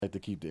Like to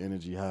keep the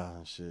energy high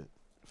and shit.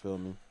 Feel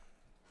me?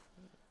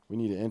 We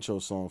need an intro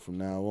song from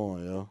now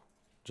on, yo.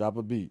 Drop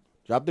a beat.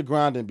 Drop the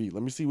grinding beat.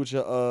 Let me see what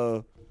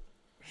your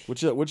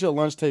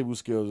lunch table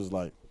skills is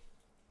like.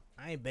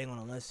 I ain't bang on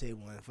a lunch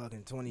table in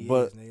fucking 20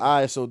 But years, nigga. all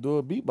right, so do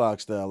a beatbox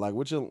style. Like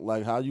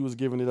how you was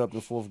giving it up in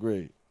 4th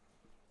grade.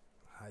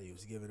 How you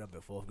was giving up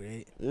in 4th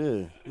grade?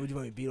 Yeah. Would you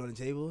want me to beat on the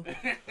table?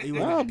 Or you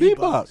Nah, want me to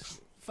beatbox.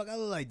 Fuck, I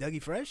look like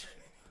Dougie Fresh?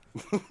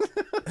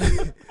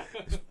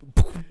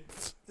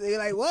 They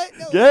like, what?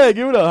 No. Yeah,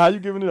 give it up. How you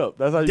giving it up?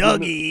 That's how you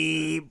giving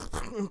it.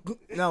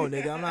 Dougie. No,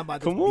 nigga, I'm not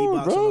about to Come on,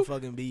 beatbox bro. on the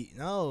fucking beat.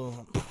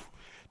 No.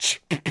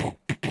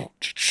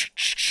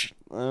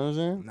 You know what I'm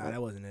saying? Nah,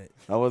 that wasn't it.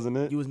 That wasn't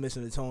it? You was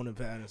missing the tone and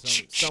pattern.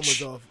 Some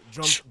was off.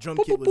 Drum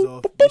kit was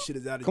off. This shit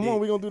is out of Come date. on,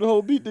 we gonna do the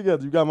whole beat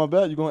together. You got my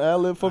back? You gonna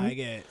ad-lib for I me?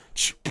 get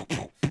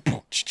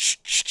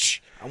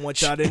I want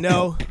y'all to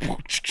know.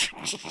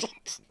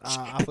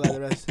 I forgot the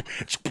rest.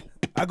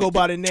 I go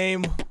by the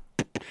name.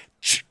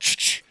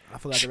 I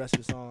forgot the rest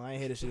of the song. I ain't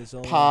hear the shit in the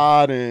song.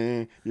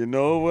 Potting, you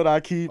know what I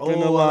keep in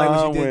the I like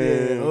line what you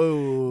did there. with.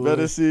 Oh.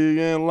 Better see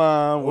in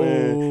line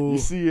when Oh. you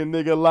see a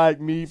nigga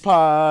like me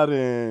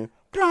potting.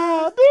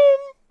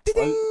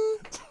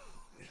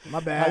 My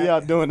bad. How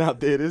y'all doing out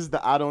there? This is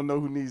the I Don't Know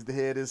Who Needs to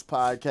Hear This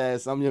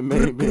podcast. I'm your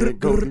main man,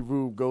 Goldie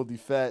Rube, Goldie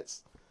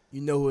Fats.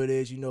 You know who it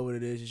is. You know what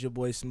it is. It's your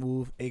boy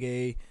Smooth,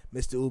 a.k.a.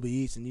 Mr. Uber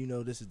Eats, and you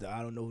know this is the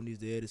I Don't Know Who Needs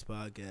to Hear This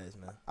podcast,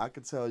 man. I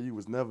could tell you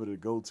was never the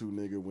go-to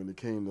nigga when it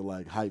came to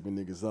like hyping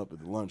niggas up at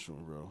the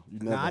lunchroom, bro. You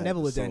never Nah, I had never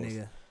the was that sauce.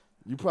 nigga.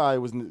 You probably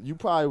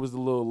was the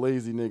little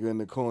lazy nigga in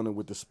the corner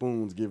with the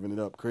spoons giving it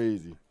up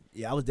crazy.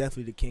 Yeah, I was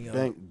definitely the king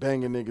of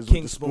Banging niggas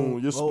King with the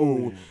spoon.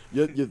 spoon.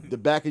 Your spoon, the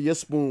back of your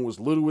spoon was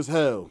little as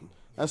hell.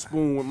 That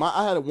spoon,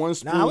 I had one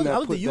spoon Nah, I was that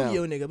the put down.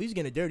 Yu-Gi-Oh nigga. We was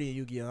getting dirty in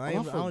Yu-Gi-Oh. I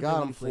don't forgot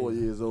I'm really 4 play.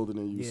 years older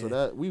than you, so Yeah.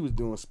 that we was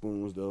doing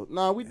spoons though.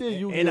 Nah, we did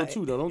And Yu-Gi-Oh I-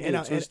 too though. Don't get and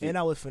it twisted. And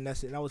I was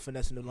finessing.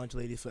 The lunch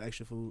ladies for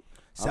extra food.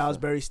 I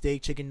Salisbury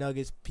steak, chicken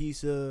nuggets,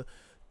 pizza,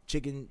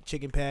 chicken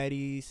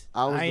patties.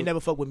 I was I ain't the- never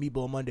fuck with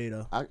Meatball Monday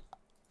though.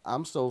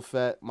 I'm so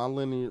fat.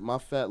 My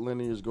fat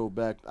lineage go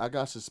back. I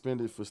got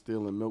suspended for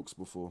stealing milks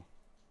before.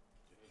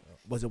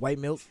 Was it white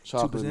milk?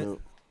 Chocolate 2%?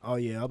 milk. Oh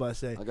yeah, I'm about to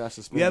say. I got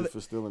suspended ever- for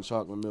stealing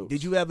chocolate milk.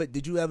 Did you ever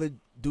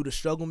do the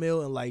struggle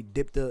meal and like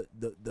dip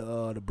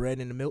the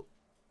bread in the milk?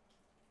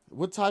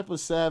 What type of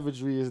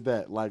savagery is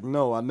that? Like,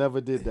 no, I never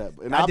did that.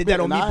 And I did that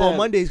on Meatball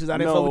Mondays because I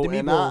didn't fuck with the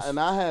meatballs. And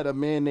I had a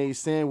mayonnaise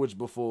sandwich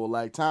before.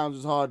 Like, times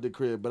was hard to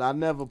crib, but I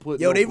never put.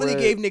 Yo, no they really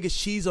bread. gave niggas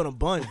cheese on a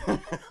bun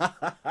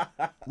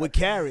with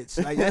carrots.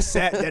 Like that's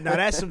now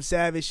that's some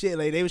savage shit.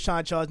 Like they was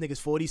trying to charge niggas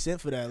 40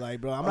 cents for that.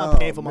 Like, bro, I'm not Oh,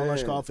 paying for my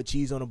lunch man. card for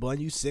cheese on a bun.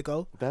 You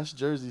sicko. That's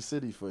Jersey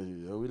City for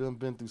you. Yo. We done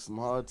been through some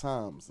hard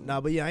times.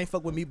 Nah, but yeah, I ain't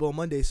fuck with Meatball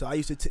Monday. So I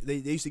used to they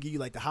used to give you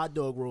like the hot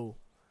dog roll.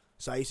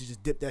 So I used to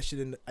just dip that shit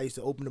in. I used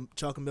to open the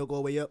chocolate milk all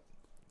the way up,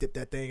 dip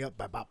that thing up,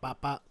 bop bop bop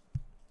bop.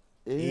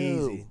 Ew.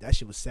 Easy. That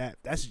shit was sap.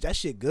 That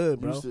shit good,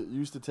 bro. You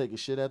used to take a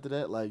shit after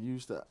that. Like you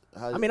used to.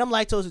 I mean, I'm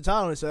lactose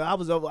intolerant, so I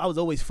was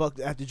always fucked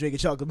after drinking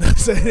chocolate milk,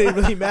 so it didn't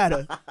really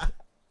matter.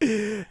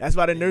 That's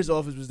why the nurse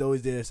office was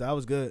always there, so I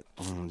was good.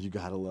 You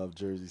gotta love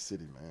Jersey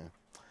City, man.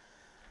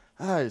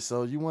 All right,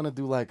 so you want to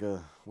do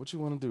what you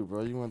want to do,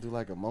 bro? You want to do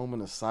like a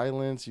moment of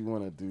silence? You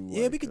want to do?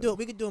 Yeah, we could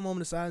do a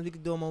moment of silence. We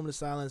could do a moment of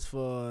silence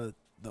for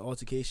the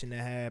altercation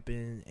that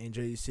happened in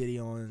Jersey City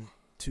on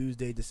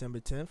Tuesday, December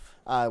 10th.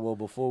 All right, well,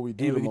 before we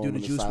do And the we could do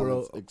moment the of Juice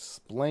silence, WRLD.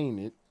 explain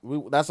it.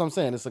 That's what I'm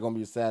saying. It's gonna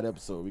be a sad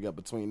episode. We got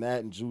between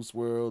that and Juice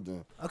WRLD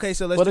and Okay,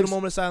 so let's But do the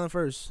moment of silence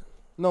first.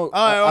 no. right,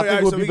 I all think right,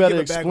 it would so be we can better give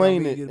a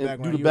explain background. We it can give a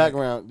and do background. the You're right.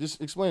 background.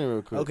 Just explain it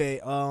real quick. Okay,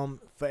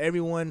 for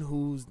everyone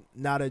who's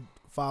not a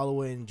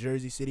follower in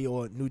Jersey City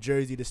or New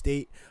Jersey, the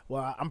state,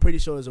 well, I'm pretty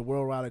sure it's a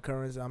worldwide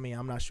occurrence. I mean,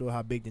 I'm not sure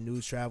how big the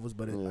news travels,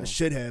 but Yeah. I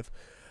should have.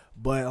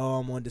 But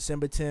on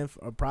December 10th,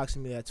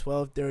 approximately at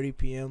 12:30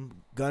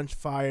 p.m.,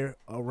 gunfire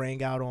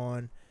rang out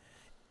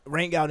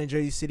in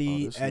Jersey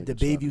City this at the nigga tried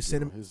to Bayview get on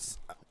Cinema. his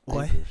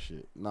What? anchor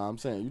shit. Nah, I'm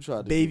saying you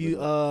tried to give Bayview, it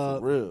up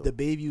for real. the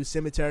Bayview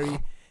Cemetery,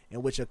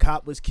 in which a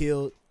cop was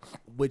killed,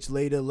 which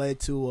later led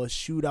to a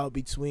shootout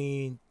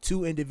between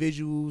two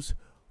individuals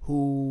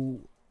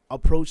who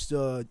approached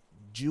a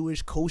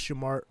Jewish kosher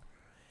mart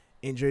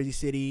in Jersey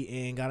City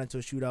and got into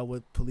a shootout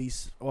with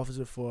police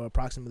officers for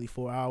approximately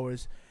 4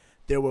 hours.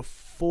 There were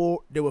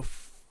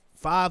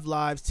 5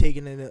 lives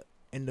taken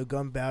in the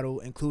gun battle,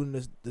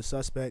 including the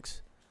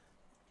suspects.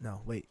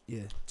 No, wait,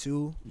 yeah,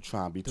 2. You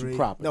trying to be too 3.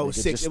 proper? No, it nigga. was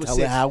 6. Just It was tell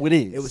 6. it how it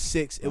is. It was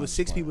 6. It I'm was just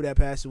 6 playing. people that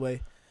passed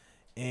away,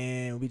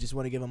 and we just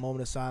want to give a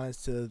moment of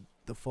silence to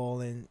the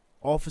fallen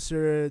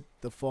officer,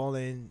 the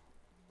fallen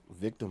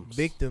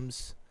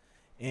victims,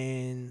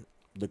 and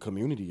the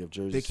community of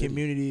Jersey the City.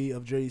 community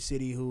of Jersey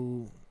City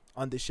who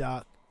under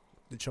shock,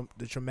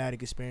 the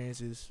traumatic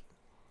experiences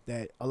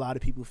that a lot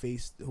of people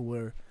faced who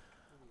were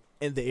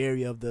in the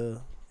area of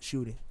the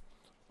shooting.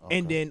 Okay.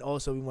 And then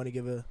also we want to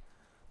give a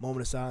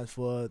moment of silence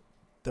for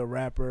the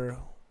rapper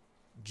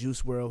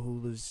Juice WRLD, who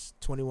was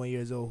 21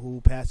 years old,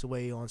 who passed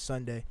away on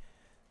Sunday,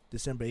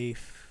 December 8th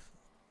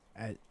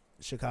at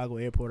Chicago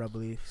Airport, I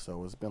believe.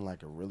 So it's been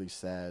like a really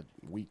sad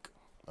week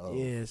of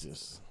Yes.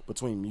 just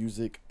between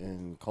music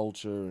and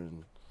culture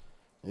and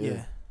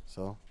yeah.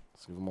 So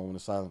let's give a moment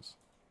of silence.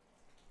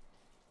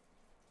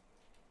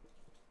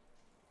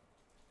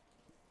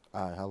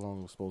 All right, how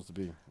long was it supposed to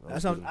be?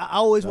 That's I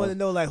always want to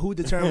know like who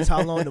determines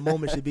how long the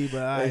moment should be.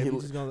 But all right, Hey,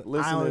 we just gonna. I don't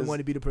listeners, even want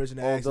to be the person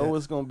to ask although that.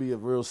 it's gonna be a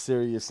real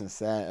serious and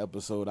sad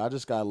episode, I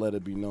just gotta let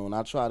it be known.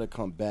 I try to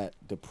combat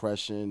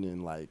depression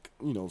and like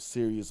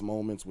serious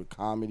moments with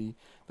comedy.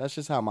 That's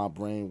just how my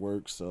brain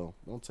works. So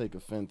don't take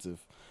offense if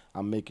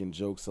I'm making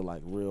jokes of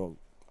like real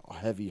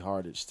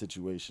heavy-hearted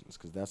situations,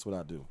 because that's what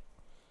I do.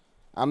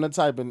 I'm the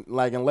type of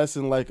like, unless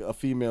in like a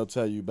female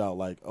tell you about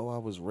like, oh, I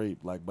was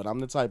raped, like, but I'm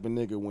the type of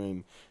nigga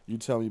when you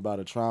tell me about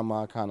a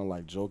trauma, I kind of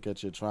like joke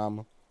at your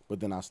trauma, but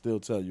then I still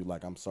tell you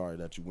like, I'm sorry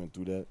that you went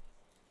through that.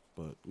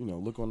 But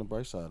look on the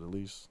bright side. At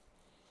least,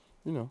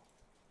 you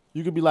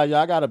could be like,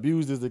 yeah, I got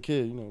abused as a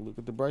kid. Look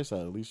at the bright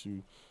side. At least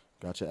you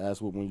got your ass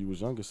whooped when you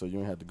was younger, so you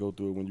ain't had to go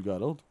through it when you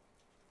got older.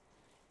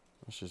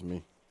 That's just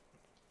me.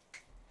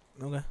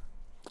 Okay.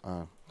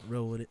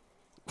 Roll with it.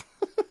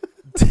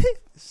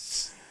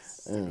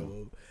 Yeah.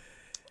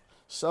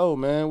 So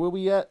man, where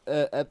we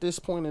at this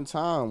point in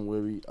time? Where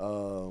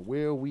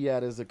are we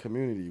at as a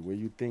community? What do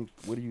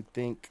you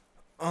think?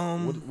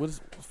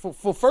 What's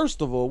for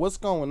first of all, what's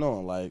going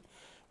on? Like,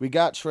 we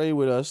got Trey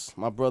with us.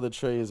 My brother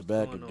Trey is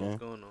back again. What's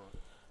going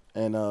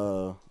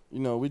on?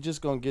 And we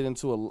just gonna get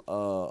into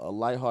a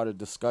lighthearted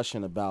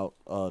discussion about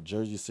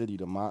Jersey City,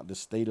 the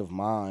state of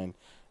mind.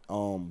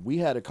 We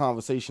had a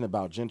conversation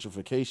about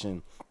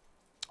gentrification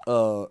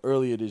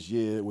earlier this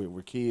year with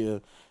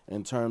Rakia,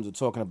 in terms of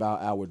talking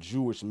about our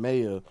Jewish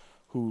mayor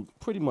who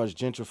pretty much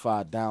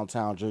gentrified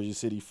downtown Jersey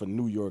City for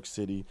New York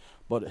City,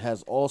 but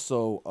has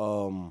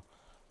also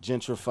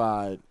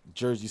gentrified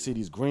Jersey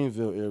City's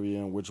Greenville area,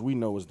 in which we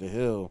know is the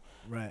Hill,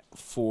 right,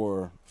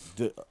 for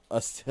the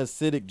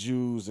Hasidic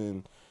Jews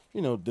and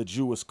the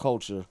Jewish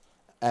culture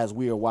as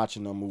we are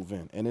watching them move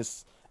in, and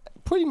it's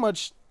pretty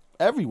much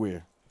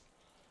everywhere.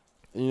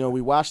 We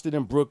watched it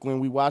in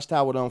Brooklyn. We watched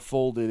how it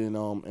unfolded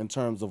in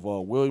terms of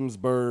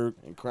Williamsburg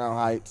and Crown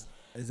Heights.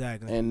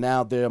 Exactly. And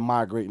now they're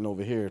migrating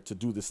over here to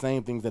do the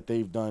same things that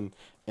they've done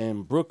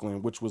in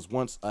Brooklyn, which was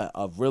once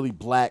a really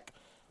black,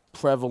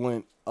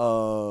 prevalent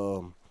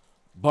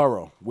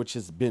borough, which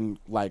has been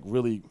like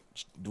really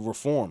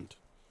reformed.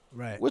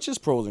 Right. Which is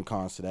pros and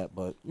cons to that,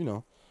 but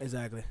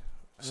Exactly.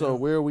 So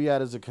where are we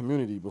at as a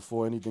community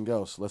before anything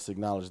else? Let's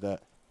acknowledge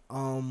that.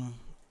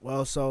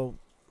 Well, so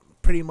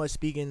pretty much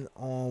speaking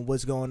on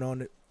what's going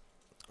on,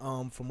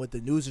 from what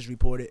the news has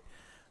reported,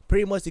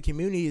 pretty much the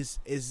community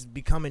is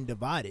becoming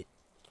divided.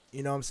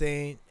 You know what I'm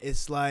saying?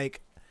 It's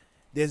like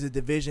there's a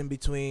division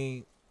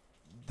between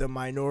the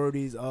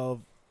minorities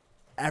of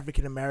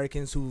African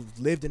Americans who've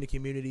lived in the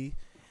community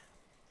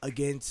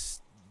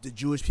against the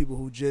Jewish people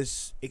who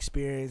just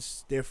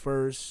experienced their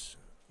first,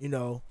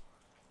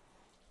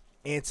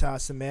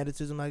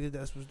 anti-Semitism. I guess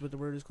that's what the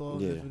word is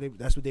called. Yeah.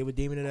 That's what they were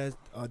deeming it as,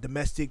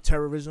 domestic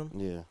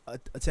terrorism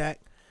attack.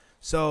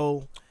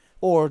 So,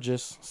 or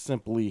just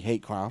simply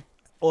hate crime.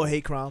 Or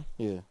hate crime.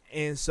 Yeah.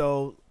 And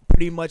so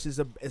pretty much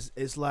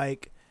it's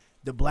like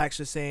the blacks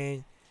are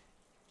saying,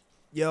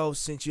 yo,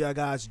 since y'all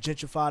guys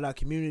gentrified our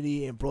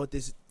community and brought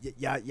this,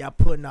 y'all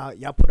put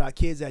our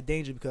kids at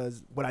danger,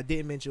 because what I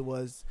didn't mention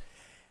was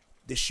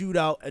the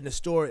shootout in the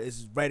store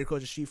is right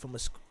across the street from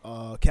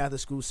a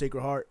Catholic school,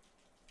 Sacred Heart,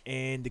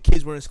 and the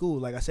kids were in school.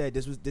 Like I said,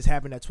 this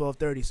happened at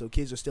 12:30, so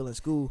kids are still in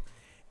school,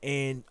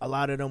 and a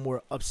lot of them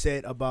were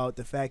upset about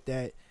the fact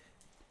that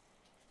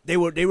they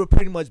were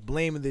pretty much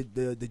blaming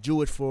the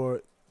Jewish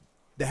for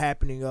the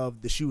happening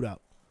of the shootout.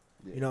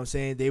 Yeah. You know what I'm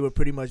saying? They were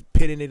pretty much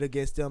pitting it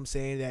against them,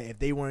 saying that if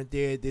they weren't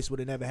there, this would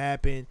have never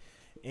happened.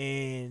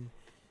 And,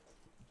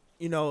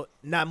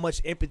 not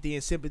much empathy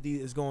and sympathy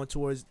is going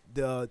towards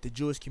the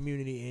Jewish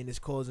community, and it's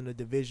causing a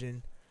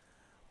division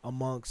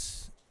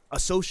amongst a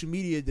social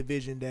media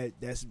division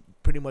that's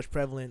pretty much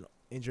prevalent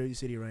in Jersey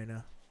City right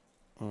now.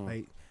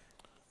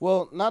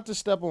 Well, not to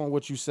step on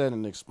what you said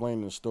and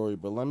explain the story,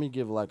 but let me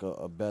give like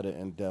a better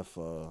in-depth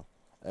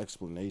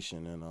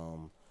explanation,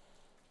 and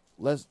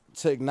let's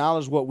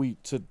acknowledge what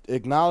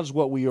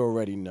we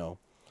already know.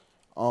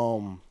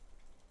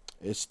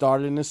 It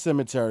started in the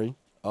cemetery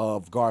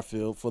of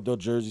Garfield, for the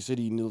Jersey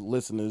City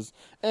listeners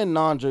and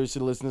non-Jersey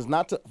City listeners.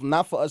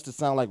 Not for us to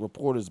sound like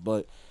reporters,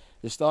 but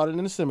it started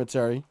in the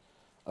cemetery.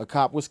 A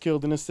cop was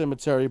killed in the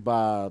cemetery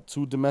by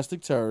 2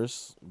 domestic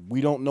terrorists.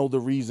 We don't know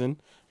the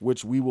reason,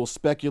 which we will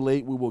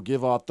speculate. We will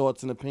give our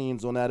thoughts and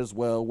opinions on that as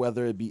well,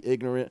 whether it be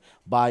ignorant,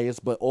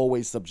 biased, but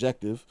always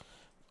subjective.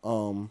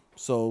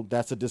 So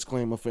that's a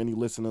disclaimer for any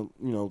listener,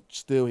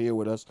 still here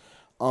with us.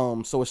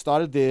 So it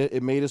started there.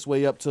 It made its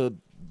way up to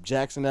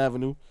Jackson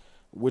Avenue,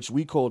 which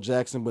we call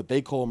Jackson, but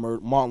they call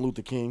Martin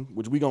Luther King,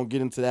 which we gonna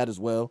get into that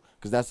as well,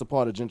 because that's a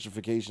part of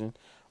gentrification.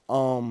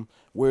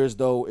 Whereas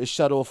though it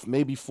shut off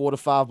maybe 4 to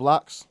 5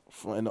 blocks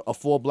in a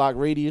 4-block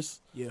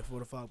radius. Yeah, 4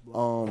 to 5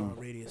 block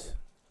radius.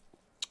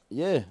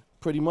 Yeah,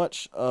 pretty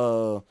much.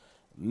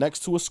 Next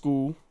to a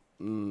school,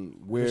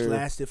 which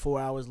lasted 4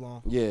 hours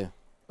long. Yeah,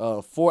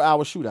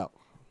 4-hour shootout.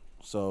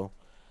 So,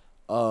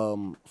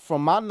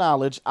 From my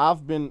knowledge,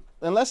 I've been,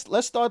 and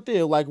let's start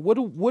there. Like, what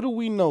do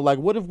we know? Like,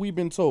 what have we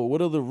been told?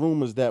 What are the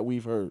rumors that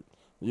we've heard?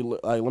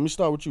 Like, let me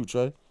start with you,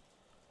 Trey.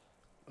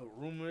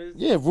 Rumors?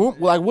 Yeah,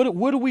 like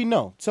what do we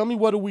know? Tell me,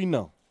 what do we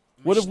know?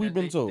 What have we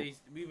been told?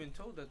 We've been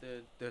told that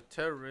they're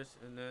terrorists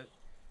and that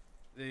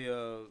they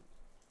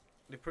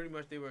pretty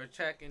much they're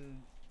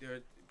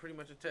pretty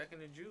much attacking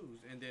the Jews,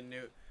 and then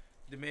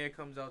the mayor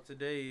comes out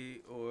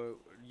today or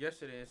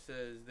yesterday and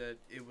says that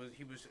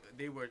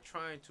they were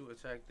trying to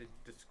attack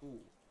the school.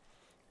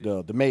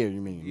 The mayor,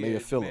 you mean? Yeah, Mayor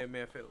Phillip.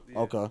 Mayor Phillip. Yeah.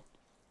 Okay.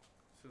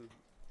 So,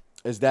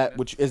 Is that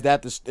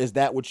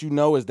what you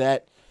know? Is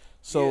that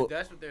so? Yeah,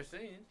 that's what they're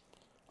saying.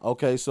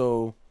 Okay,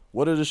 so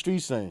what are the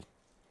streets saying?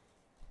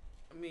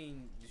 I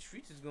mean, the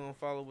streets is gonna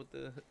follow what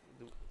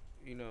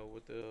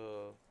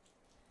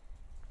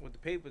what the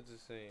papers are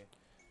saying.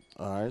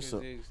 All right, so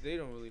they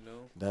don't really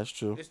know. that's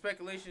true. The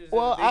speculations.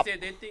 Well,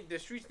 They think the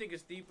streets think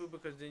it's deeper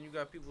because then you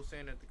got people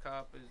saying that the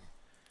cop is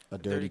A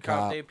dirty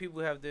cop.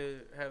 People have their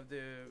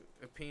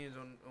opinions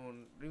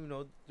on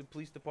the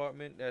police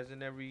department as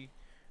in every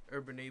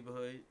urban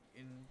neighborhood,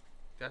 and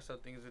that's how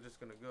things are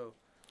just gonna go.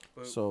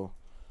 But So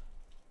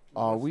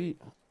are we?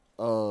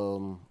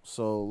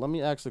 So let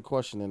me ask a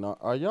question. And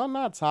are y'all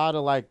not tired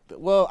of like?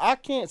 Well, I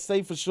can't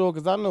say for sure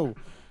because I know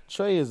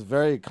Trey is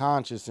very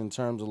conscious in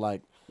terms of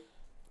like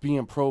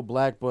being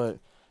pro-black, but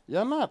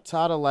y'all not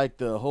tired of like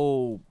the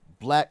whole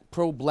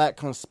pro-black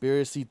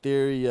conspiracy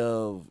theory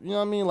of, you know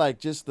what I mean, like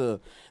just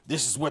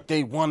this is what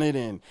they wanted,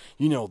 and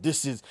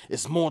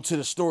it's more to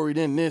the story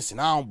than this, and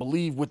I don't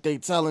believe what they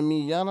telling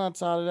me. Y'all not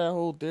tired of that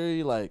whole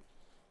theory? Like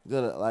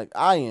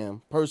I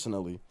am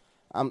personally.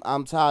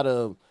 I'm tired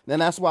of,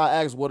 and that's why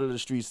I asked what are the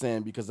streets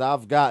saying, because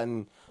I've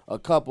gotten a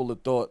couple of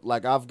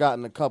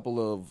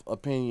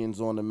opinions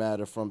on the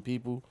matter from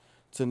people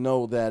to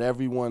know that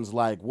everyone's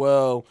like,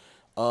 well,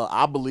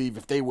 I believe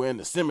if they were in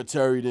the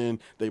cemetery, then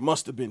they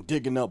must have been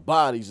digging up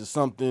bodies or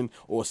something,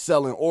 or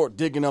selling or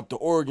digging up the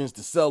organs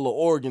to sell the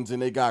organs,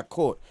 and they got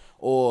caught.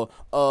 Or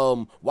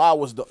why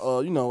was the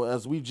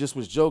as we just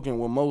was joking,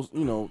 when most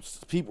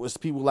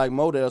people like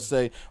Mo, they'll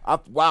say,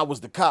 why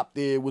was the cop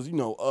there?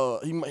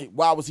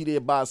 Why was he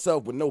there by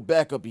himself with no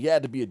backup? He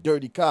had to be a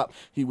dirty cop.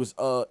 He was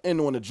in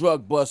on a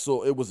drug bust,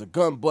 so it was a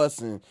gun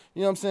bust, and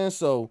you know what I'm saying.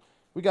 So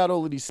we got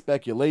all of these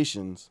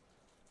speculations,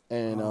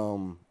 and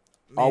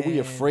are we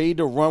afraid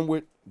to run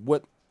with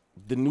what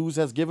the news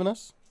has given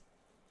us?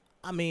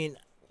 I mean,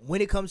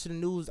 when it comes to the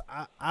news,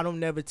 I don't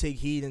never take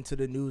heed into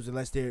the news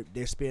unless they're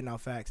spitting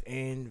out facts.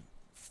 And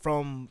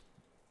from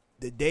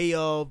the day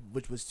of,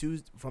 which was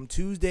from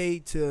Tuesday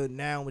to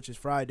now, which is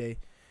Friday,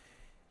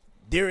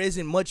 there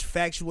isn't much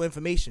factual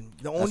information.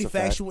 The only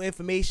factual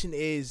information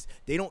is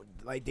they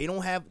didn't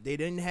have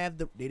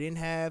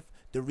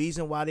the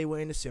reason why they were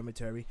in the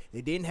cemetery.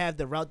 They didn't have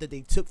the route that they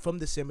took from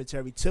the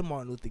cemetery to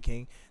Martin Luther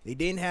King. They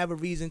didn't have a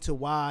reason to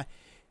why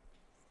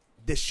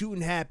the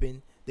shooting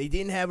happened. They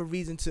didn't have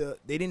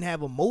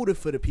a motive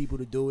for the people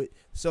to do it.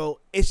 So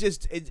it's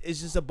just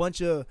a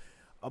bunch of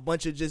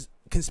just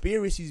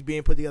conspiracies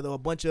being put together, a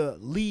bunch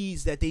of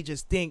leads that they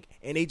just think,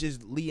 and they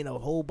just leading a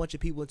whole bunch of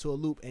people into a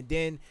loop, and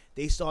then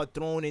they start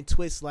throwing in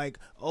twists like,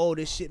 oh,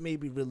 this shit may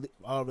be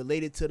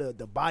related to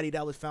the body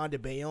that was found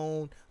in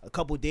Bayonne a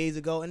couple days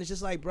ago, and it's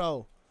just like,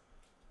 bro,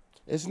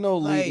 it's no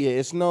lead. Yeah,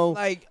 it's no.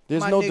 Like,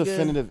 there's no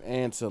definitive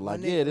answer.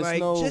 Like, yeah, there's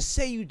no. Just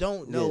say you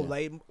don't know.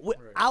 Yeah.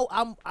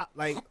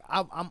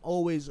 I'm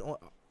always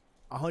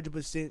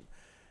 100%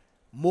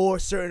 more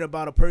certain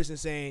about a person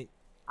saying,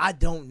 I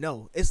don't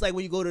know. It's like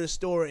when you go to the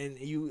store and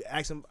you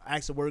ask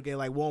a worker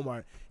like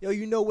Walmart, yo,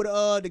 you know what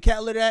the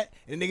cat litter at?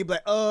 And the nigga be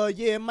like,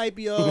 yeah, it might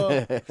be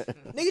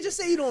nigga, just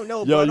say you don't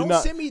know, bro. Don't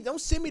send me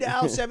to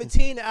aisle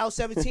 17. The aisle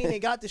 17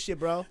 ain't got the shit,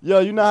 bro. Yo,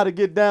 you know how to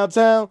get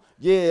downtown?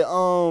 Yeah,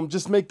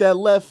 just make that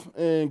left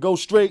and go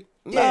straight.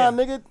 Yeah.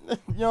 Nah, nigga. You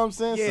know what I'm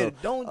saying? Yeah, so,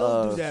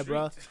 don't do that,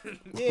 bro.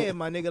 Yeah,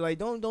 my nigga, like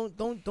don't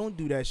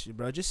do that shit,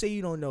 bro. Just say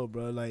you don't know,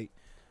 bro. Like.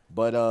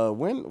 But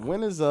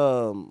when is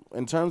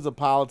in terms of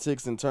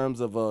politics, in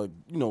terms of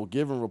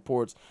giving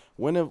reports,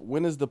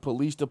 when is the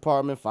police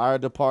department, fire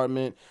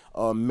department,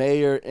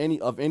 mayor,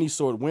 any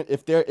sort,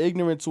 if they're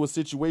ignorant to a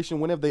situation,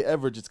 when have they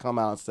ever just come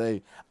out and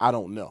say, I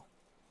don't know?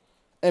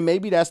 And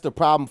maybe that's the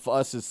problem for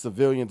us as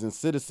civilians and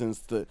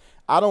citizens.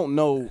 I don't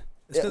know.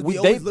 It's because we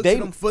always look to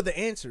them for the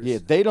answers. Yeah,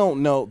 they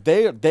don't know.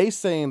 They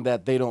saying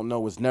that they don't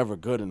know is never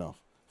good enough.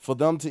 For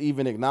them to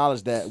even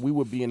acknowledge that we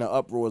would be in an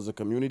uproar as a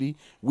community,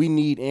 we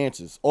need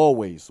answers,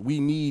 always. We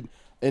need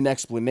an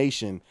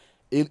explanation,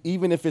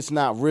 even if it's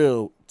not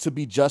real, to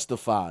be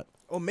justified.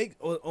 Or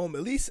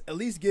at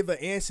least give an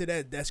answer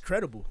that's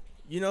credible.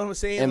 You know what I'm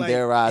saying? In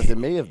their eyes, it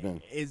may have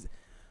been.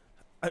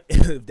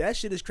 If that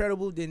shit is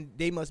credible, then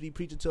they must be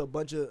preaching to a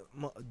bunch of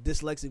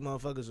dyslexic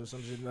motherfuckers or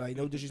something. Like,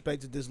 no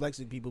disrespect to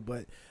dyslexic people,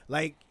 but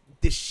like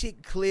the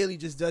shit clearly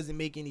just doesn't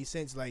make any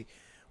sense. Like,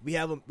 we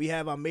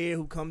have our mayor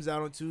who comes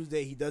out on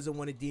Tuesday. He doesn't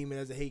want to deem it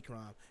as a hate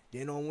crime.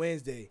 Then on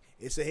Wednesday,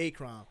 it's a hate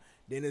crime.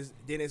 Then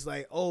it's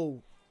like,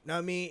 oh, know what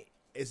I mean?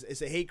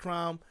 It's a hate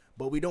crime,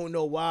 but we don't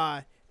know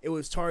why it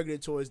was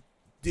targeted towards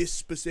this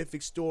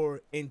specific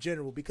store in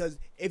general. Because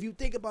if you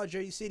think about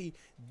Jersey City,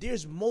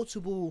 there's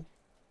multiple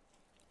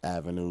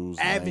avenues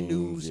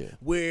lanes, yeah.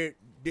 where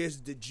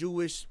there's the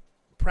Jewish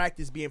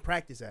practice being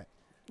practiced at.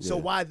 So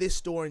Yeah. why this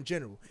store in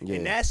general? Yeah.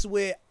 And that's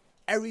where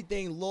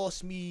everything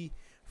lost me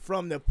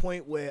from the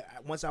point where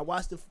once I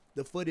watched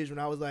the footage when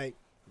I was like,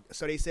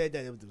 so they said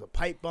that it was a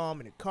pipe bomb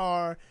in the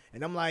car,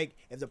 and I'm like,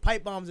 if the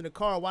pipe bomb's in the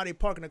car, why they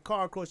parking the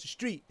car across the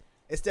street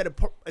instead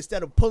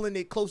of pulling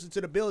it closer to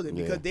the building?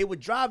 Yeah. Because they were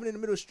driving in the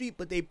middle of the street,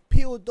 but they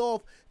peeled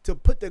off to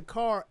put the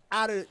car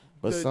out of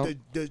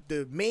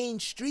the main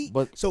street,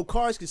 But- so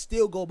cars could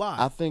still go by.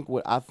 I think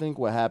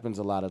what happens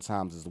a lot of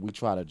times is we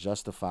try to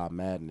justify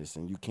madness,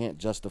 and you can't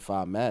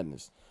justify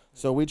madness.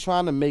 So we're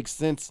trying to make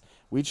sense.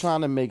 We're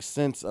trying to make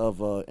sense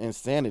of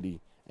insanity,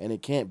 and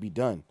it can't be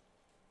done.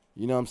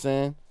 You know what I'm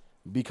saying?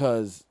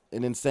 Because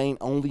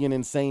only an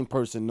insane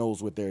person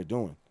knows what they're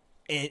doing.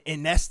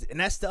 And that's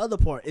the other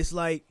part. It's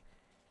like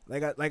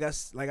I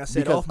said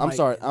Because- off I'm mic,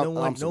 sorry, no I'm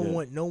one's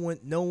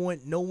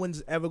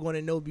ever going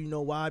to know. You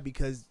know why?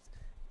 Because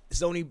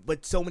so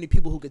many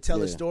people who could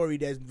tell a Yeah. story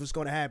that's what's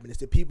going to happen. It's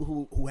the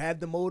people who have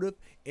the motive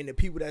and the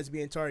people that's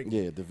being targeted.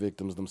 Yeah, the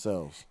victims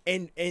themselves.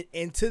 And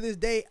to this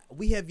day,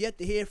 we have yet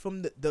to hear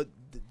from the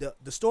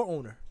store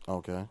owner,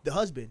 Okay. the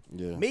husband.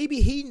 Yeah.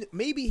 Maybe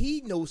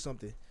he knows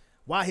something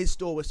why his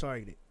store was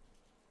targeted.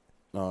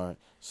 All right.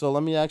 So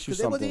let me ask you Because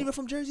they wasn't something. even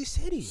from Jersey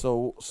City.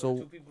 So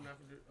Two people not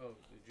from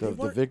the They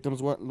weren't-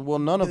 victims weren't. Well,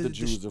 none of the The-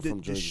 Jews are from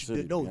the- Jersey the-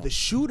 City. No, yeah. the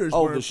shooters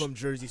Oh, weren't from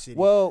Jersey City.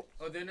 Well,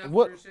 Oh, they're not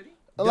what? from Jersey City?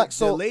 Like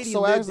so. the lady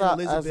so lived as in I,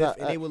 Elizabeth, as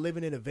and I, they were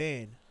living in a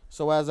van.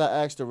 so as I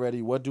asked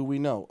already, what do we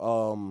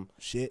know?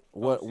 Shit.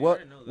 What see, I what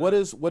didn't know what that.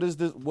 is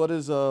this? What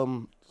is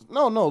No.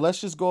 Let's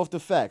just go off the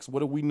facts. What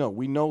do we know?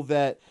 We know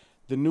that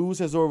the news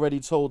has already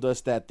told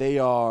us that they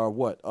are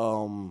what?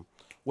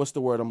 What's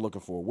the word I'm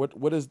looking for?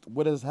 What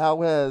is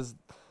how has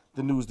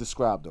the news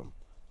described them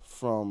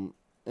from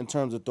in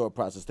terms of thought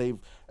process?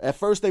 At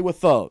first they were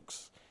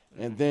thugs,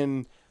 and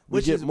then we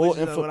Which get is more what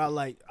info. I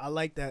like. I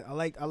like that. I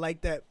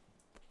like that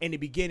in the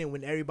beginning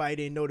when everybody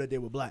didn't know that they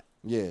were black.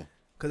 Yeah,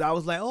 Cause I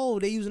was like, oh,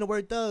 they using the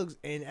word thugs,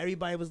 and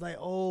everybody was like,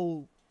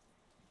 oh,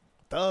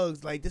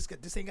 thugs. Like this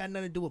ain't got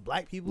nothing to do with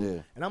black people.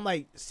 Yeah. And I'm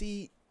like,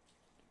 see,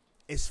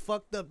 it's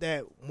fucked up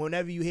that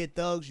whenever you hear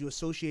thugs, you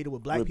associate it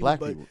with black With people. black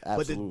but people, but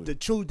absolutely. the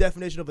true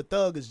definition of a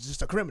thug is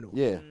just a criminal.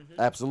 yeah,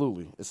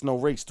 absolutely. It's no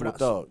race to a But I-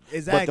 thug. But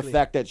exactly. the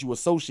fact that you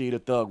associate a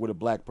thug with a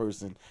black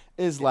person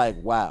is like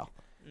wow.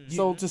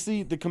 So to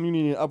see the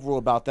community in uproar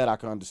about that, I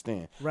can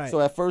understand. Right.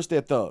 So at first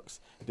they're thugs.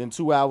 Then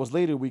 2 hours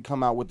later, we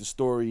come out with the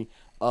story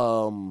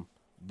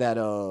that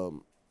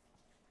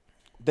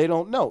they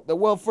don't know.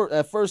 Well,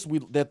 at first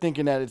they're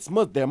thinking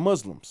that they're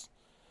Muslims,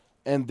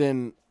 and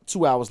then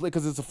 2 hours later,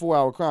 because it's a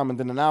 4-hour crime, and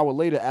then an hour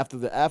later, after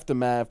the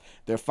aftermath,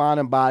 they're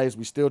finding bodies.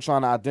 We still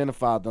trying to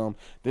identify them.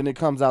 Then it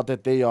comes out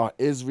that they are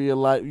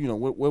Israelite. You know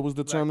what was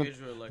the term?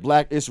 Israelites.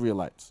 Black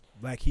Israelites.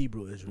 Black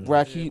Hebrew Israel.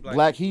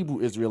 Black Hebrew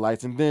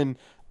Israelites, and then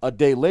a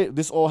day later,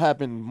 this all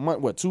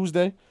happened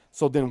Tuesday.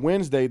 So then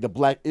Wednesday, the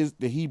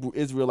Hebrew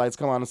Israelites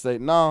come out and say,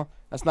 "Nah,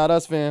 that's not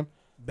us, fam.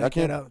 Back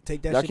that up.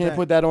 Take that Y'all shit can't back.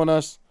 put that on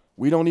us.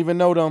 We don't even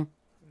know them.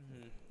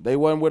 They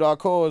wasn't with our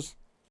cause."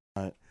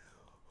 All right.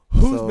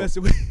 Who's So-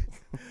 messing with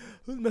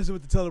Who's messing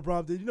with the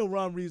teleprompter? You know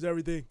Ron reads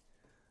everything.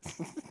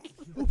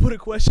 Who put a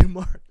question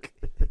mark?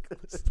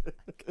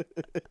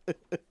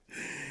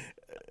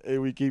 Hey,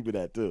 we keeping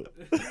that too.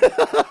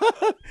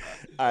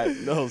 All right,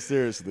 no,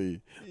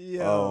 seriously.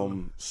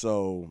 Yo.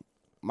 So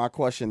my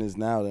question is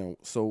now then.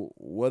 So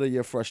what are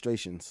your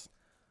frustrations?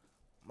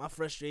 My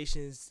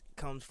frustrations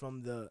comes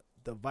from the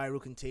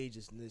viral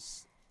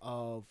contagiousness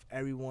of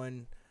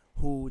everyone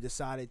who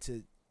decided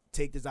to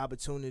take this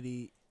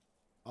opportunity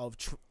of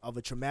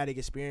a traumatic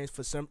experience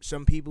for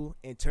some people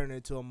and turn it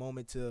into a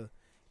moment to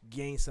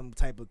gain some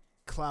type of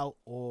clout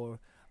or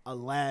a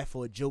laugh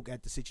or a joke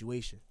at the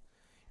situation.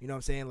 You know what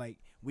I'm saying? Like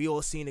we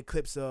all seen the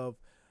clips of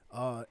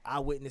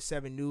Eyewitness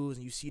 7 News,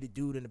 and you see the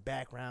dude in the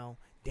background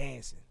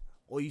dancing.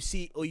 Or you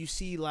see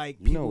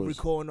like people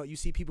recording. You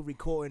see people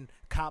recording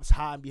cops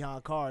hiding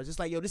behind cars. It's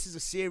like, yo, this is a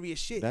serious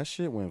shit. That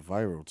shit went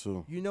viral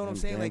too. You know what I'm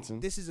Him saying? dancing.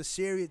 Like this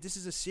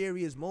is a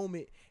serious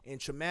moment and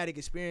traumatic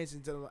experience.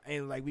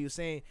 And like we were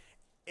saying,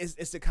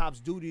 it's the cops'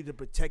 duty to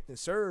protect and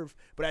serve.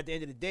 But at the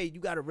end of the day, you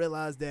got to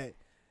realize that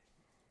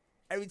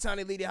every time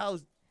they leave the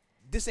house,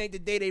 this ain't the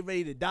day they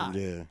ready to die.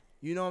 Yeah.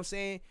 You know what I'm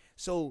saying?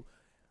 So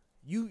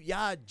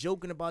y'all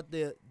joking about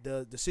the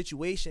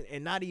situation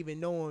and not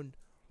even knowing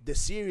the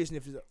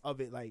seriousness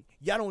of it. Like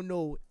y'all don't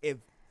know if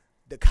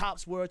the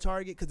cops were a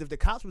target, because if the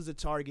cops was a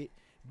target,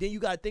 then you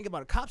got to think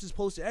about it. Cops is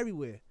posted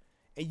everywhere,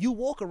 and you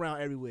walk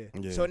around everywhere.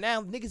 Yeah. So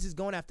now niggas is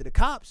going after the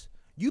cops.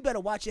 You better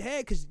watch your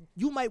head, because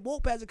you might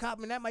walk past a cop,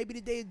 and that might be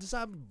the day they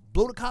decide to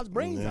blow the cop's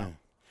brains out.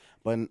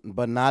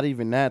 But not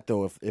even that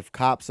though. If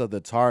cops are the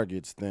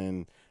targets,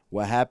 then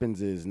what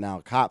happens is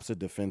now cops are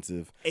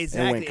defensive.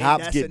 Exactly, And when and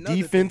cops that's get another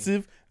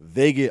defensive,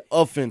 they get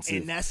offensive.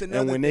 And that's And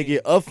another when they thing.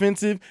 get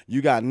offensive,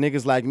 you got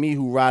niggas like me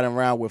who riding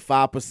around with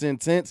 5%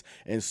 tents,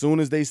 and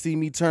soon as they see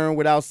me turn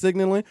without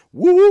signaling,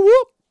 woo woo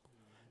whoop.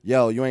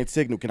 Yo, you ain't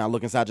signal. Can I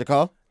look inside your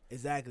car?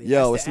 Exactly.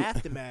 Yo, that's the it's-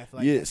 aftermath.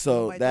 Like, Yeah, that's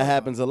so nobody that thought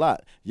happens a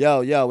lot.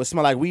 Yo, it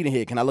smell like weed in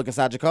here. Can I look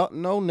inside your car?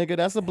 No, nigga,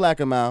 that's a black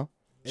amount.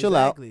 about. Chill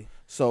out. Exactly.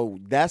 So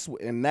that's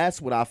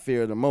what I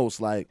fear the most.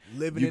 Like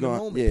Living you in the gon-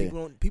 moment.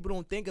 yeah. People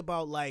don't think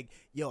about like,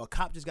 yo, a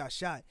cop just got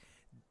shot.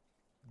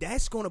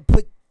 That's gonna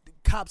put the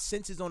cops'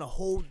 senses on a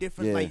whole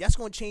different. Yeah. Like that's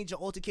gonna change your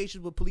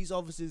altercations with police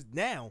officers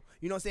now.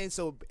 You know what I'm saying?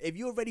 So if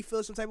you already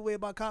feel some type of way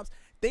about cops,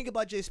 think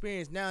about your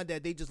experience now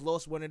that they just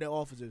lost one of their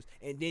officers,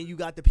 and then you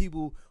got the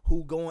people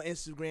who go on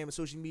Instagram and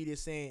social media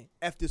saying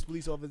 "F this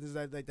police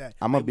officer" like that.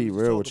 I'm gonna Like we be just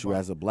real talked with you. about.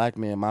 As a black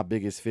man, my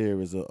biggest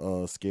fear is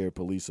a scared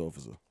police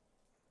officer.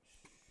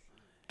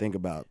 Think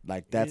about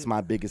that's Yeah.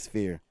 my biggest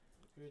fear.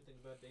 You think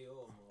about they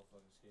all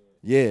motherfucking scared.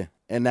 Yeah,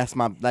 and that's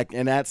my and that's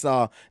And that's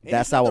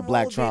there's our nothing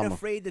black wrong with being trauma.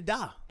 afraid to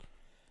die.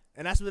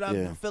 And that's what I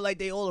Yeah. feel like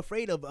they all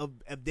afraid of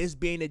this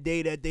being the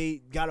day that they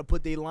gotta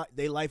put their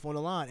life on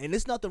the line. And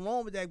there's nothing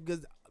wrong with that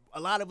because a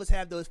lot of us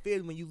have those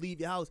fears when you leave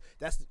your house.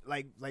 That's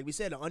like we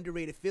said, an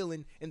underrated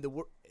feeling in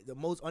the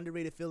most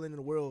underrated feeling in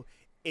the world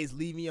is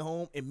leaving your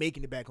home and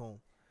making it back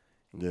home.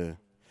 Yeah.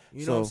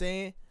 You know what I'm So,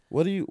 saying?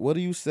 What do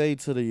you say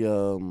to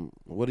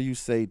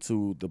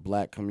the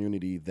black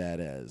community that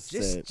has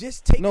said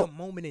Just take No. a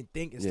moment and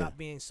think and Yeah. stop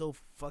being so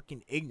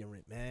fucking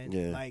ignorant, man.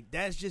 Yeah. Like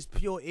that's just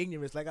pure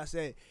ignorance. Like I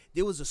said,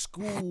 there was a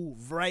school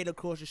right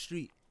across the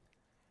street.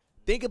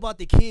 Think about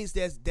the kids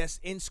that's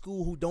in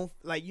school who don't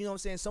like, you know what I'm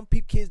saying? Some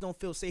kids don't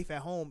feel safe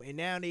at home, and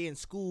now they in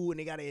school and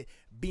they gotta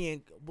be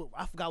in.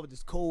 I forgot what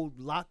this code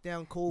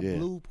lockdown, code Yeah.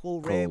 blue, code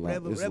Cold red, lock-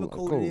 whatever it's code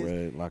cold it is,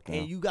 red lockdown.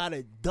 and you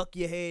gotta duck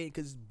your head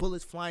because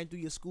bullets flying through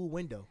your school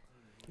window.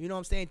 You know what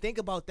I'm saying? Think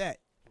about that.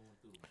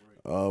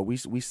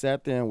 We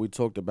sat there and we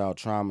talked about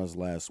traumas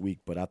last week,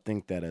 but I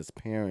think that as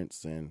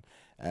parents and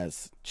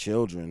as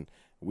children,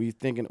 we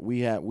think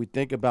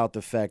about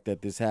the fact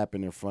that this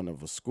happened in front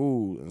of a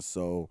school, and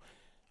so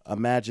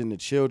imagine the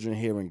children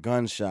hearing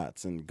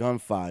gunshots and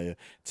gunfire,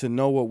 to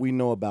know what we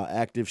know about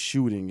active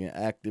shooting and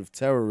active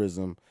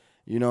terrorism.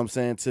 You know what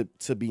I'm saying?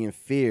 To be in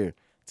fear,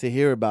 to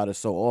hear about it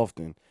so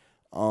often.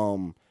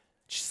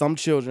 Some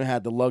children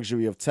had the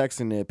luxury of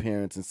texting their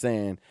parents and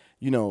saying,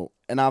 you know,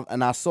 and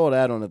I saw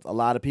that on a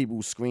lot of people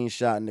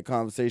screenshotting the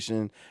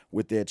conversation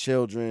with their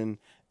children,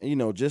 and, you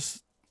know,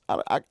 just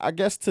I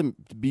guess to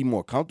be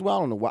more comfortable.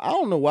 I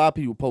don't know why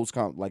people post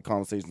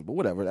conversations, but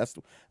whatever. That's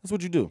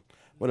what you do,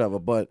 whatever.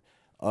 But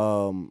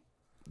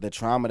the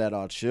trauma that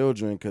our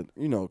children could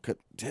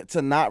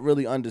to not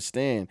really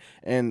understand,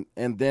 and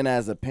then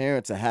as a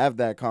parent to have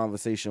that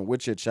conversation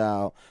with your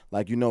child,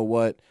 like, you know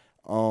what,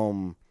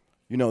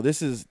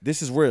 this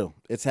is real.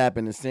 It's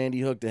happened in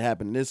Sandy Hook. It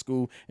happened in this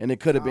school, and it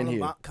could have been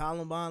here.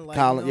 Columbine, like,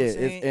 Colin, you know yeah,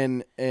 what I'm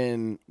saying?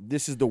 and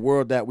this is the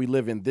world that we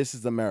live in. This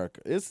is America.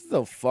 This is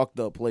a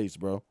fucked up place,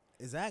 bro.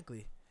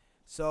 Exactly.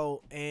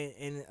 So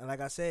and like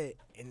I said,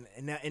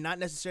 and not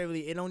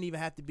necessarily, it don't even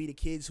have to be the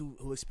kids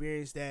who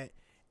experienced that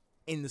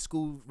in the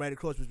school right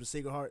across, which was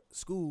Sacred Heart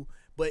School,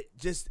 but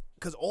just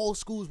because all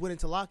schools went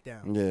into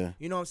lockdown. Yeah,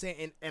 You know what I'm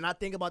saying? And I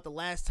think about the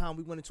last time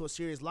we went into a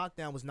serious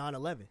lockdown was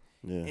 9/11.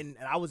 yeah. And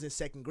I was in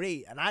second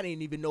grade, and I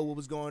didn't even know what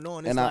was going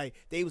on. It's And like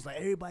they was like,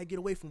 everybody get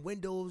away from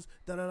windows,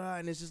 da da da,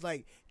 and it's just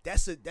like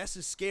that's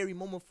a scary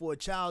moment for a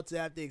child to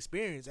have to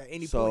experience at any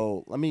point.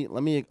 So let me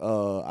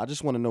I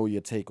just want to know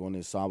your take on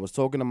this. So I was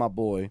talking to my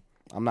boy.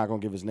 I'm not gonna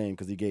give his name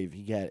because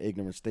he had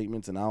ignorant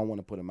statements, and I don't want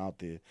to put him out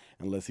there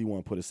unless he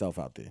want to put himself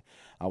out there.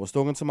 I was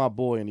talking to my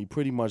boy, and he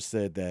pretty much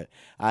said that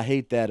I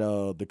hate that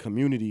the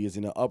community is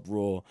in an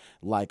uproar,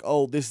 like,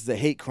 oh, this is a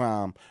hate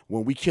crime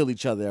when we kill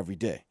each other every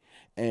day.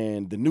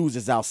 And the news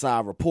is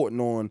outside reporting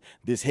on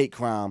this hate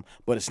crime,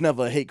 but it's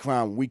never a hate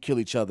crime when we kill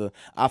each other.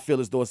 I feel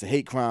as though it's a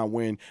hate crime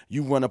when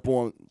you run up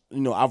on,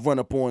 I've run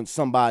up on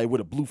somebody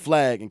with a blue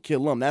flag and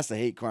kill them. That's a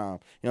hate crime.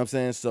 You know what I'm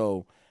saying?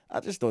 So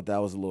I just thought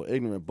that was a little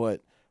ignorant.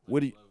 But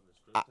what do you?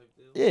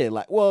 Yeah,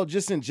 like, well,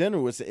 just in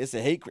general, it's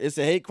a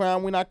hate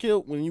crime when I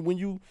kill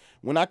you.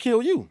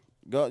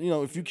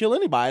 Go, if you kill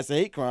anybody, it's a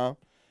hate crime.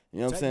 You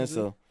know what I'm saying?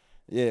 So,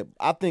 yeah,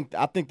 I think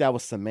that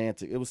was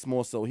semantic. It was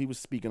more so he was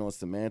speaking on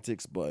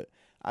semantics, but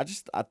I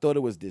thought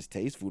it was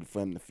distasteful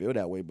for him to feel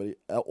that way. But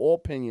all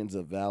opinions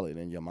are valid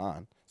in your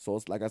mind, so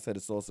it's like I said,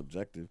 it's all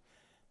subjective.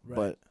 Right.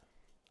 But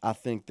I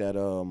think that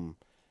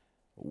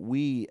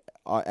we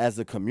are, as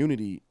a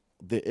community,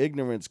 the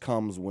ignorance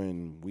comes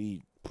when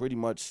we pretty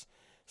much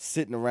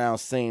sitting around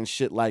saying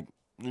shit like,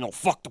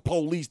 fuck the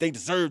police, they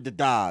deserve to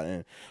die,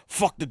 and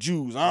fuck the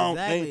Jews. I don't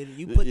Exactly. think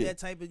You put yeah.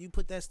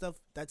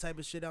 that type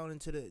of shit out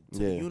into the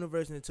Yeah.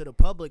 universe and into the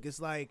public.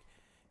 It's like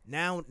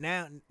now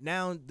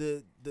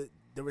the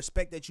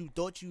respect that you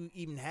thought you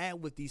even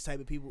had with these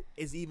type of people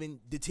is even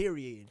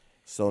deteriorating.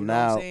 So You know what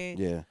I'm now, saying?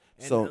 yeah.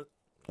 And, So go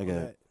okay.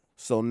 ahead.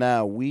 So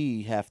now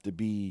we have to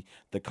be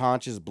the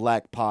conscious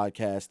black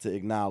podcast to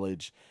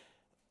acknowledge.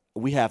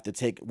 We have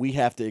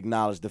to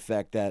acknowledge the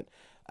fact that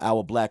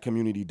our black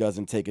community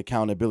doesn't take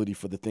accountability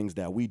for the things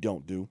that we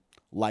don't do,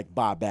 like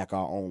buy back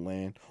our own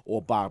land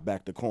or buy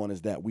back the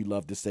corners that we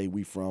love to say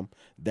we from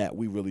that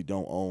we really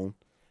don't own.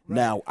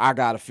 Now I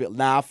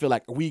feel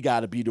like we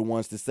gotta be the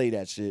ones to say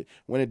that shit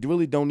when it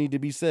really don't need to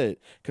be said.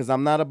 Cause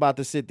I'm not about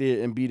to sit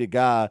there and be the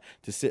guy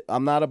to sit.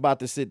 I'm not about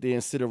to sit there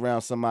and sit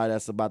around somebody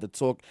that's about to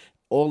talk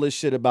all this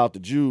shit about the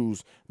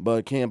Jews,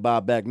 but can't buy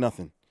back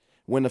nothing.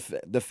 When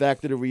the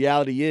fact of the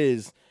reality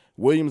is,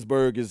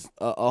 Williamsburg is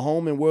a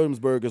home in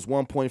Williamsburg is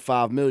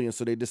 1.5 million.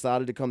 So they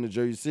decided to come to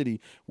Jersey City,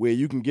 where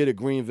you can get a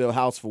Greenville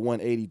house for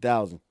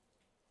 180,000.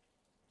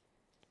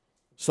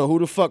 So who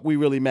the fuck we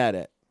really mad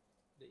at?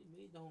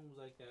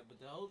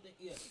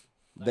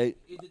 Like,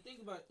 the thing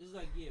about it is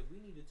like, yeah, we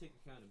need to take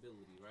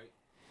accountability, right?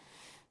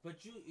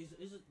 But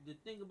the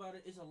thing about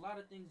it is a lot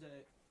of things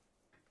that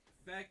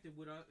factor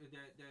with us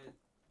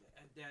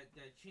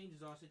that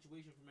changes our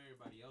situation from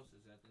everybody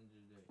else's at the end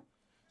of the day.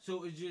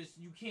 So it's just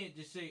you can't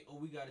just say, oh,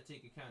 we got to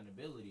take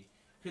accountability,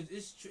 because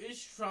it's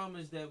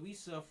traumas that we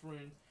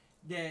suffering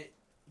that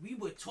we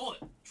were taught,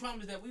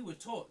 traumas that we were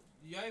taught.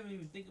 Y'all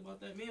even think about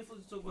that? Me and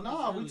Flips talked about this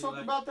earlier. We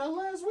talked about that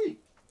last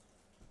week.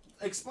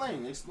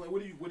 Explain.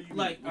 What do you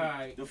like? Mean? All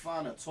right.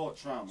 Define a taught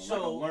trauma, so,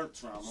 like a learned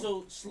trauma.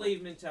 So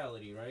slave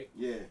mentality, right?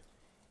 Yeah.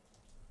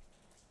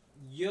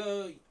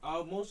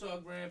 Most of our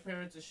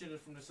grandparents and shit are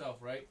from the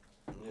South, right?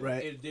 Yeah.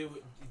 Right. And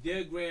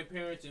their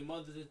grandparents and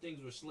mothers and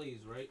things were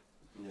slaves, right?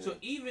 Yeah. So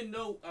even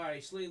though, all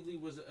right, slavery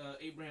was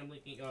Abraham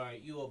Lincoln, all right,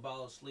 you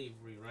abolished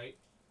slavery, right?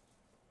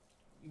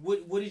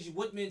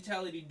 What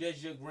mentality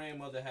does your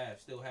grandmother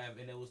still have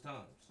in those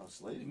times? A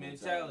slave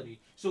mentality.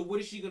 So what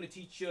is she gonna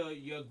teach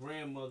your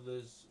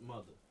grandmother's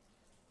mother?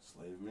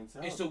 Slave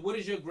mentality. And so what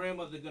is your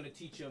grandmother gonna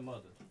teach your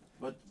mother?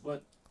 But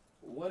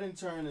what in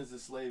turn is a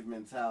slave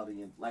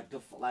mentality, and like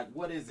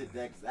what is it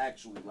that's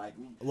actually like?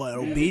 What,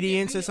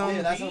 obedience or something?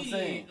 Yeah, that's what I'm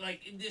saying.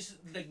 Like this,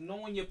 like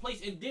knowing your place,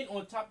 and then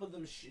on top of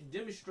them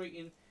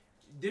demonstrating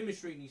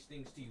these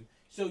things to you.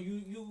 So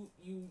you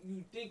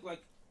think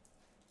like.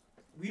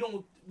 We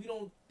don't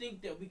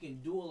think that we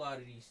can do a lot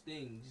of these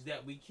things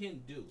that we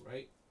can do,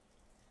 right?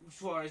 As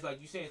far as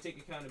like you saying, take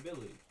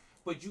accountability,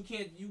 but you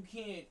can't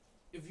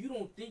if you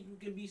don't think you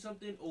can be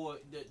something, or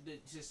the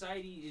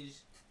society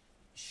is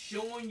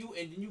showing you,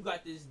 and then you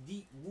got this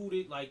deep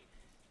rooted like,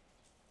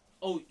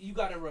 oh, you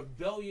got a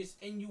rebellious,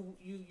 and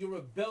you're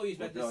rebellious,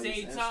 but at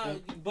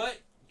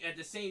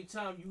the same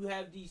time you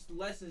have these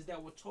lessons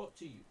that were taught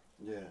to you.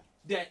 Yeah.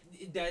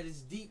 That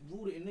is deep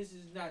rooted, and this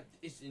is not.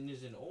 It's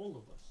in all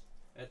of us.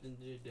 At the end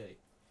of the day,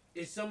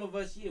 it's some of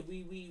us. Yeah,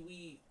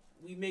 we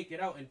make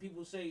it out, and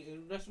people say,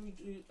 and that's when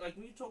you, like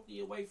when you talk to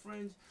your white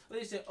friends,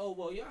 they say, oh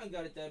well, y'all ain't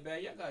got it that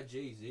bad. Y'all got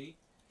Jay-Z,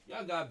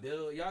 y'all got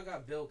Bill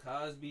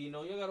Cosby,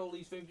 y'all got all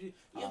these famous people.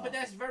 Yeah, but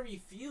that's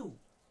very few.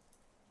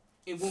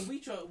 And when we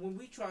try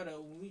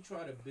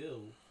to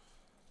build,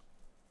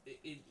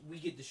 we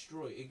get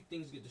destroyed.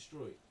 Things get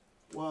destroyed.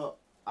 Well,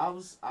 I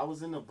was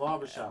in the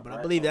barbershop. But right?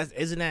 I believe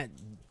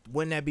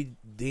wouldn't that be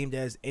deemed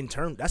as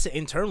internal? That's an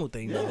internal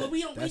thing, yeah. though. But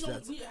we don't. How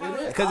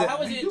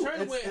is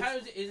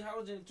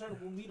it internal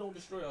when we don't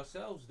destroy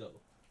ourselves though?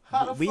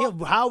 How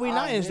are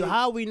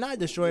we not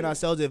destroying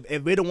ourselves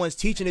if we're the ones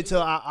teaching it to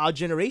our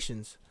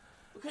generations?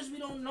 Because we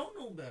don't know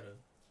no better.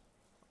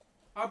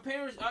 Our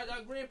parents, our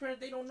grandparents,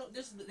 they don't know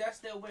this. That's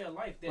their way of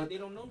life. They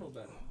don't know no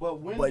better.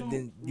 But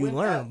then you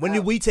learn. When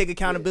do we take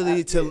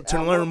accountability to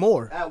learn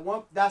more?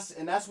 That's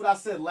what I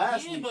said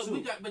last week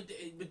too.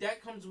 But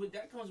that comes with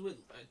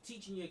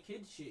teaching your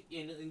kids shit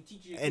and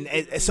teaching.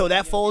 And so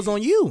that falls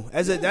on you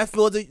that's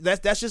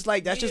just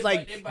like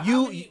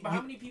you.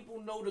 How many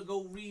people know to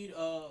go read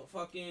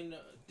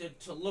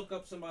to look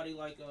up somebody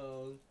like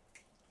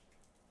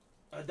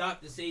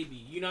Dr.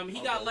 Sabi, you know what I mean?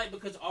 He got light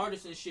because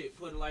artists and shit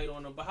put light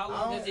on him. But how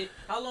long has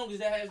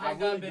that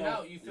guy been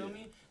out? You feel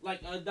me?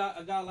 Like a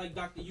guy like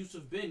Dr.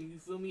 Yusuf Ben, you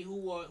feel me?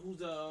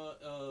 Who's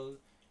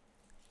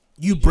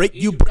you break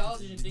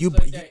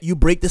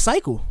the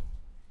cycle.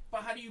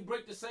 But how do you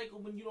break the cycle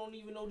when you don't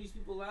even know these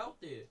people out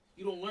there?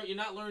 You're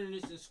not learning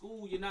this in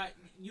school.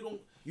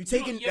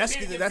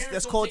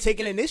 That's called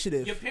taking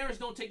initiative. Your parents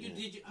don't take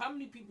you. How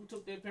many people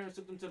took them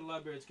to the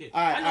library as kids?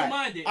 I know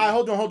mine did.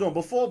 All right, hold on.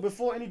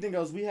 Before anything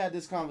else, we had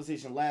this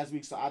conversation last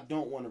week, so I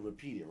don't want to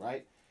repeat it,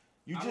 right?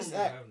 I don't remember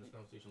having this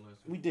conversation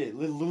last week. We did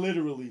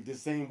literally the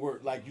same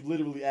word. Like you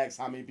literally asked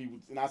how many people,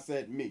 and I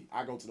said me.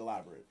 I go to the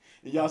library,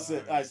 and y'all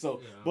said, all right. So,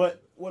 yeah,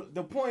 but what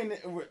the point?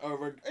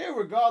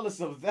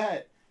 Regardless of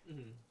that.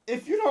 Mm-hmm.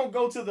 If you don't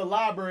go to the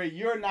library,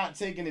 you're not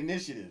taking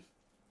initiative.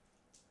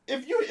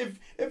 If your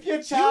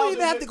child, you don't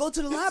even have to go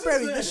to the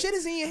library. The shit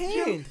is in your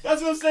hand. That's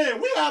what I'm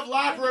saying. We have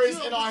libraries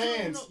in our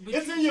hands.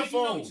 It's in your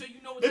phone.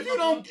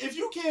 If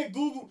you can't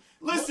Google,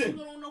 listen.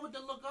 People don't know what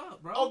to look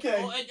up, bro.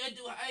 Okay.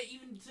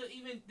 To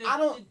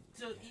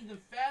even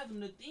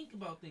fathom to think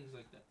about things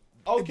like that.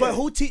 Okay. But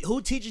who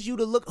teaches you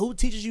to look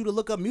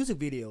up music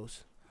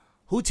videos?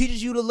 Who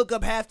teaches you to look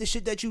up half the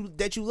shit that you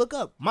look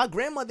up? My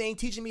grandmother ain't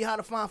teaching me how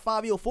to find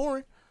 5-year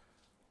foreign.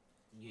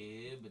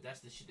 Yeah, but that's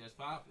the shit that's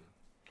popping.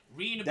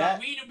 Reading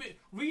about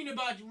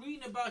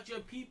your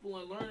people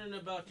and learning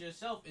about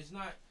yourself is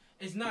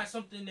not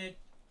something that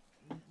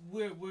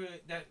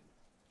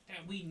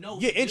we know.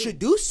 You're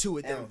introduced to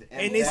it though,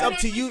 and it's up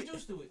to you.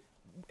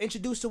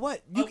 Introduced to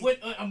what? You can,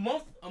 a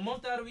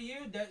month out of a year.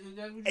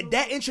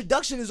 that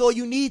introduction is all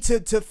you need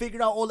to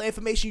figure out all the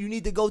information you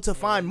need to go to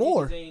find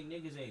more.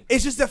 Niggas ain't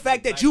It's just the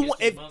fact that you want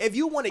if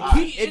you want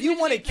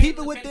to keep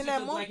it within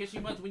that month.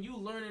 When you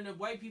learning that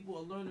white people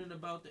are learning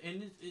about the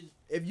and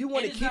if you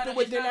want to keep it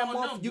within that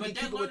month, you can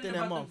keep it within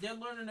that month. They're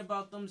learning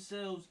about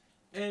themselves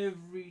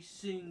every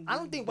single. I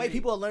don't think day. white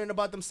people are learning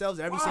about themselves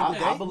every single day.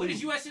 What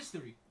is U.S.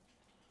 history?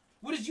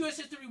 What is U.S.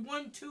 history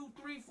 1, 2,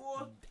 3,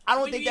 4? I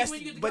don't think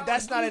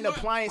that's not an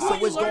appliance to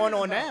what's going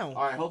on now.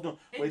 All right, hold on.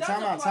 Wait,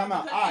 time out.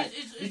 All right,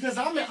 because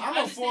I'm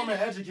a former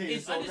educator,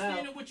 it's so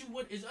understanding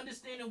now it's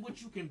understanding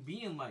what you can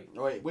be in life.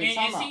 Wait, and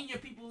time out. Seeing your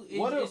people,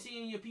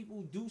 seeing your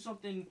people do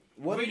something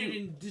greater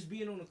than just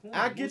being on the corner.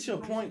 I get your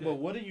point, but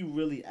what are you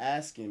really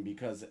asking?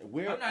 Because I'm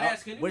not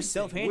asking. We're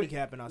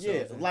self-handicapping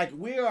ourselves. Yeah, like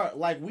we are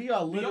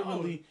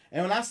literally.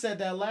 And when I said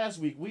that last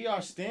week, we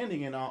are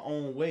standing in our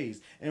own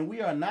ways, and we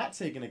are not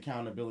taking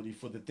accountability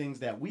for the things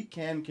that we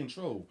can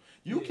control.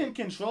 You can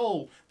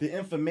control the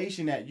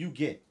information that you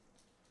get,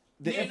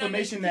 the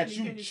information that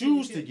you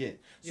choose to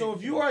get. So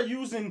if you are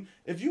using,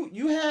 if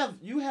you have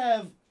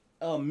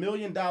 $1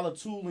 million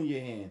tool in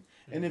your hand,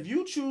 and if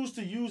you choose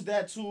to use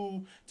that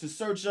tool to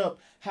search up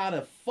how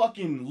to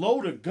fucking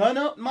load a gun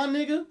up, my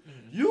nigga,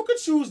 you could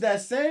choose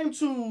that same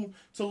tool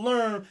to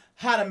learn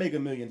how to make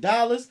 $1 million,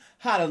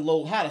 how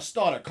to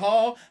start a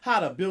car, how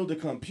to build a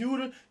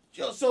computer.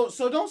 So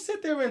don't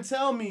sit there and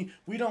tell me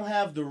we don't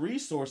have the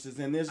resources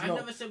and there's no. I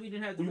never said we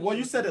didn't have the resources. Well,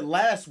 you said it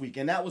last week,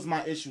 and that was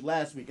my issue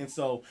last week. And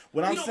so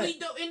what I'm saying,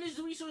 in these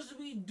resources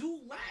we do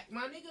lack,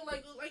 my nigga.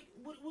 Like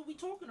what we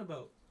talking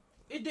about?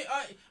 All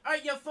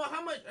right, your phone.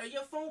 How much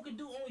your phone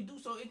can only do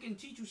so it can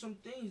teach you some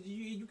things.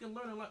 You can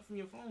learn a lot from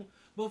your phone.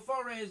 But as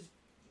far as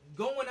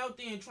going out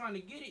there and trying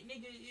to get it,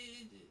 nigga,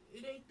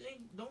 it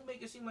ain't. Don't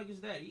make it seem like it's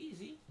that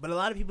easy. But a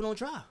lot of people don't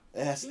try.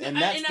 Yes, and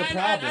that's the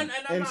problem.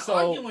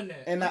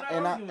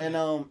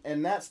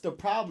 And that's the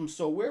problem.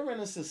 So we're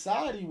in a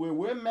society where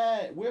we're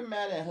mad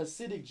at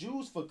Hasidic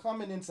Jews for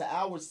coming into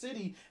our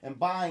city and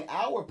buying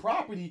our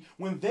property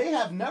when they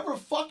have never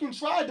fucking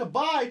tried to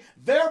buy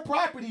their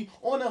property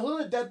on a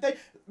hood that they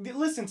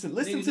listen to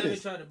this. Never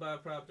try to buy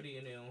property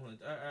in their own hood.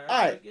 All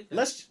right,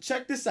 let's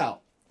check this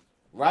out.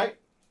 Right?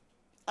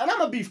 And I'm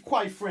going to be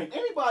quite frank.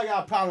 Anybody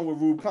got a problem with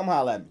Rube, come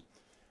holler at me.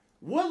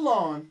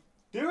 Woodlawn,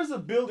 there is a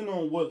building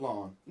on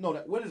Woodlawn. No,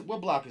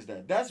 what block is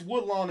that? That's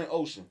Woodlawn and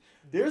Ocean.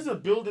 There's a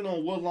building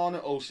on Woodlawn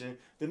and Ocean.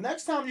 The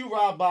next time you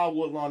ride by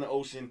Woodlawn and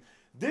Ocean,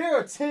 there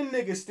are 10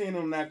 niggas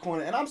standing on that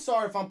corner. And I'm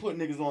sorry if I'm putting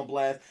niggas on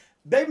blast.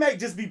 They might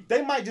just be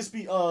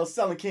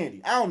selling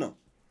candy. I don't know.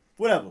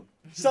 Whatever.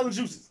 Selling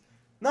juices.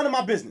 None of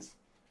my business.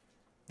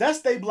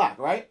 That's they block,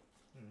 right?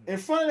 In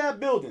front of that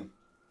building.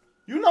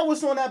 You know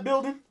what's on that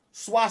building?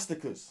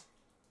 Swastikas.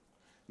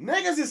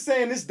 Niggas is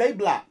saying this they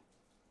block.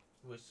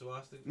 With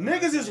swastikas?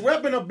 Niggas is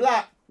repping a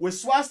block with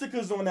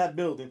swastikas on that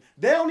building.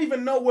 They don't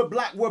even know what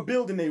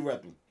building they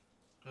repping.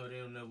 Oh, they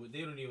don't know what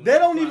they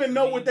don't even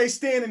know what they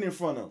standing in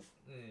front of.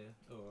 Yeah.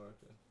 Oh,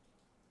 okay.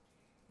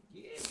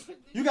 Yeah.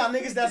 You got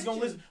niggas that's gonna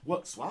listen.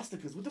 What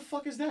swastikas? What the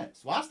fuck is that?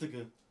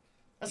 Swastika?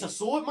 That's a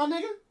sword, my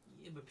nigga?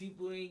 Yeah, but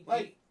people ain't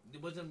like they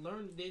wasn't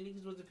learning. They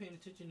niggas wasn't paying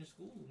attention in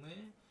school,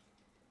 man.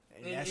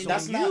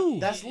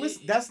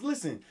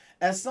 Listen.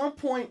 At some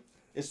point,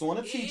 it's on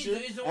a teacher.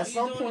 At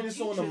some point,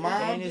 it's on the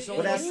mom.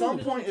 But at some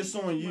point, it's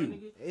on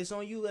you. It's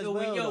on you as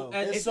well.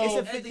 It's a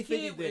 50-50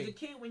 thing. As a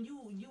kid, when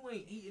you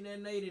ain't eating that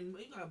night and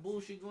you got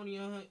bullshit going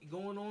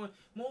on,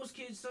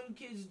 some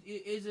kids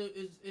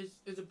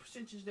is a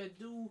percentage that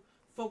do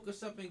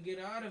focus up and get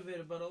out of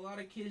it, but a lot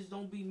of kids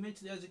don't be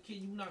mentally. As a kid,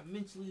 you're not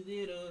mentally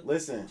there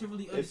to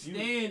really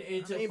understand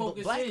and to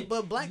focus in.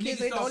 But black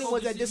kids ain't the only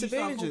ones at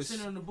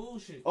disadvantages. On the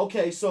bullshit.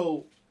 Okay,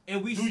 so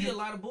and we see a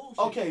lot of bullshit.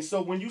 Okay,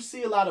 so when you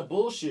see a lot of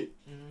bullshit,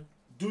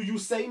 do you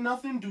say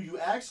nothing? Do you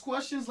ask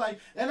questions? Like,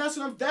 and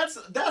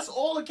that's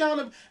all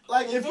accountable.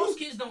 Like, if most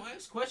kids don't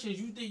ask questions,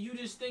 you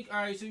just think,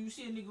 all right. So you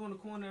see a nigga on the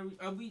corner.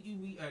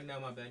 Now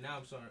my bad. Now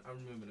I'm sorry. I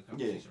remember the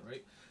conversation,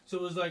 right?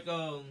 So it's like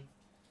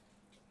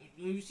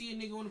when you see a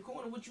nigga on the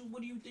corner, what do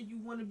you think you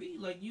want to be?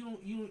 Like you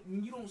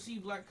don't see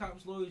black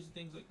cops, lawyers, and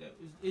things like that.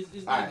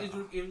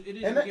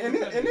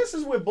 And this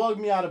is what bugged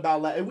me out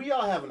about and we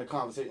all having a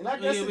conversation. And I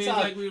guess it's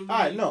all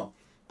right. No,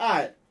 all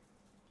right.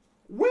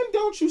 When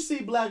don't you see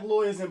black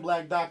lawyers and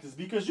black doctors?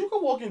 Because you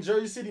can walk in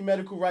Jersey City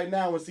Medical right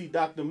now and see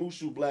Dr.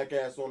 Mushu black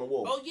ass on the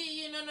wall. Oh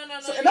yeah, no.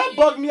 So, and that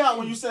bugged me out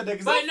when you said that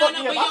because I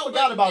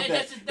forgot about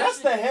that. That's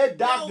the head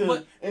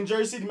doctor in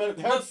Jersey City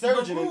Medical, head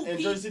surgeon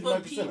in Jersey City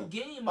Medical Center,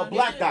 a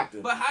black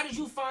doctor. But how did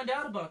you find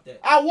out about that?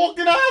 I walked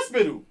in the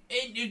hospital.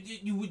 And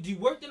you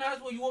worked in the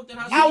hospital. You walked in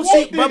the hospital. I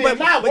walked in it,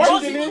 not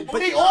worked in it.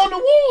 But he on the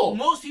wall.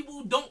 Most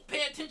people don't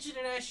pay attention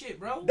to that shit,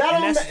 bro.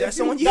 That's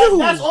on you.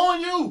 That's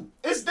on you.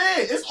 It's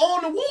there. It's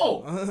on the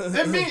wall.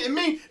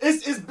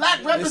 it's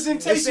black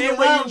representation The same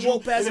way around you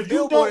walk past a and if you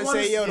billboard don't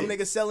and say, "Yo, them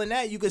understand- niggas selling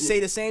that," you could say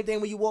the same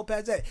thing when you walk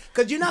past that.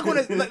 Cause you're not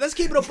gonna. Let's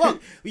keep it a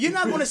buck. You're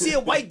not gonna see a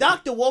white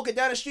doctor walking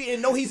down the street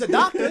and know he's a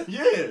doctor.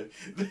 Yeah,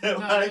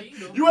 like, you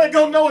know. you ain't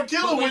gonna know a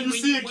killer But when you when-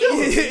 see a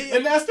when- killer,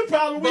 and that's the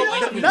problem we But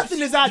have. when Nothing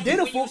you is see-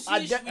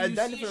 identifiable.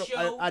 when you see a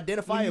show,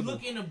 Identifiable.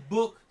 When you look in a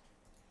book,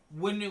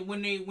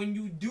 when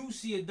you do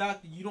see a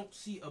doctor, you don't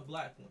see a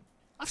black one.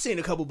 I've seen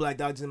a couple black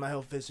doctors in my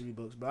health history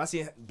books, bro. I've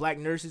seen black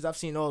nurses. I've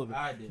seen all of it.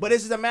 I did. But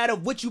it's just a matter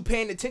of what you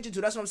paying attention to.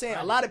 That's what I'm saying.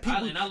 A lot of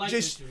people and I like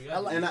just.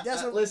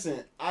 history.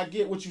 Listen, I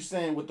get what you're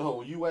saying with the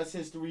whole U.S.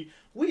 history.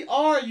 We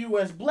are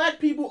U.S. Black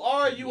people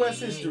are U.S.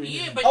 history.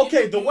 Yeah, but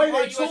Okay, the you way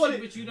are they taught USA,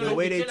 it, but you the don't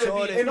way they consider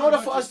taught being it. in order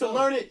for part us to yourself.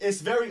 learn it,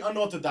 it's very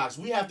unorthodox.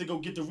 We have to go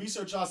get the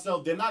research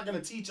ourselves. They're not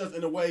going to teach us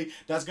in a way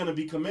that's going to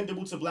be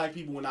commendable to black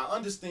people. And I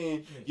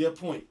understand your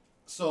point.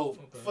 So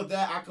for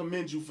that, I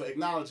commend you for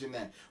acknowledging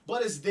that.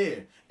 But it's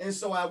there. And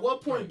so at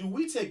what point do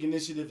we take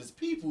initiative as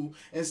people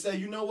and say,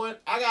 you know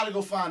what, I got to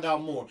go find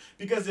out more?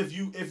 Because if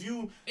you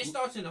It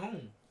starts in the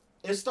home.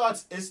 it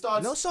starts No, it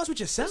starts with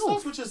it starts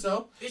yourself. with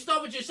yourself. It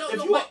starts with yourself. If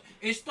No, you but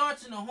it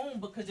starts in the home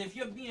because if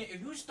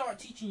you start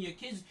teaching your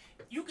kids,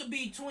 you could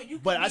be 20. You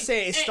could But I be-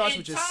 say it starts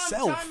with time,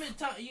 yourself. Time and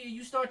time, yeah,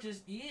 you start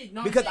just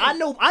no. Because I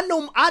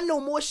know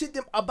more shit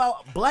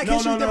about black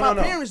history than my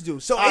parents do.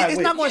 So Alright, it's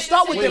wait. not going to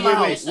start with them.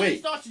 Wait. It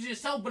starts with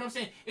yourself, but I'm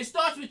saying it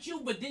starts with you.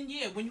 But then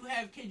when you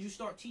have kids, you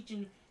start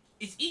teaching.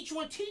 It's each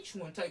one teach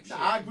one type shit.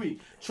 I agree.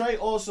 Trey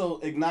also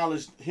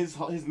acknowledged his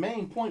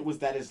main point was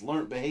that it's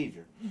learned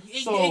behavior.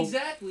 So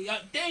Exactly.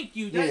 Thank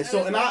you. yeah.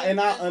 So and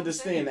I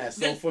understand that.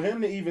 So for him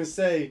to even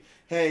say,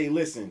 "Hey,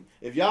 listen,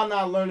 if y'all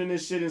not learning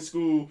this shit in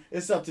school,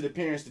 it's up to the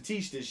parents to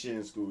teach this shit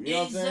in school." You know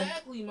what I'm saying?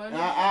 Exactly, man.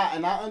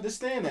 And I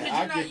understand that. Because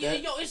I you're not, get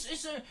that. Yo,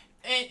 it's a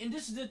and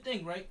this is the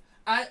thing, right?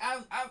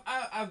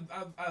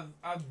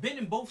 I've been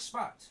in both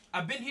spots.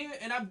 I've been here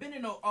and I've been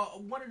in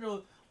one of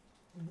the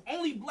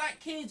only black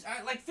kids,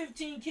 like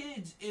 15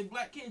 kids,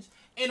 black kids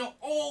in an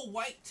all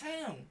white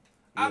town.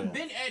 Yeah.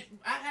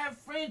 I have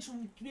friends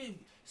who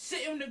sit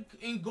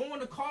and go on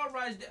the car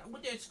rides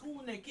with their school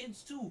and their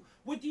kids too.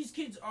 What these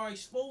kids are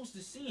exposed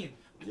to seeing.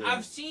 Yeah.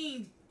 I've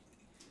seen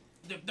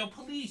the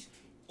police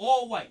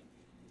all white.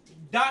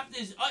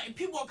 Doctors,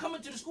 people are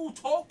coming to the school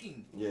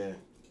talking. Yeah.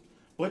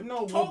 But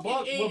no,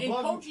 Talking and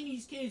coaching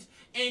these kids,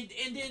 and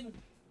then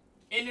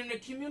in the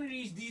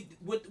communities,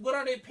 what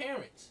are their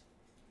parents?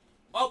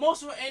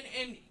 Most of it,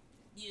 and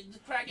the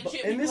cracking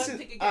shit. and People this have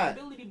to is- take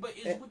accountability, but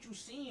it's what you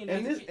seeing.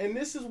 And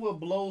this is what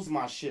blows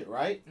my shit,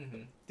 right?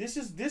 Mhm. This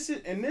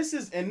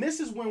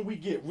is when we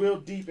get real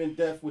deep in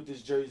depth with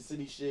this Jersey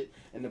City shit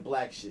and the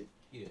black shit.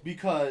 Yeah.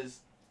 Because,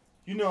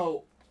 you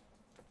know,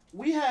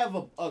 we have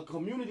a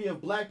community of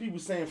black people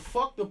saying,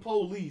 fuck the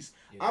police.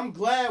 Yeah. I'm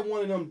glad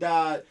one of them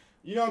died.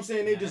 You know what I'm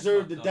saying? They Yeah, that's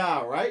deserve to fucked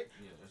up. die, right?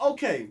 Yeah,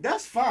 Okay,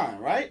 that's fine,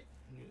 right?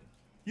 Yeah.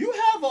 You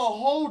have a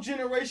whole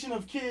generation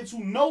of kids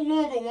who no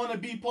longer want to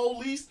be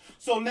police,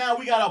 so now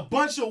we got a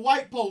bunch of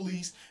white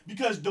police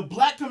because the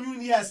black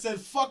community has said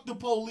fuck the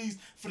police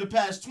for the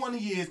past 20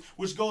 years,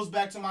 which goes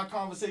back to my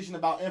conversation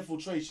about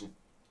infiltration.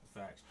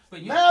 Facts.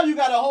 But yeah, Now you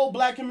got a whole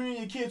black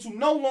community of kids who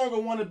no longer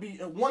want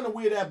to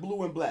wear that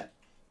blue and black.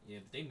 yeah,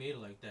 but they made it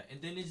like that. And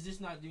then it's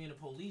just not being the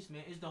police,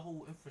 man. It's the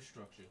whole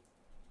infrastructure.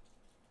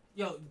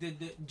 Yo, the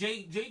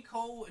J.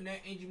 Cole and that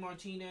Angie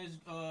Martinez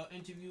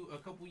interview a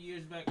couple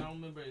years back, I don't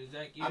remember the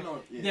exact year. I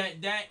know, yeah.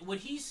 That what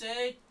he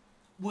said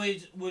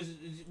was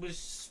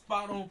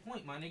spot on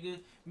point, my nigga.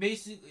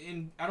 Basically,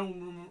 and I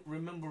don't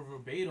remember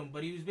verbatim,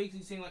 but he was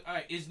basically saying like, all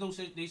right,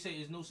 they say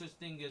there's no such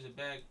thing as a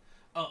bad,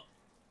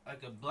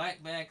 like a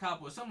black bad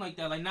cop or something like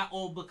that. Like not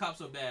all black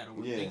cops are bad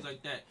or things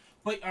like that.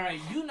 But all right,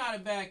 you're not a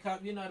bad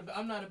cop.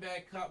 I'm not a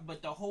bad cop.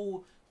 But the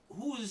whole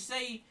who's to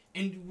say?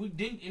 And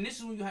this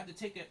is when you have to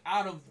take it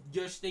out of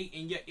your state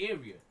and your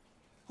area.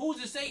 Who's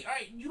to say? All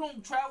right, you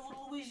don't travel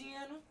to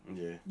Louisiana.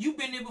 Yeah. You've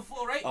been there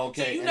before, right?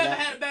 Okay, So you and never that-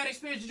 had a bad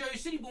experience in Jersey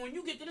City, but when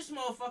you get to this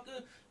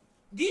motherfucker,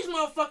 these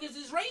motherfuckers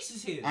is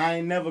racist here. I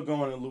ain't never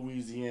going to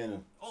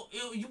Louisiana.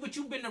 But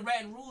you've been to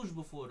Baton Rouge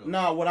before though.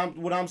 Nah,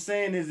 what I'm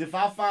saying is if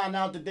I find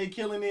out that they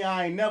killing there,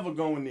 I ain't never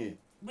going there.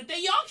 But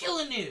they y'all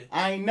killing there.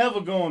 I ain't never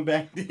going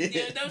back there.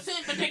 Yeah, that's what I'm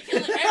saying. But they're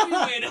killing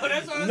everywhere though.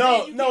 That's what I'm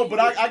No, saying. no, but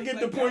I get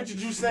the like point that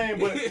you saying,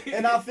 but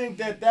and I think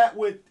that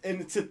would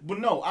but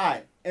no, all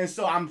right. And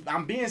so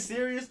I'm being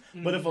serious,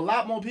 but if a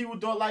lot more people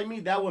thought like me,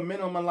 that would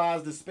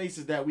minimize the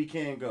spaces that we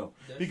can go.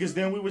 That's Because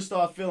true. then we would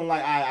start feeling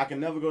like, I can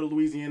never go to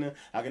Louisiana,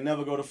 I can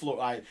never go to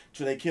Florida.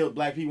 So they killed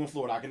black people in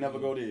Florida, I can never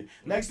go there.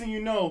 Next thing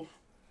you know,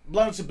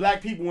 bunch of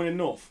black people in the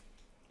north.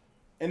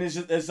 And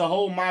it's a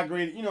whole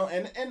migrated, you know,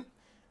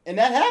 and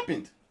that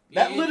happened.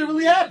 That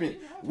literally happened.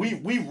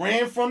 We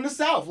ran from the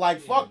South.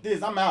 Like, fuck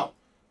this, I'm out.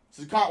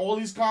 So all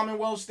these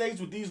Commonwealth states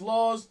with these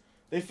laws,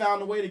 they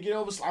found a way to get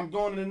over. So I'm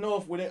going to the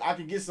North where I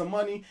can get some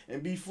money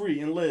and be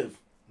free and live.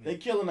 They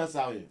killing us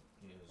out here.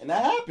 Yes. And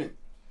that happened.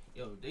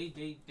 Yo, they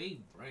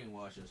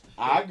brainwash us.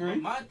 I Yo, agree.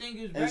 My thing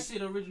is back to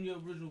the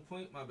original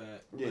point. My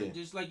bad. Yeah. But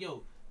just like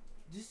yo,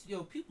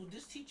 people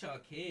just teach our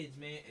kids,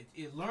 man.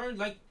 It learn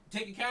like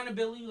take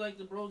accountability, like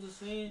the bros are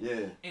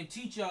saying, and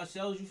teach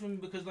ourselves. You feel me?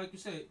 Because like you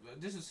said,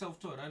 this is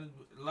self-taught. A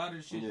lot of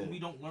the shit we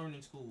don't learn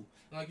in school.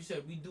 Like you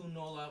said, we do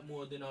know a lot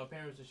more than our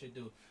parents and shit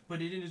do.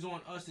 But it is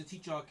on us to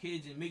teach our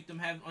kids and make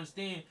them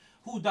understand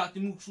who Dr.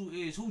 Muxu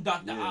is, who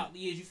Dr.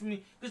 Otley is. You feel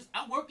me? Because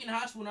I work in the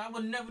hospital, and I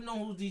would never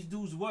know who these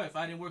dudes were if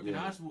I didn't work in the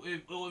hospital,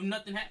 or if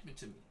nothing happened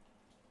to me.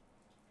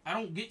 I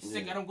don't get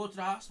sick. I don't go to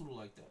the hospital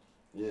like that.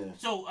 Yeah.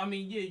 So I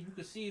mean, you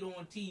could see it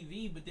on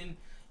TV, but then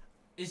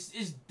it's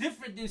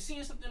different than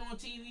seeing something on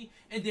TV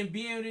and then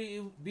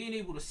being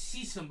able to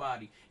see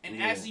somebody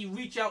and actually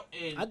reach out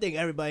and. I think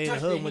everybody in the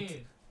hood went.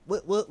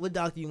 What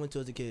doctor you went to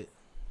as a kid?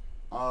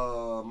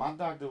 My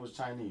doctor was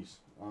Chinese.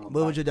 What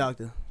was your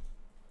doctor?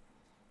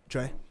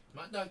 Trey.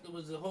 My doctor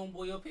was a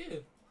homeboy up here.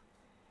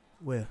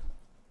 Where?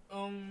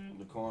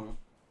 The corner.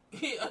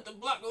 At the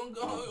block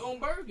on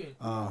Bergen.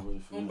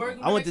 On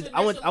Bergen.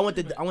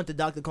 I went to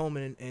Dr.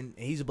 Coleman and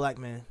he's a black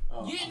man.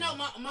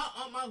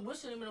 My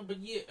what's the name? But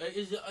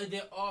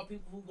there are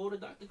people who go to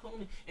Dr.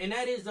 Coleman, and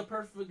that is a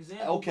perfect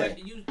example.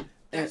 Okay.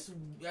 That's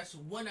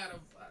one out of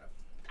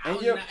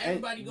thousands. Not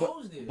everybody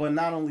goes there. But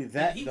not only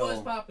that, he was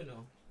popping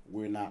though.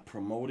 We're not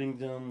promoting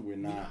them.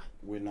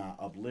 We're not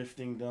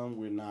uplifting them.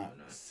 We're not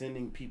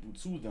sending people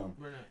to them.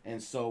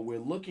 And so we're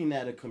looking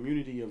at a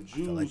community of Jews.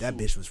 I feel like that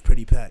bitch was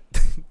pretty packed.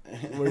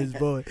 Where's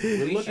boy?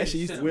 We're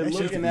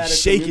looking at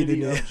a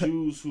community of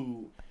Jews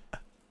who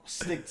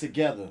stick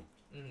together.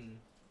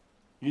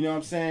 You know what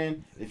I'm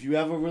saying? If you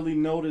ever really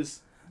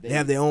notice, they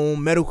have their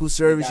own medical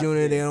service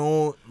unit, their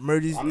own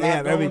emergency. They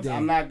have everything.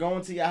 I'm not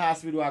going to your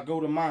hospital. I go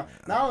to mine.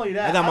 Not only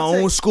that, I got my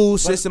own school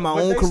system, my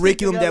own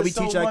curriculum that we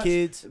teach our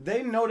kids.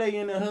 They know they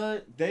in the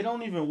hood. They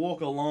don't even walk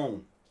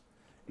alone.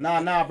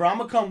 Nah, bro. I'm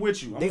gonna come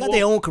with you. They got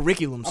their own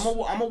curriculums.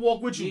 I'm gonna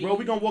walk with you, bro.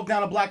 We gonna walk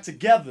down the block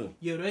together.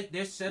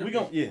 Their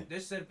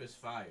setup is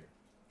fire.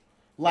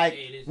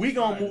 Like we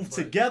gonna move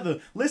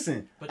together.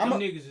 Listen, but them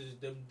niggas is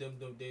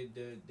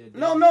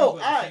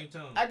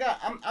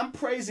I'm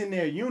praising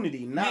their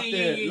unity,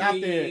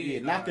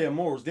 not their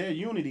morals. Their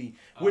unity,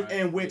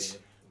 in which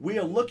we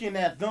are looking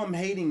at them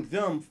hating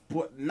them,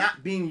 but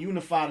not being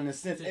unified in a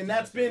sense. And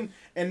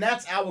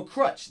that's our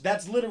crutch.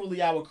 That's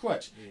literally our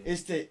crutch.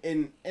 It's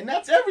and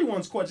that's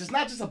everyone's crutch. It's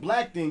not just a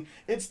black thing.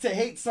 It's to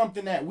hate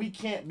something that we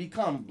can't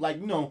become. Like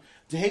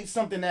to hate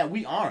something that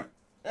we aren't.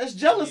 That's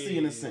jealousy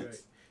in a sense. Right.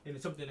 And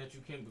it's something that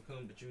you can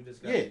become, but you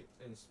just gotta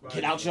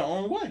get out your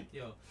own way.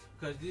 Yo,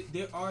 because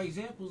there are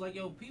examples like,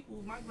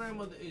 people, my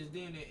grandmother is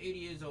damn near 80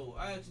 years old.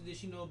 I asked her, did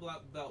she know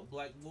about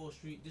Black Wall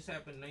Street? This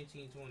happened in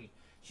 1920.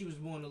 She was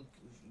born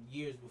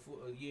years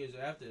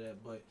after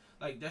that, but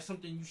like that's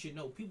something you should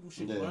know. People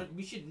should learn.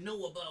 We should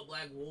know about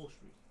Black Wall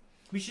Street.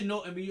 We should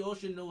know, and we all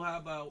should know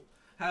how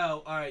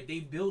all right,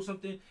 they built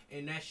something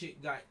and that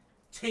shit got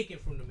taken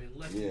from them in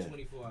less than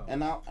 24 hours.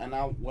 And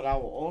what I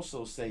will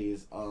also say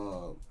is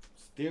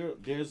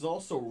there's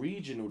also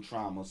regional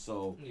trauma.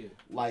 So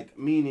like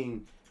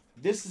meaning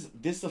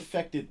this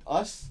affected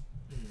us,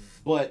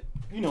 but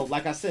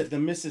like I said, the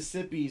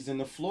Mississippis and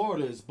the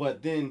Floridas,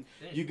 but then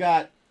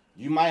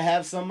you might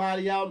have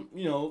somebody out,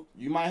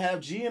 you might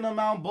have G and them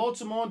out in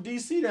Baltimore and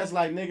DC that's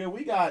like, nigga,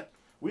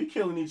 we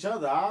killing each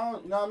other. I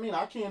don't, you know what I mean?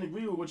 I can't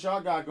agree with what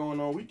y'all got going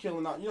on. We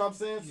killing out, you know what I'm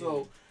saying? Yeah.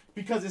 So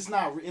because it's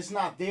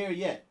not there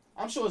yet.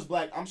 I'm sure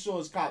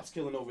it's cops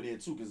killing over there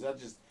too, because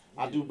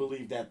I do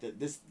believe that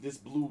this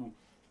blue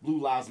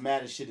lives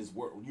matter shit is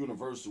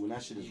universal and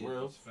that shit is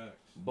real. That's facts.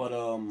 But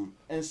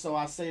and so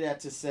I say that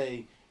to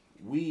say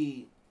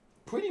we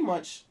pretty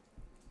much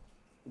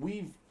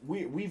we've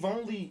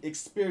only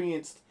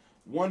experienced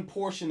one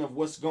portion of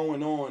what's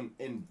going on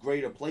in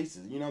greater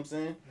places. You know what I'm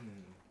saying?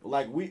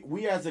 Like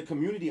we as a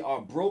community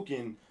are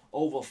broken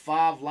over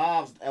 5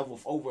 lives,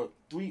 over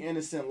 3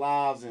 innocent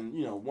lives, and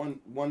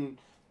one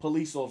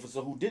police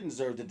officer who didn't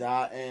deserve to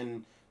die,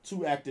 and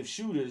 2 active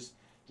shooters.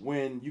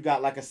 When you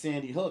got like a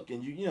Sandy Hook,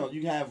 and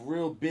you have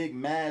real big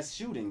mass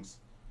shootings,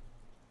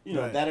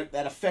 right,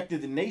 that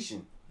affected the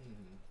nation.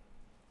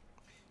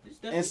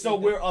 And so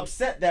we're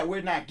upset that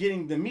we're not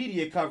getting the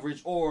media coverage,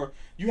 or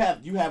you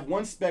have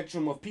one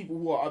spectrum of people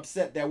who are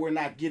upset that we're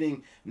not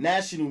getting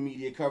national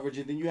media coverage,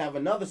 and then you have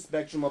another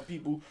spectrum of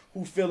people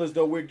who feel as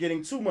though we're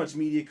getting too much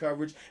media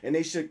coverage, and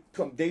they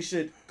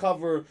should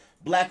cover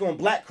black on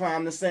black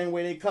crime the same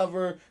way they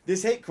cover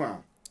this hate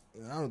crime.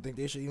 I don't think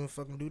they should even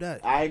fucking do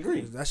that. I agree.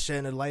 That's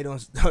shedding a light on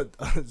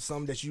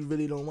something that you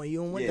really don't want. You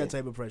don't want that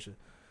type of pressure.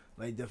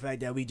 Like the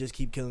fact that we just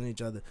keep killing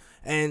each other.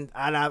 And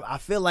I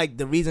feel like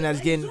the reason that's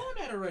getting... on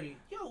that already.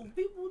 Yo,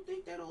 people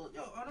think that all...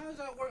 Yo, when I was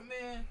at work,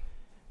 man,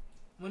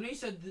 when they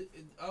said...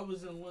 I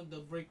was in the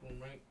break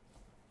room, right?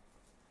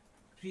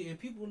 And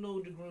people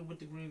know what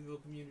the Greenville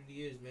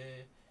community is,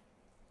 man.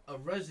 A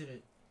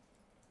resident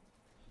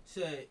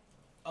said...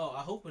 Oh,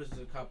 I hope it's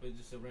a cop. It's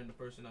just a random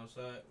person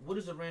outside. What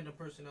does a random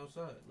person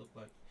outside look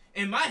like?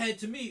 In my head,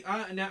 to me,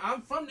 now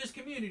I'm from this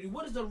community.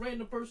 What does a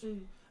random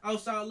person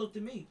outside look to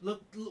me?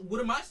 Look,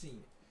 what am I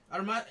seeing? Out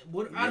of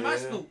my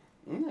scope?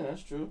 Yeah,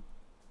 that's true.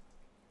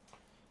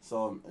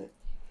 So,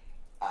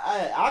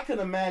 I could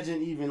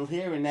imagine even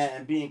hearing that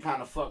and being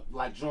kind of fucked,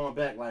 like drawn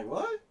back, like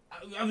what?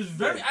 I was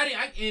very.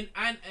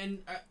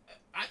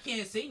 I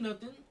can't say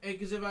nothing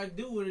because if I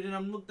do it, then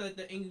I'm looked at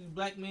the angry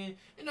black man,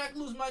 and I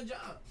can lose my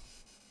job.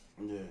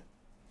 Yeah.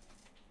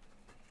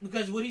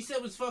 Because what he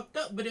said was fucked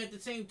up, but at the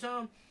same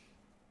time,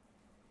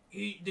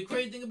 the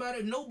crazy thing about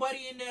it,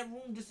 nobody in that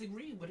room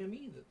disagreed with him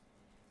either.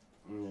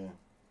 Yeah.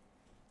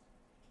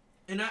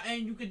 And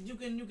you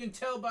can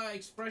tell by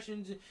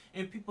expressions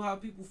and people how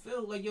people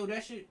feel. Like, yo,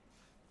 that shit.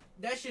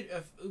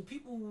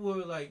 People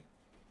were like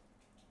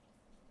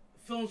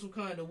feeling some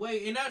kind of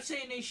way, and not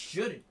saying they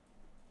shouldn't.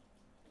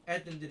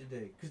 At the end of the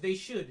day, because they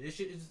should. This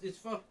shit is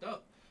fucked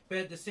up. But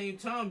at the same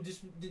time,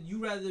 just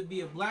you rather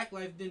be a black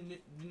life than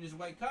this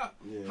white cop.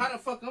 Yeah. How the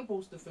fuck I'm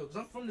supposed to feel? Because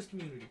I'm from this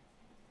community.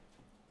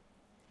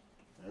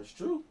 That's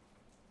true.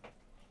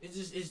 It's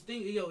just this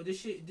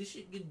shit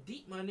get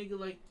deep, my nigga.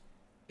 Like,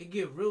 it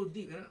get real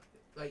deep, and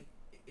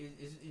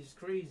it's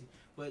crazy.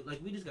 But like,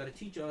 we just gotta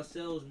teach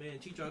ourselves, man.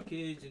 Teach our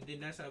kids, and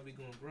then that's how we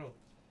gonna grow.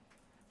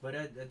 But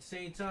at the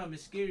same time,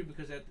 it's scary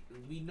because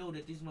we know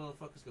that these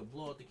motherfuckers could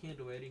blow out the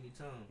candle at any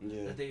time.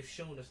 Yeah. That they've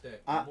shown us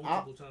that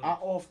multiple times. I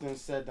often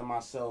said to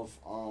myself,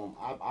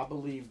 I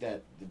believe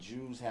that the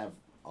Jews have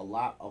a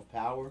lot of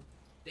power.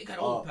 They got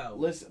all the power.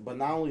 Listen, but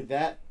not only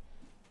that,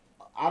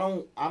 I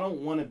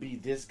don't want to be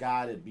this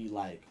guy to be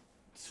like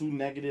too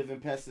negative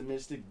and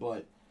pessimistic.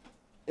 But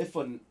if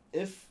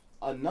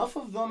enough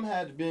of them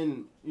had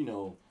been,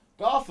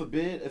 God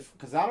forbid,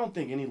 because I don't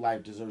think any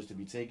life deserves to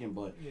be taken,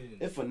 but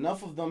if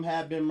enough of them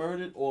had been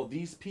murdered, or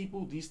these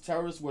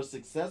terrorists were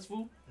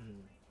successful,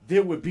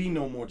 there would be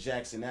no more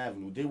Jackson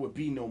Avenue. There would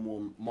be no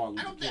more Martin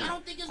Luther King. I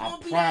don't think it's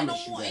gonna be that no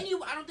more.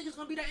 Anyway, I don't think it's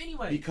gonna be that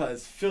anyway.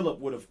 Because Philip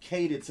would have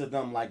catered to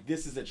them like,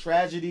 this is a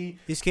tragedy.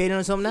 He's catering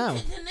on something now.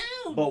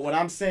 But what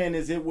I'm saying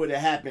is, it would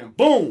have happened.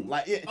 Boom,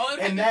 like it.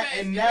 It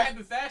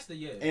happened faster,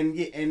 yeah.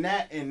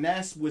 And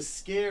that's what's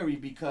scary,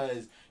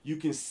 because you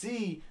can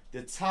see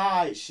the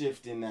tide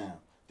shifting now.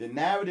 The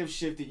narrative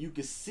shifted. You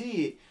can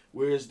see it,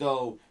 whereas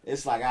though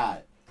it's like, all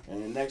right,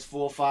 in the next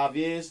 4 or 5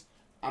 years,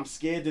 I'm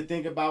scared to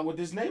think about what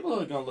this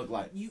neighborhood gonna look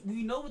like.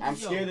 We know what I'm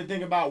scared to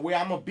think about where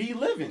I'm gonna be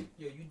living.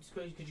 Yeah, it's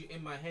crazy because you're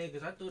in my head,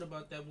 because I thought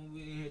about that when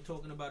we were in here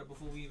talking about it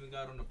before we even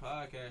got on the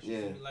podcast.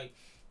 Yeah. Like,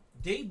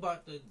 they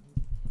about to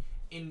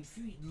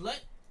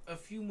let a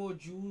few more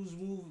Jews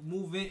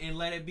move in and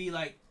let it be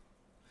like,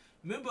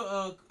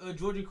 remember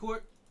Georgian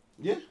Court?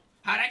 Yeah.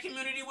 How that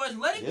community was?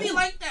 Let it be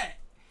like that.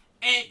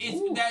 And it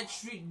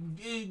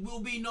will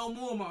be no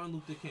more Martin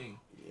Luther King.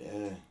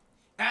 Yeah.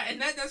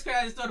 And that's kind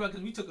of I just thought about,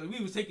 because we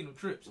was taking them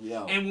trips.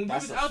 Yo, and when we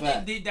was out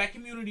fact. there, that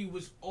community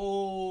was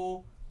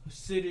all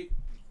Hasidic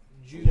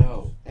Jews.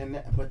 Yo,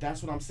 but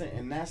that's what I'm saying,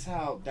 and that's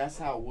how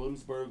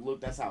Williamsburg looked.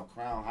 That's how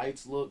Crown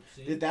Heights looked.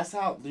 See? That's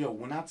how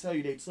when I tell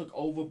you they took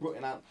over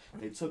Brooklyn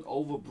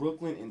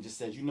and just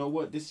said, you know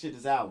what, this shit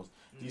is ours.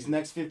 These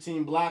next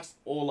 15 blocks,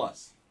 all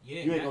us.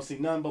 Yeah, you ain't gonna see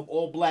nothing but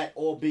all black,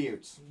 all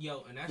beards.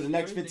 Yo, and that's for the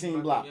next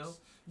 15 blocks. It,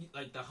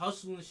 like, the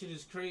hustle and shit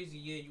is crazy.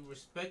 Yeah, you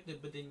respect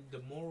it, but then the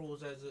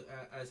morals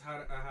as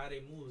how they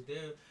move,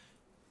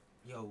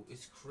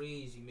 it's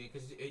crazy, man.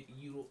 Cause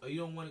you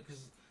don't want it,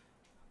 cause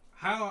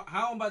how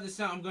I'm about to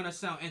sound, I'm gonna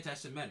sound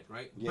anti-Semitic,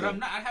 right? Yeah. But I'm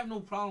not. I have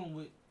no problem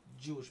with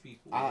Jewish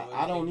people.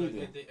 I don't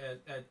either.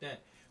 At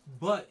that,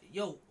 but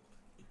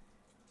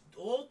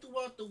all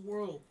throughout the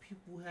world,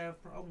 people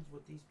have problems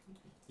with these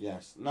people.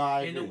 Yes, no,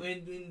 I agree.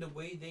 In the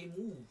way they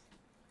move,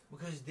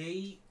 because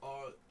they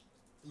are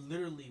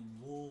literally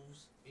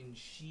wolves in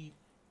sheep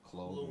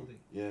clothing.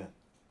 Yeah.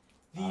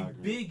 The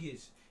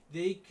biggest.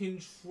 They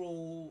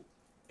control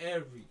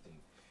everything.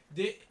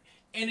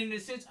 And in a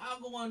sense, I'll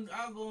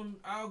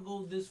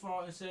go this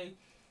far and say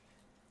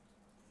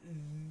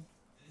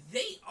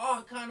they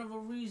are kind of a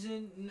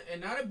reason,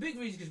 and not a big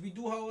reason, because we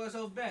do hold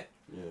ourselves back.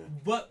 Yeah.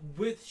 But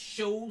with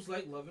shows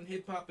like Love and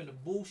Hip Hop and the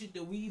bullshit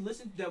that we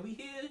listen, that we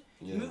hear,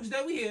 the music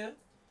that we hear,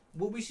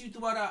 what we see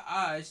throughout our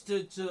eyes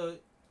to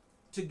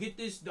get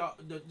this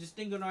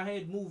thing in our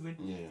head moving,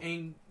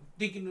 and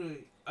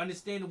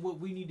understanding what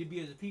we need to be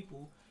as a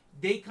people,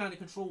 they kind of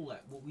control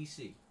that, what we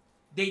see.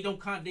 They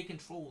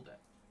control that.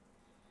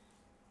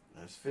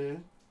 That's fair.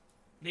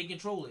 They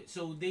control it.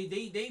 So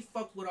they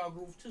fuck with our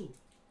groove too.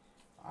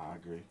 I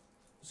agree.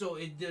 So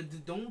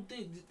don't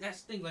think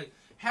that's the thing. Like,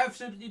 have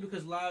sympathy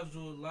because lives are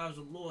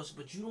lost,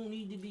 but you don't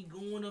need to be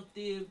going up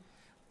there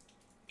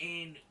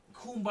and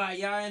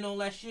kumbaya and all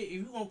that shit. If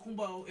you gonna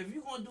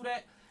do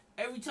that,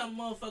 every time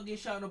a motherfucker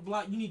gets shot in a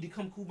block, you need to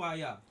come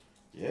kumbaya.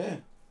 Yeah,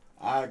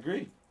 I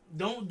agree.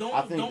 Don't do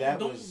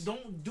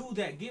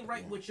that. Get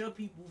right with your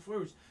people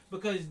first,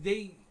 because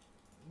these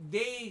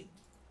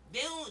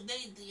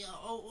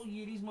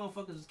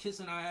motherfuckers is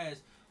kissing our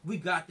ass. We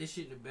got this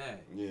shit in the bag.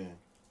 Yeah.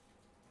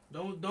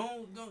 Don't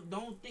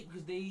think,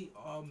 because they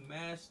are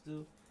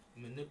master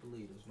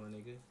manipulators, my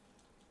nigga.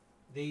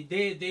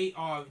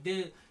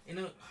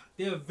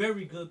 They're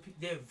very good.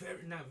 They're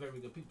not very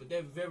good people.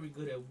 They're very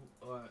good at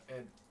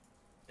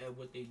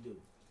what they do.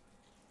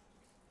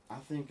 I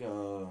think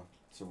to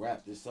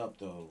wrap this up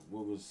though,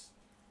 what was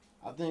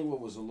I think what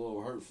was a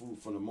little hurtful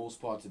for the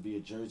most part to be a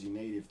Jersey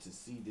native to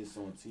see this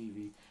on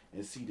TV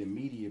and see the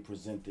media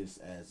present this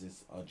as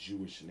it's a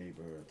Jewish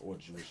neighborhood or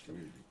Jewish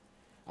community.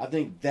 I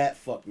think that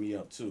fucked me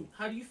up too.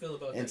 How do you feel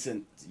about And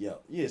that? to,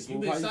 yeah,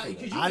 Smooth, been how you silent,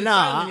 feel 'cause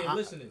about you- I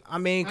listening. I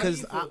mean, How do you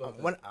because feel about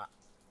that?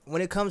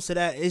 when it comes to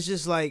that, it's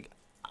just like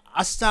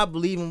I stopped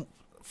believing.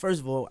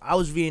 First of all, I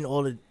was reading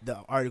all of the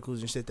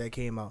articles and shit that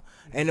came out,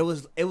 and it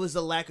was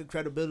a lack of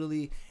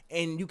credibility,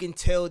 and you can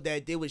tell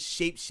that they was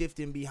shape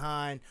shifting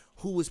behind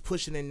who was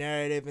pushing the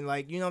narrative, and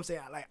like, you know what I'm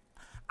saying, like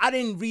I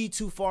didn't read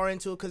too far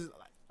into it because,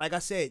 like I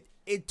said,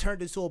 it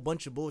turned into a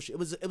bunch of bullshit.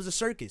 It was a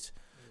circus.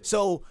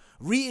 So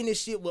reading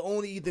this shit would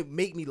only either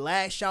make me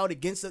lash out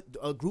against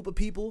a group of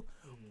people,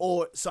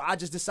 or so I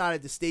just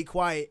decided to stay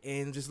quiet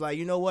and just like,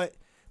 you know what?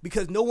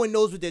 Because no one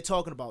knows what they're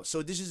talking about.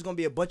 So this is gonna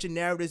be a bunch of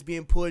narratives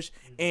being pushed,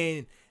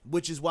 and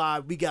which is why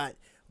we got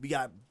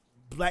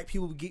black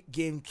people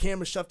getting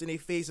camera shoved in their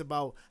face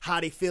about how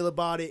they feel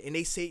about it, and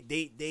they say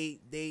they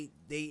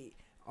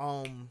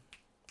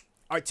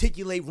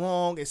articulate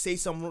wrong and say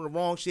some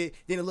wrong shit.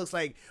 Then it looks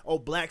like, oh,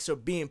 blacks are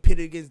being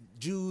pitted against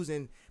Jews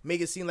and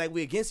make it seem like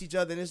we're against each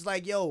other. And it's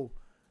like, yo,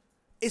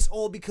 it's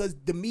all because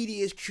the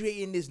media is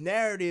creating this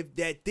narrative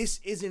that this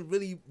isn't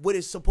really what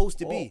it's supposed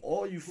to be.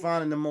 Or you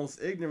finding the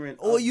most ignorant,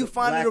 Or of you the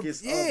finding the-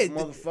 blackest yeah, of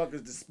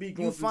motherfuckers to speak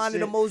you on some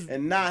finding shit the most-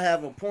 and not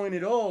have a point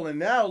at all. And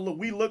now look,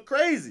 we look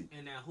crazy.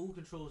 And now who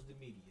controls the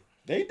media?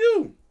 They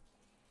do.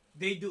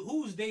 They do.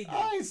 Who's they do?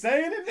 I ain't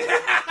saying it.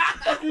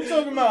 Nigga. What you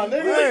talking about,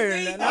 nigga? Word,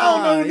 I don't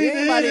nah, know who these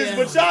anybody- is,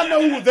 but y'all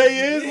know who they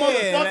is, Yeah,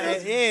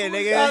 motherfuckers. yeah,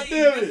 nigga. God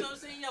damn That's it. what I'm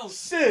saying, yo.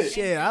 Shit.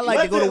 Shit, I like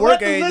Let to go the- to work let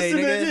the every day,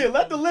 listeners- nigga. Yeah,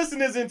 let the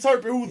listeners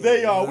interpret who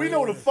they are. We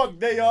know the fuck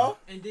they are.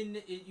 And then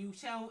you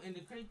sound, and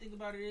the crazy thing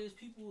about it is,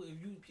 people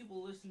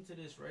listen to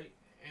this, right,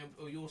 and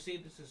or you'll say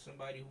this to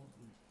somebody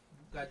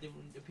who got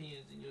different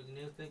opinions than yours, and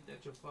they'll think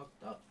that you're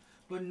fucked up.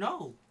 But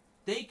no,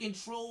 they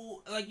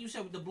control, like you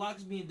said, with the block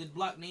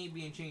name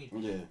being changed.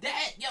 Yeah.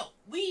 That, yo,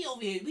 we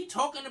over here, we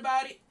talking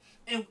about it,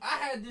 and I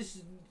had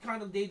this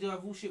kind of deja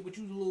vu shit with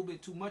you a little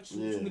bit too much,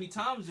 too many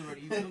times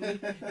already. You feel me?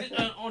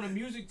 On a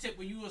music tip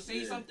where you will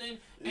say something,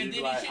 and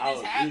then like, this shit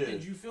just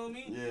happens. yeah. You feel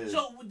me? Yeah.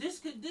 So this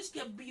could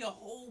be a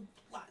whole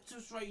plot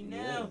twist right now.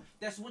 Yeah.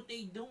 That's what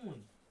they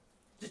doing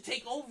to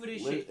take over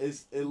this We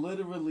shit.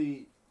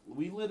 literally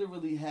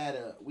had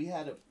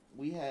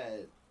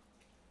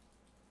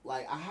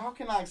like, how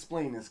can I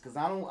explain this? Cause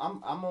I'm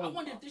I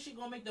wonder if this shit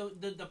gonna make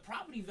the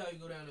property value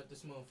go down at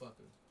this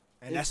motherfucker.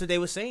 And that's what they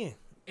were saying.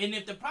 And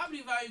if the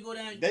property value go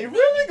down, They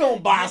really gonna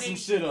buy then some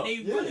shit up. They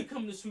Yeah. really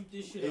come to sweep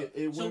this shit up.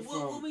 It So went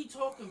what from- we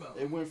talking about?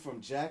 It went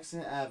from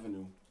Jackson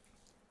Avenue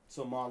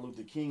to Martin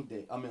Luther King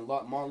Day.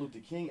 Martin Luther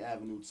King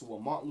Avenue to a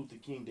Martin Luther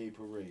King Day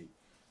parade,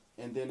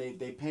 and then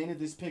they painted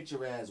this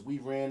picture as we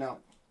ran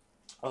out.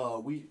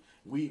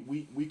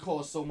 We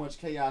caused so much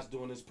chaos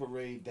during this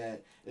parade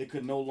that it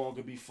could no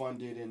longer be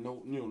funded, and no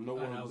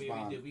one was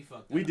buying it. We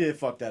fucked that We up. did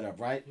fuck that up,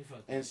 right? We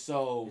fucked that And up.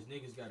 so 'Cause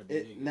niggas gotta be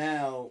it niggas.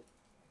 now,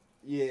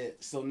 yeah.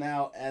 So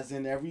now, as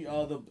in every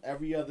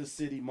other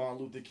city,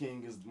 Martin Luther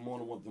King is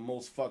one of the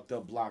most fucked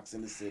up blocks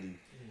in the city,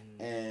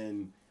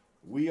 and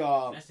we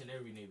are. That's in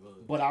every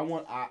neighborhood. But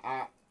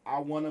I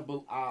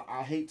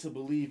hate to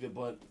believe it,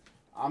 but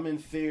I'm in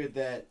fear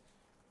that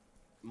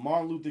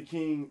Martin Luther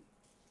King,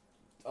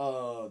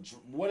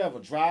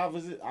 Drive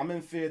is it? I'm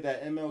in fear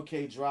that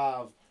MLK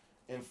Drive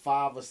in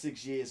 5 or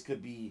 6 years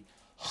could be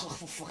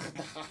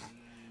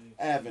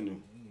Avenue.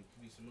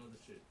 Be some other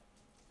shit.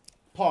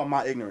 Pardon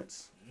my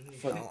ignorance,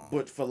 Mhm.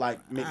 but for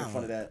like making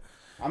fun of that.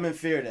 I'm in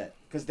fear of that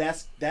because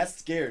that's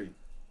scary.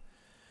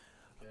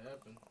 Could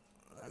happen.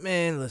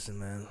 Man, listen,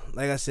 man.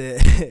 Like I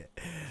said,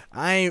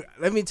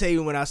 let me tell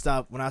you when I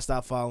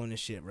stopped following this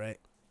shit, right?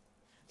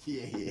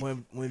 Yeah.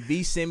 When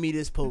B sent me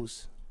this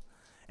post,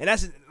 and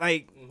that's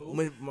like Who?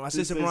 when my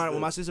sister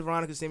sister.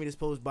 Veronica sent me this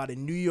post by the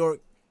New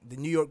York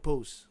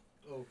Post,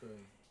 Okay.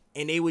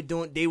 and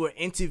they were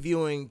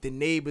interviewing the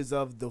neighbors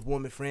of the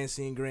woman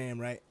Francine Graham,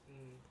 right?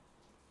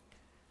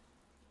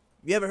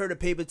 You ever heard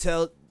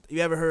you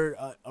ever heard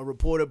a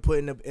reporter put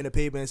in a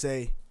paper and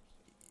say,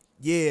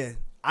 "Yeah,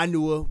 I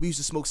knew her. We used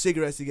to smoke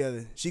cigarettes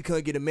together. She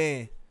couldn't get a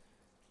man."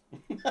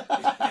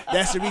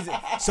 That's the reason.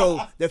 So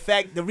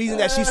the reason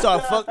that she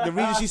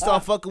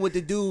started fucking with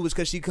the dude was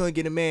because she couldn't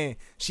get a man.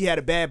 She had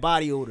a bad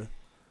body odor.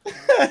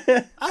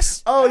 I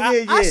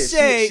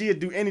said, she'd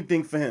do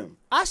anything for him.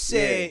 I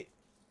said,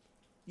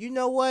 you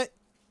know what?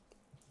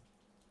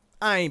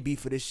 I ain't beef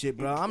for this shit,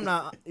 bro. I'm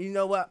not. You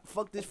know what?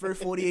 Fuck this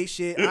first 48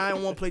 shit. I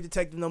don't want to play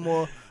detective no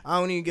more. I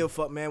don't even give a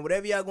fuck, man.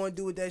 Whatever y'all gonna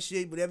do with that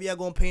shit, whatever y'all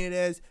gonna paint it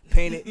as,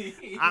 paint it.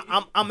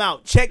 I'm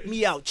out. Check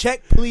me out.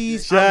 Check,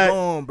 please. Check. I'm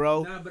gone,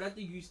 bro. Nah, but I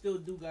think you still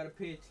do gotta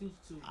pay attention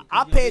to it.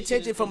 I because, pay this shit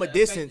attention is- from a it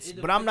affects- distance, it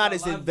but I'm not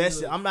affects as our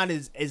invested. livelihood. I'm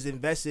not as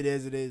invested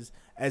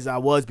as I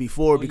was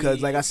before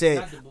because, like I said,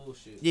 not the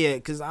bullshit. yeah,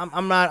 because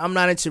I'm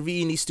not into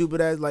reading these stupid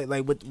ass like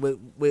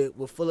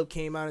what Philip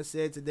came out and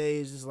said today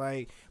is just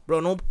like,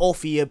 bro, don't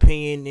offer your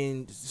opinion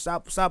and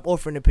stop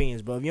offering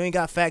opinions, bro. If you ain't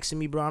got facts in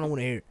me, bro, I don't want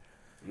to hear it.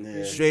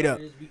 Yeah. Straight up.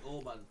 We all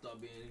about to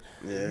start being.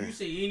 Yeah. If you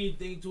say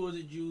anything towards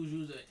the Jews,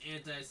 you're an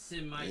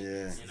anti-Semite,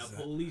 Yeah. and the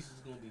police is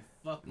gonna be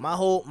fucking.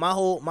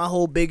 My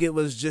whole bigot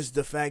was just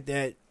the fact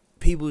that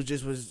people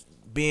just was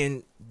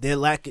being their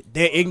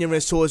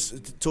ignorance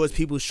towards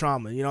people's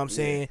trauma. You know what I'm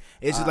saying?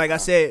 It's just like I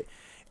said,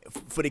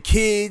 for the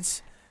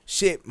kids.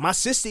 Shit, my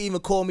sister even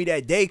called me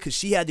that day because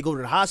she had to go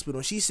to the hospital.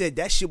 And she said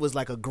that shit was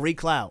like a gray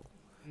cloud.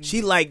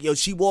 She like, yo,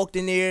 she walked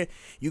in there.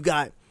 You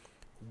got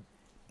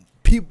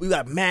people, you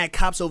got mad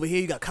cops over here.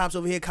 You got cops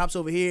over here, cops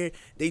over here.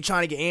 They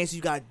trying to get answers.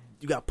 You got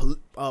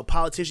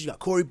politicians. You got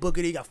Cory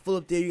Booker there. You got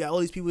Phillip there. You got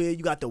all these people here.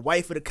 You got the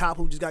wife of the cop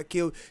who just got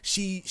killed.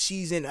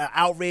 She's in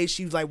outrage.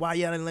 She was like, why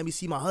y'all didn't let me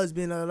see my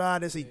husband?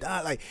 They say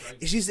died. Like,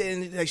 and she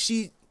said, like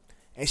she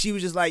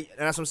was just like, and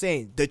that's what I'm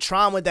saying. The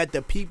trauma that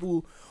the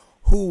people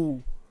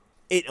who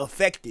it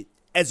affected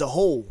as a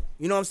whole.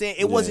 You know what I'm saying?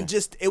 It wasn't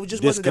just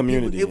wasn't the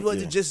community. people, it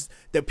wasn't just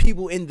the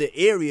people in the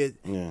area.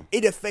 Yeah.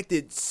 It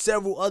affected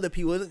several other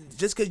people.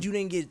 Just because you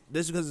didn't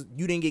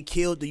get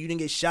killed or you didn't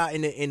get shot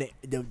in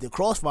the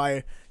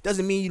crossfire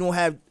doesn't mean you don't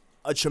have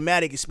a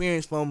traumatic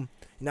experience from,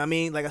 you know what I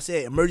mean? Like I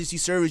said, emergency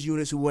service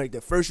units who were like the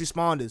first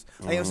responders.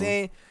 You know what I'm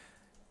saying?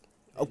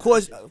 Of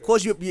course,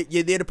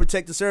 you're there to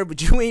protect the server,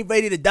 but you ain't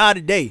ready to die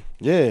today.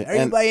 Yeah,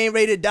 everybody ain't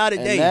ready to die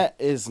today. And that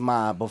is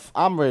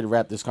I'm ready to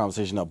wrap this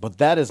conversation up, but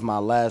that is my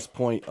last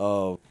point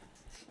of,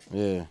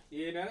 Yeah,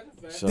 that's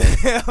a fact. So,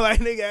 like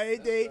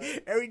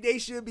nigga, every day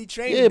should be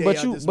training. yeah,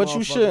 day but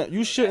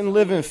you shouldn't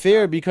live in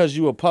fear because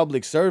you a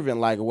public servant.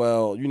 Like,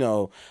 well,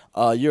 you're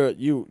an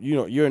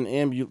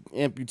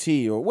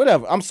amputee or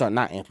whatever. I'm sorry,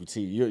 not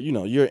amputee.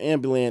 You're an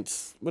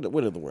ambulance. What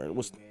are the word?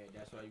 What's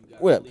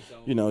well,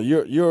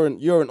 you're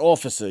an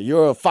officer,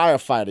 you're a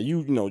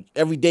firefighter.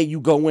 Every day you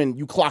go in,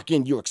 you clock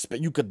in, you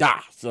could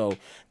die. So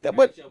that,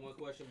 but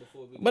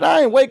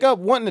I ain't wake up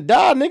wanting to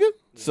die, nigga.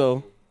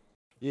 So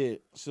yeah.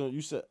 So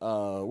you said,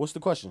 what's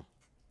the question?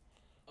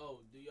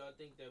 Oh, do y'all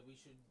think that we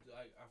should,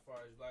 like, as far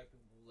as black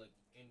people, like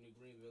in the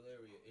Greenville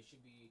area, it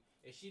should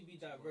be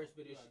diverse,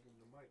 but it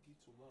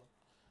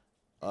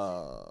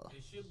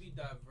should be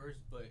diverse,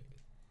 but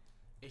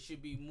it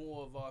should be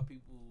more of our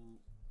people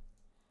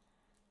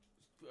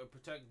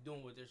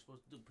doing what they're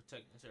supposed to do,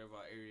 protect and serve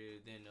our area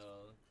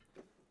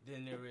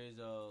than there is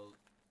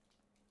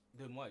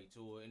than whites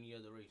or any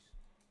other race.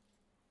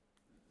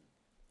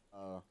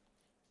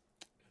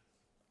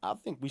 I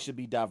think we should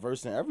be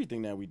diverse in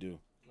everything that we do.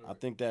 Right. I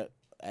think that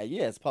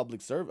as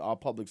our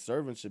public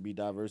servants should be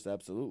diverse,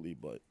 absolutely,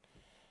 but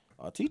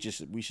our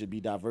teachers we should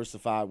be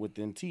diversified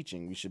within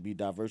teaching. We should be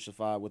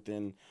diversified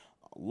within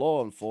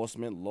law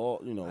enforcement, law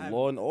and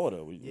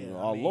order.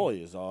 Our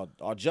lawyers,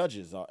 our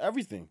judges, our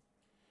everything.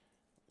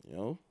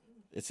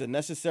 It's a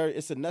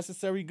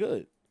necessary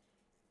good.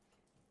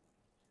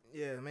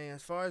 Yeah, man.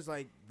 As far as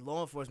like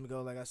law enforcement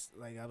go, like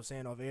I was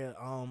saying off air,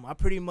 I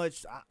pretty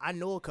much I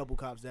know a couple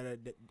cops that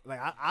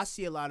I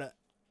see a lot of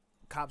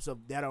cops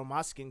that are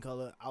my skin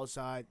color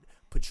outside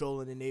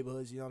patrolling the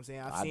neighborhoods. You know what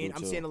I'm saying?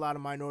 I'm seeing a lot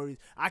of minorities.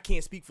 I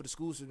can't speak for the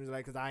school systems,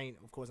 like, because I ain't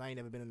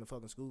never been in the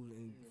fucking school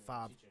in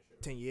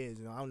 5-10 years.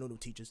 I don't know no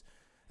teachers,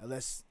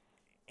 unless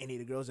any of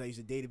the girls I used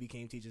to date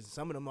became teachers.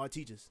 Some of them are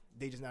teachers.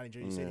 They just not in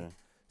Jersey City.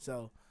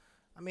 So,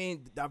 I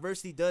mean,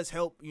 diversity does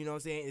help. You know what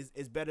I'm saying?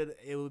 It's better.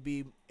 It would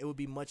be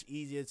much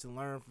easier to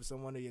learn from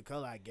someone of your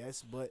color, I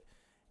guess. But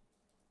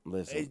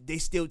listen, they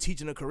still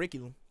teaching a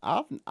curriculum.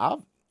 I've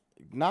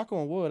knock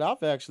on wood,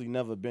 I've actually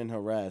never been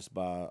harassed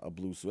by a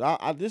blue suit.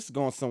 This is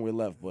going somewhere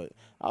left, but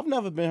I've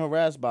never been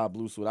harassed by a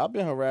blue suit. I've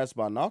been harassed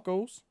by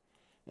narcos.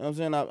 You know what I'm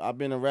saying? I've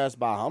been harassed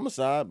by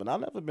homicide, but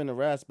I've never been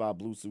harassed by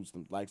blue suits.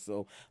 Like,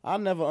 so I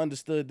never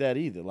understood that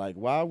either. Like,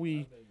 why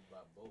we?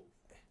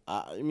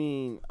 I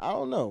mean, I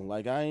don't know.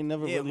 Like, I ain't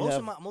never really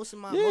most of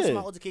my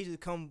altercations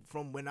come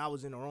from when I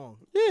was in the wrong.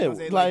 Yeah, you know what I'm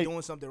saying? Like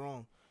doing something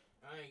wrong.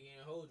 I ain't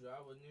gonna hold you.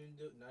 I wasn't even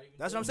not even.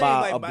 That's what I'm saying.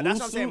 Like, but that's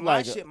what I'm saying.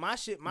 My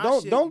shit.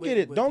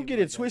 Don't get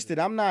it twisted.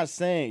 I'm not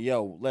saying,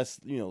 let's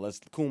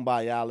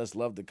kumbaya, let's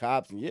love the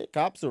cops. And yeah,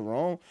 cops are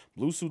wrong.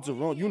 Blue suits are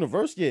wrong.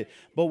 Universe, yeah.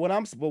 But what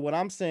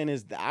I'm saying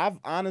is that I've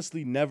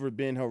honestly never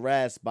been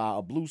harassed by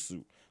a blue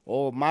suit.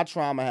 All my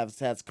trauma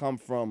has come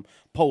from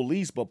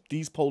police, but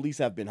these police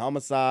have been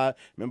homicide.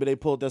 Remember they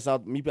pulled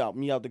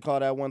me out the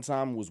car that one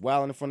time and was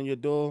wilding in front of your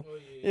door? Oh,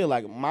 yeah,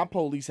 like my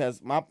police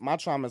my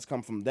trauma has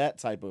come from that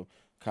type of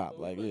cop.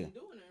 Like, yeah.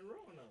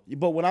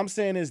 But what I'm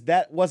saying is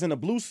that wasn't a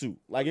blue suit.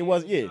 Like, it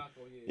was, yeah,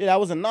 that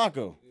was a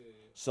narco. Yeah.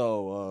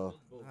 So, all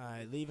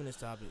right, leaving this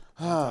topic.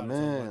 Ah,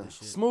 man.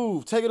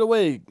 Smooth, take it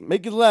away.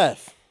 Make it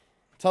laugh.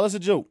 Tell us a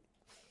joke.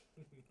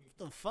 What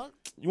the fuck?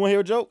 You want to hear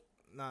a joke?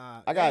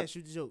 Nah, I got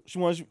shoot the joke.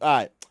 All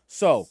right,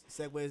 so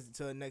segues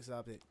to the next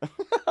topic.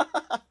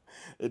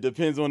 It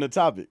depends on the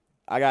topic.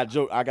 I got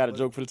a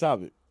joke for the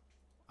topic.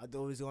 I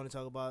thought we was going to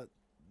talk about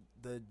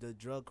the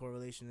drug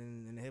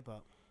correlation in hip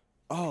hop.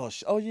 Oh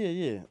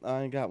yeah.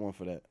 I ain't got one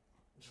for that.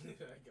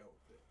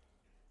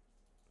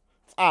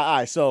 All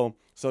right. So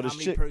how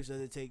many perks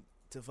does it take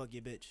to fuck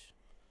your bitch?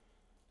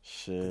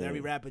 Shit. 'Cause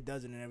every rapper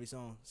does it in every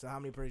song. So how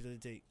many perks does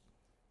it take?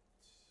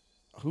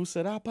 Who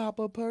said I pop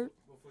a perk?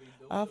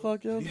 I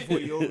fuck yo. Before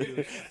you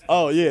overdose.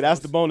 Oh yeah, that's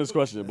the bonus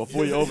question.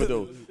 Before you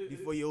overdose.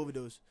 Before you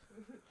overdose.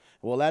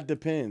 Well, that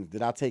depends.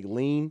 Did I take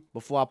lean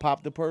before I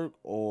popped the perk,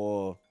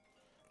 or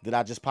did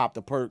I just pop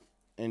the perk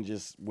and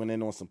just went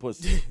in on some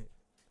pussy?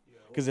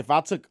 Because if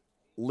I took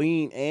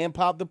lean and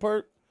popped the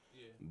perk,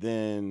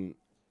 then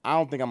I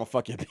don't think I'm gonna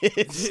fuck your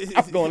bitch.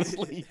 I'm going to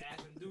sleep.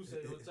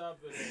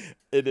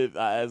 It is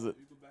that's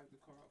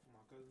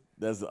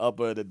the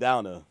upper and the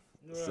downer.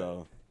 Right.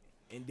 So.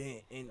 And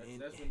then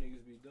that's what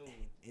niggas be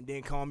doing. And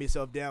then calm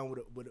yourself down with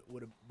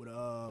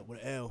an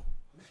L.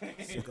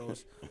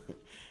 Sickos.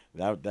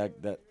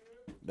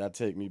 That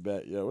take me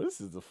back. Yo, this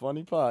is a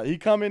funny part. He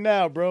coming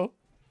now, bro.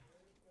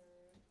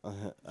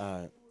 All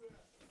right.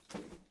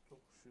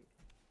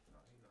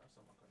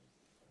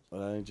 Oh,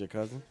 that ain't your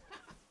cousin?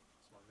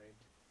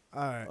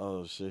 All right.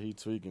 Oh shit, he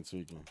tweaking.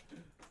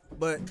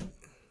 But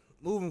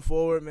moving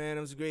forward, man,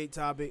 it was a great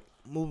topic.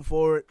 Moving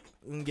forward,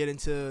 we can get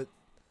into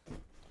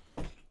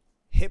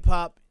hip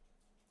hop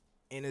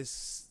and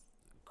its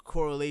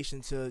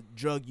correlation to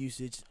drug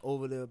usage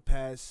over the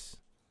past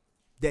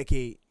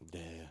decade.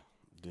 Yeah,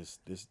 this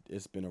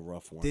it's been a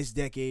rough one. This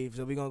decade,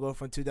 so we're gonna go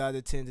from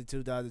 2010 to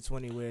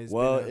 2020, where it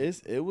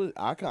was.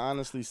 I can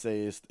honestly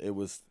say it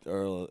was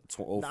early.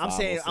 No,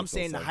 I'm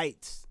saying the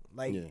heights.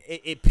 Like yeah.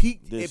 it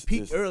peaked. It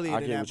peaked earlier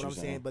than that. But I'm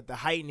saying, saying, but the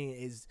heightening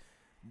is.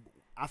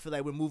 I feel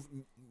like we're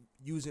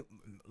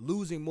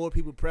losing more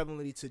people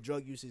prevalently to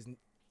drug usage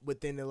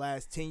within the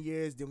last 10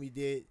 years than we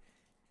did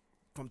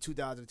from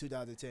 2000 to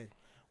 2010.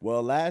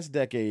 Well, last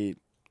decade,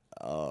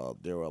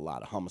 there were a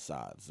lot of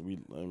homicides.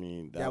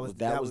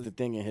 That was the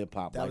thing in hip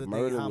hop. Like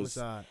murder was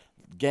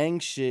gang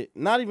shit.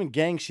 Not even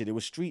gang shit. It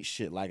was street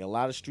shit. Like a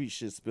lot of street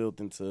shit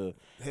spilled into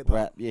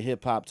rap,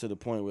 hip hop to the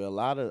point where a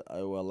lot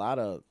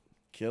of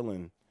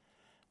killing.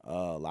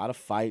 A lot of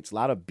fights, a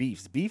lot of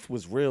beefs. Beef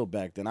was real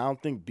back then. I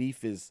don't think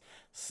beef is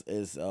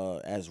as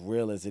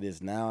real as it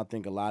is now. I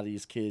think a lot of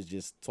these kids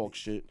just talk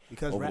shit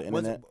because over rap the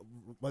internet.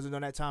 Wasn't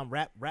on that time.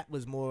 Rap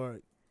was more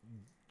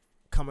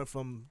coming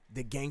from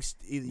the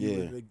gangster. Either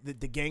you were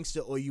the gangster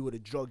or you were the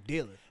drug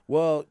dealer.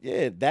 Well,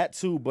 yeah, that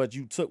too. But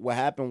what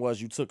happened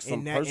was you took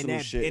some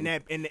personal shit.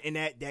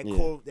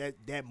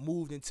 That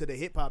moved into the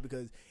hip hop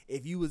because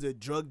if you was a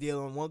drug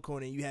dealer on one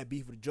corner and you had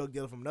beef with a drug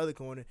dealer from another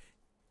corner.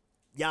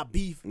 Y'all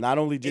beef. Not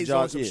only did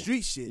y'all on some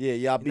street shit. Yeah,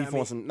 y'all beef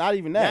on some. Not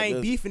even that. Y'all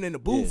ain't beefing in the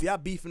booth. Y'all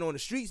beefing on the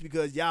streets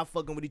because y'all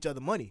fucking with each other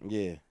money.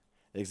 Yeah,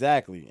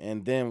 exactly.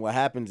 And then what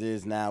happens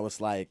is now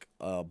it's like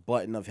a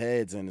button of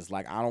heads, and it's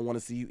like I don't want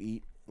to see you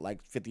eat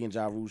like 50 and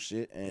Ja Rule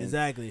shit. And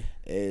exactly.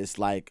 It's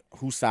like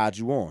whose side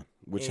you on?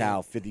 Which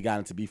how 50 got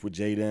into beef with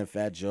Jada and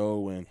Fat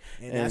Joe and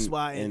that's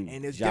why and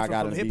it's Ja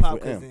different from hip hop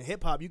because in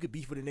hip hop you could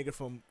beef with a nigga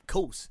from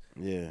Coast.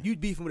 Yeah. You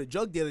beefing with a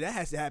drug dealer that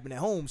has to happen at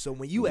home. So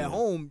when you at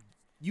home.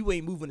 You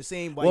ain't moving the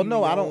same way. Well,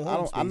 no, I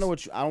don't. I know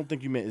what I don't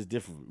think you meant is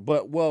different.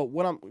 But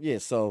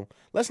so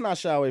let's not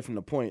shy away from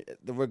the point.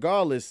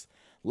 Regardless,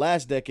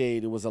 last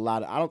decade it was a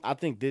lot of. I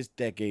think this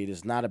decade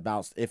is not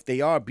about if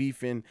they are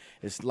beefing.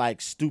 It's like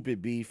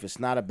stupid beef. It's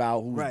not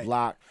about who's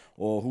blocked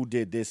or who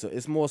did this.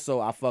 It's more so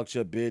I fucked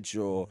your bitch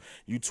or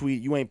you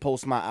tweet you ain't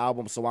post my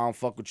album so I don't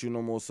fuck with you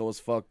no more. So it's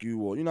fuck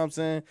you or you know what I'm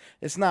saying.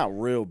 It's not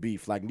real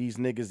beef. Like these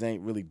niggas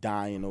ain't really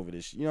dying over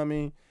this. You know what I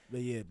mean? But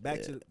yeah,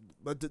 back to.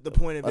 But the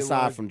point of it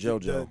aside from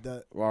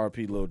JoJo,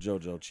 RP Lil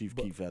JoJo, Chief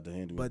Keef had to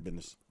handle his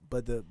business.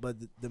 But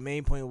the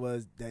main point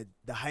was that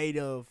the height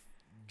of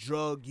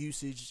drug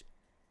usage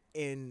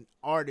in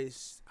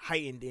artists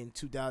heightened in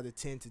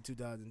 2010 to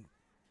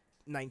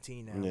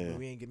 2019. Now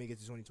we ain't gonna make it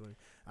to 2020.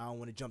 I don't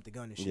want to jump the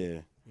gun and shit.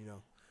 Yeah, you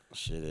know.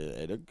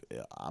 Shit,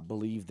 I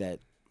believe that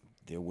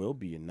there will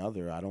be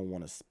another. I don't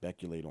want to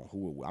speculate on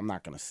who. I'm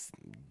not gonna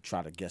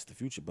try to guess the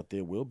future, but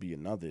there will be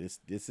another.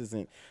 This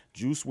isn't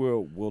Juice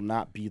WRLD will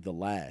not be the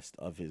last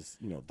of his.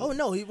 Oh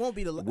no, he won't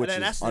be the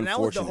last. And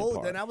that was the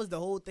whole. Then that was the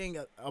whole thing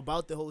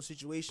about the whole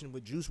situation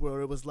with Juice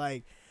WRLD. It was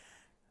like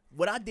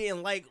what I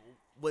didn't like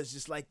was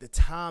just like the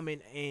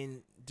timing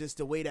and just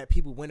the way that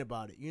people went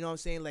about it. You know what I'm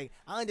saying? Like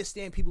I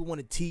understand people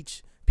want to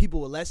teach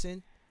people a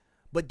lesson,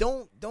 but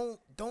don't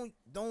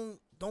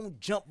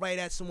jump right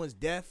at someone's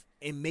death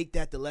and make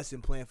that the lesson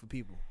plan for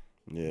people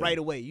right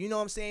away. You know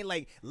what I'm saying?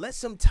 Like, let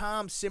some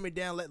time simmer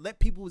down. Let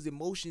people's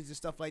emotions and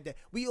stuff like that.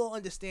 We all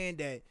understand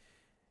that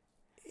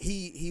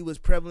he was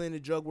prevalent in the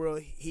drug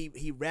world.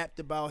 He rapped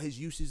about his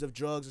uses of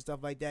drugs and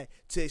stuff like that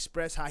to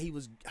express how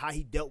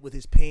he dealt with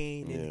his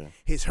pain and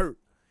his hurt.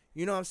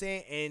 You know what I'm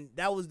saying? And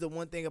that was the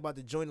one thing about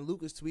the Joyner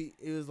Lucas tweet.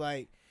 It was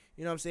like,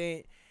 you know what I'm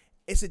saying?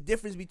 It's a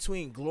difference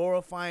between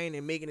glorifying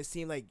and making it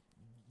seem like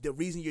the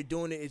reason you're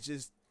doing it is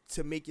just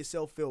to make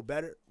yourself feel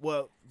better.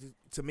 Well,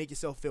 to make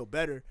yourself feel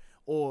better.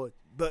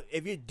 But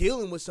if you're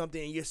dealing with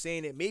something and you're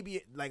saying it,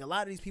 maybe like a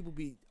lot of these people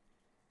be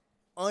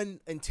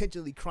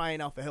unintentionally crying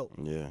out for help.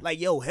 Yeah.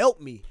 Like, yo,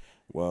 help me.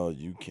 Well,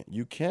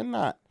 you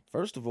cannot.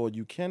 First of all,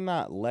 you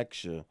cannot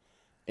lecture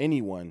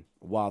anyone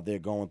while they're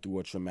going through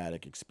a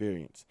traumatic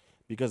experience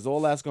because all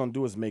that's gonna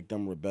do is make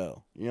them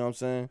rebel. You know what I'm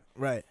saying?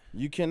 Right.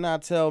 You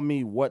cannot tell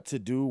me what to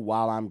do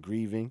while I'm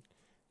grieving.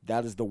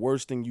 That is the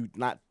worst thing.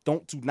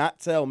 Do not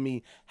tell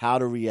me how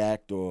to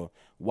react or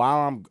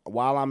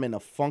while I'm in a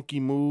funky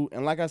mood.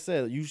 And like I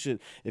said, you should,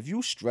 if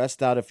you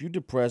stressed out, if you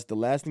depressed, the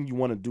last thing you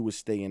want to do is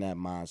stay in that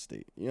mind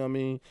state. You know what I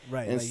mean?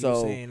 Right. And like so, you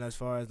were saying, as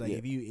far as like yeah.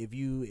 if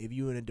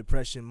you in a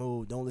depression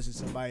mood, don't listen to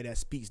somebody that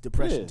speaks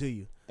depression Yeah. to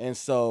you. And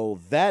so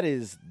that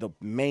is the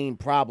main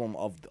problem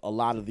of a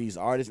lot of these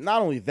artists.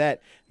 Not only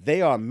that,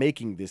 they are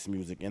making this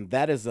music, and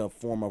that is a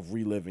form of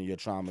reliving your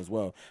trauma as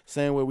well.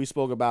 Same way we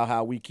spoke about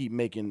how we keep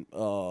making,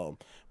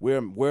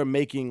 we're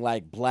making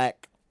like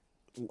black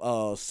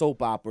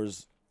soap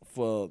operas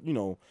for, you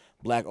know,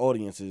 black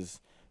audiences.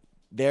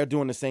 They're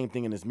doing the same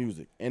thing in this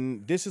music.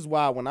 And this is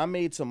why when I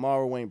made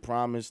Tomorrow Ain't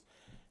Promised,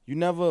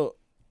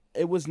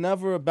 it was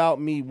never about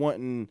me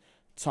wanting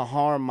to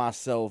harm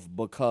myself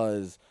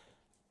because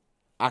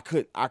I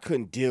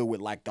couldn't deal with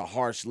like the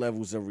harsh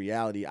levels of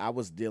reality. I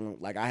was dealing,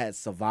 like, I had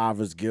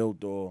survivor's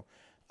guilt, or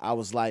I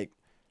was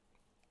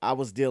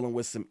dealing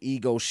with some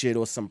ego shit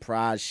or some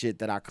pride shit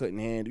that I couldn't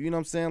handle. You know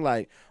what I'm saying?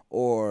 Like,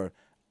 or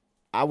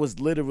I was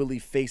literally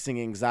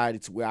facing anxiety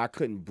to where I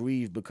couldn't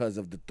breathe because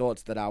of the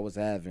thoughts that I was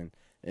having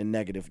and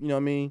negative. You know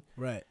what I mean?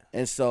 Right.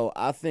 And so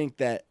I think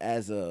that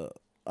as a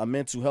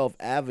mental health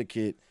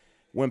advocate,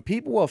 when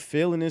people are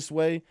feeling this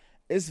way,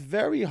 it's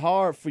very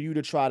hard for you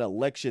to try to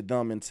lecture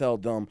them and tell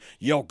them,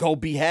 yo, go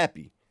be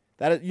happy.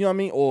 That, you know what I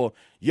mean? Or,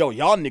 yo,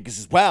 y'all niggas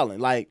is wildin'.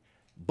 Like,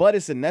 but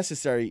it's a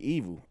necessary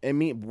evil. And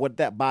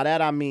by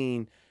that I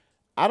mean,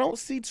 I don't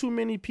see too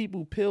many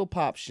people pill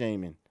pop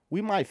shaming.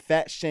 We might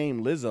fat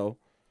shame Lizzo,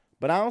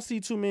 but I don't see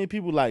too many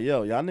people like,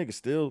 yo, y'all niggas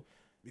still,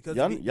 y'all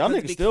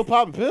niggas still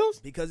popping pills?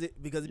 Because it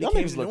Y'all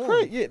became niggas the look norm.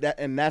 crazy. Yeah,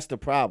 and that's the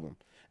problem.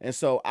 And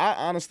so I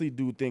honestly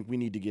do think we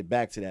need to get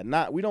back to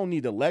that. We don't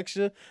need to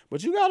lecture,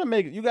 but you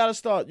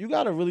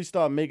gotta really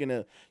start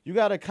making you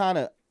gotta kind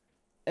of,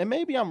 and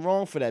maybe I'm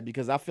wrong for that,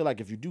 because I feel like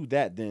if you do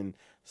that, then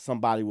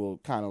somebody will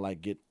kind of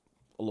like get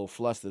a little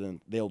flustered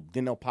and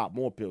they'll pop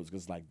more pills,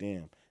 because like,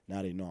 damn,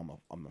 now they know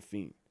I'm a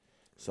fiend.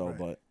 So, Right.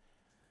 But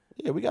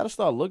yeah, we gotta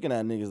start looking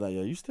at niggas like,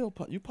 yo,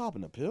 you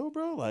popping a pill,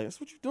 bro? Like, that's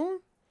what you doing?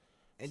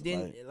 And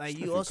then like you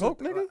sniffing also coke,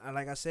 nigga?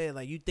 like I said,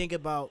 like you think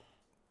about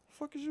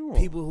Fuck is you on?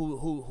 people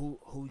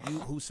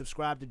who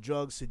subscribe to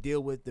drugs to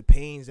deal with the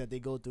pains that they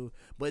go through.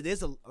 But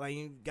there's like,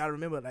 you gotta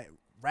remember, like,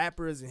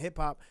 rappers and hip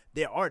hop,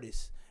 they're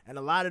artists, and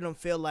a lot of them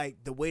feel like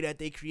the way that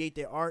they create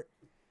their art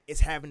is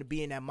having to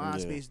be in that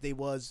mind space they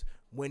was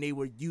when they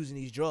were using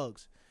these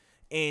drugs.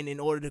 And in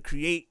order to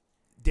create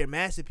their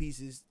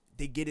masterpieces,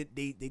 they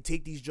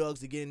take these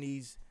drugs to get in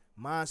these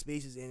mind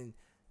spaces, and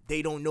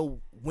they don't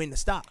know when to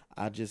stop.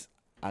 I just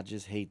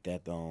hate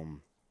that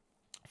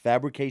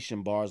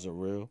fabrication bars are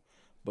real,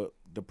 but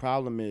the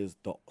problem is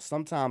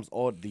sometimes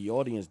the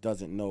audience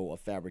doesn't know a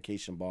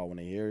fabrication bar when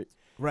they hear it.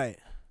 Right.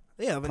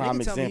 Yeah, but Prime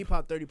nigga tell me he example.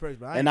 popped 30 perks,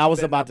 but I was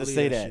better about not to believe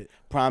say that. shit.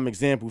 Prime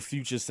example,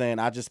 Future saying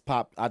I just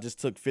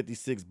took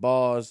 56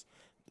 bars,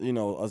 you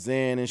know, a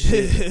Xan and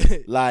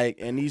shit. Like,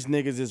 and these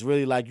niggas is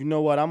really like, you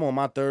know what? I'm on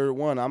my third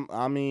one.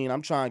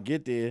 I'm trying to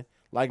get there.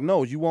 Like,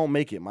 no, you won't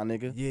make it, my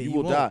nigga. Yeah, you you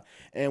will won't. die.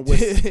 And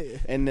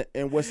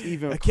what's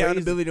even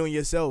Accountability on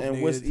yourself. and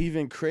nigga. what's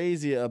even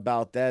crazier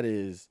about that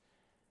is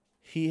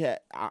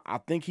I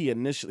think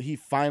he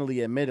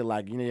finally admitted,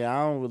 like, you know,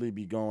 I don't really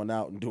be going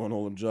out and doing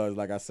all them drugs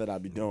like I said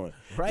I'd be doing.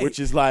 Right. Which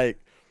is like,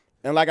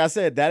 and like I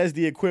said, that is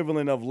the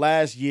equivalent of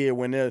last year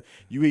when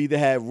you either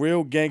had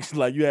real gangsters,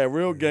 like you had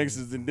real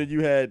gangsters, and then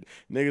you had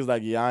niggas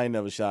like, yeah, I ain't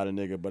never shot a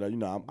nigga, but you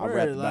know, I Word,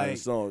 rapped about like, it.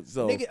 So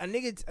a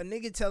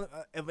nigga tell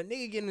if a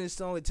nigga get in this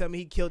song and tell me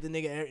he killed the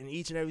nigga in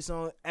each and every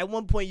song, at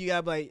one point you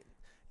gotta be like,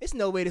 it's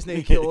no way this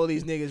nigga killed all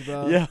these niggas,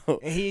 bro. Yo.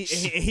 And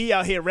he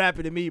out here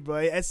rapping to me, bro.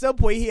 At some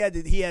point he had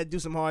to do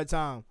some hard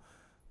time.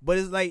 But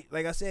it's like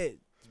I said,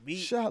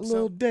 shot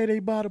Lil Day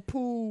by the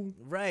pool.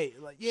 Right.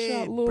 Like, yeah.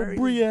 Shot Lil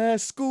Bria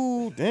at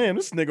school. Damn,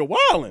 this nigga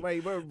wildin'.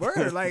 Right, word.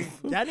 Like,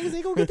 y'all niggas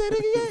ain't gonna get that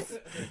nigga yet?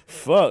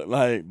 Fuck,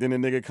 like, then the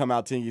nigga come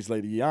out 10 years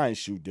later, yeah, I ain't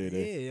shoot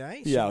Day. Yeah, I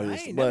ain't He shoot. out I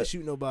here, ain't but- never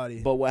shoot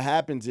nobody. But what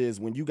happens is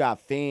when you got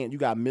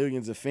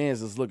millions of fans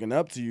that's looking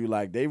up to you,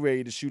 like, they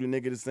ready to shoot a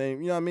nigga the same,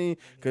 you know what I mean?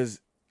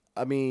 Because,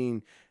 I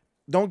mean,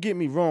 don't get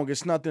me wrong,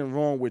 it's nothing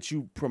wrong with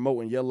you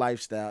promoting your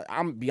lifestyle.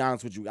 I'm be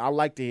honest with you, I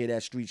like to hear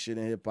that street shit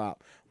in hip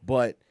hop,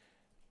 but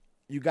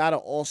you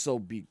gotta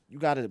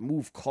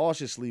move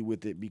cautiously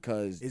with it,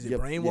 because Is it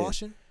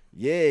brainwashing?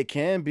 Yeah, it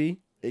can be.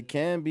 It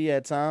can be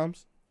at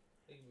times.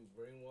 It can be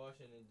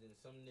brainwashing, and then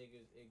some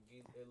niggas, it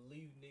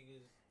leave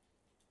niggas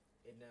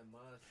in that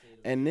mindset of,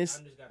 And this-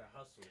 I just gotta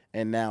hustle.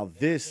 And now And I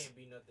this can't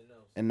be nothing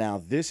else. And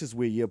now this is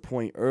where your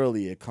point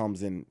earlier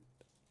comes in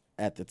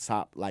at the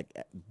top, like,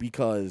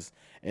 because,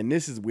 and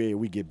this is where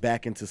we get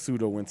back into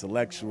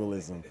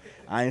pseudo-intellectualism.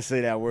 I ain't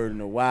say that word in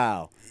a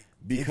while.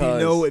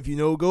 Because if you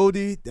know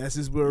Goldie, that's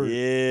his word.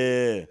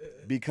 yeah,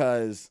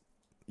 because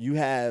we've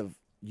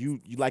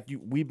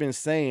been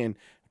saying,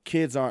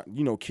 kids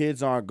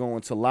aren't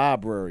going to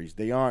libraries.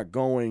 They aren't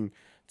going,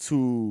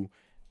 to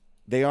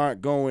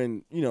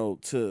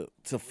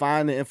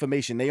find the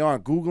information. They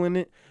aren't Googling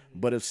it.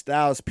 But if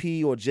Styles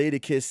P or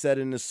Jadakiss said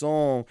in the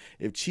song,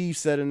 if Chief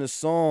said in the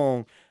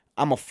song,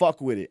 I'ma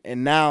fuck with it.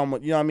 And now I'm,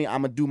 you know what I mean?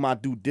 I'ma do my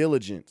due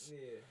diligence. Yeah.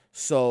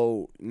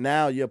 So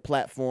now your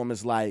platform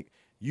is like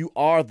you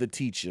are the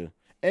teacher.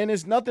 And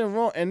there's nothing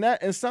wrong.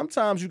 And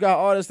sometimes you got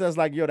artists that's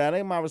like, yo, that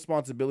ain't my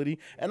responsibility.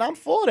 And I'm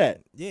for that.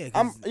 Yeah,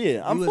 I'm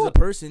you for as a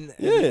person,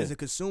 Yeah. as a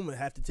consumer,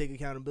 have to take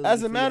accountability.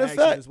 As a for matter your of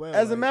action fact, as well.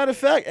 as a matter of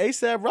fact,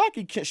 ASAP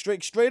Rocky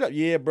straight up,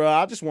 yeah, bro.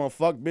 I just want to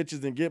fuck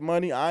bitches and get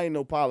money. I ain't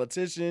no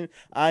politician.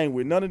 I ain't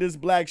with none of this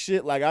black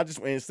shit. Like I just,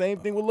 and same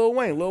thing with Lil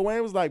Wayne. Lil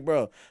Wayne was like,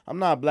 bro, I'm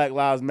not Black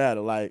Lives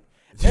Matter. Like,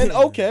 and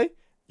okay,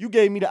 you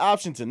gave me the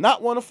option to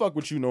not want to fuck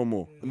with you no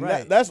more.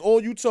 Right. That's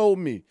all you told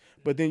me.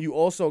 But then you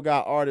also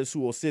got artists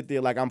who will sit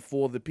there like I'm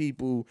for the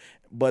people,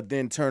 but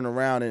then turn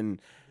around and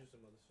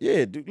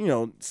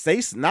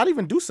say not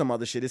even do some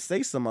other shit. It's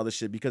say some other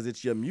shit because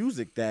it's your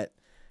music that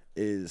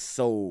is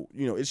so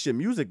it's your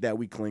music that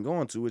we cling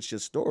on to. It's your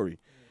story,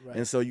 Right.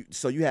 and so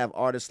you have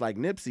artists like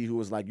Nipsey who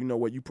is like, you know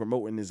what, you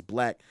promoting this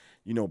black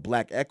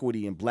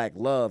equity and black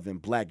love and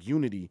black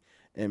unity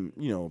and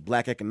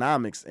black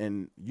economics,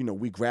 and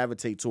we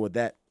gravitate toward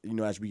that.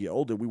 As we get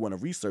older, we want to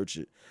research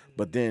it,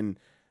 but then.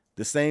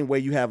 The same way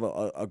you have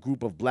a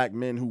group of black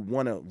men who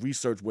want to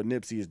research what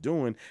Nipsey is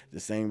doing, the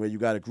same way you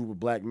got a group of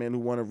black men who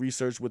want to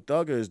research what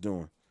Thugger is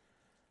doing.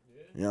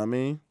 Yeah. You know what I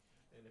mean?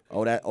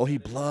 He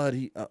blood.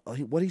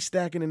 What he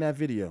stacking in that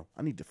video?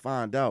 I need to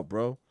find out,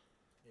 bro.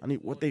 I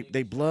need what they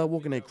blood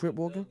walking, they crip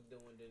walking,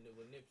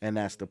 and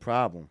that's the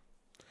problem.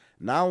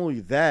 Not only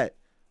that,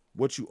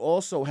 what you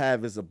also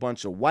have is a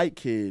bunch of white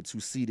kids who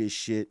see this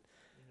shit.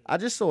 I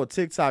just saw a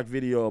TikTok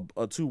video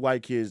of two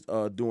white kids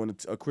doing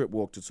a crip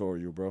walk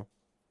tutorial, bro.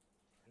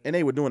 And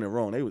they were doing it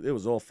wrong. It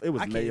was I can't even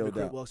mayoed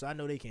crip out. walk, so I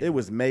know they can't. It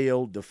was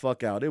mayoed the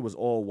fuck out. It was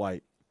all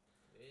white.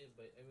 Yeah,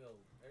 but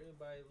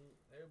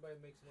everybody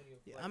makes money.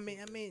 Yeah, I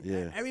mean,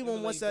 Yeah.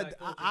 everyone wants Everybody that.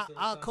 black culture Our still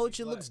our trying to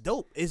culture be looks black.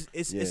 dope.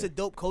 It's Yeah. a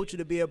dope culture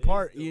to be a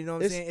part. You know what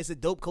I'm It's- saying? It's a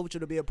dope culture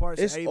to be a part.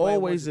 So It's everybody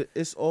always wants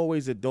it's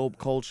always a dope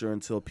culture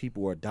until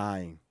people are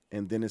dying,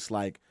 and then it's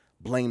like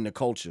blame the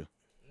culture.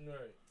 Right.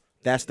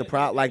 That's the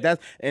problem. Like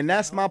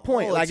that's my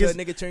point. Oh, Like until it's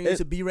a nigga turn you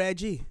into B-Rad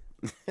G.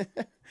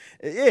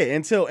 yeah,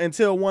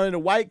 until one of the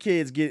white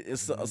kids get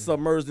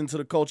submerged into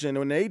the culture, and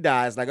when they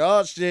die, it's like,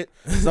 oh shit,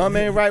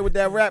 something ain't right with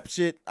that rap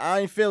shit. I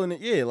ain't feeling it.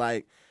 Yeah,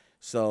 like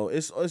so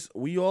it's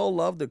we all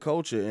love the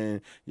culture, and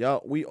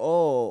y'all we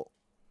are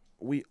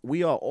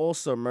all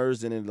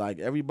submerged in it. Like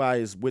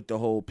everybody's with the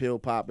whole pill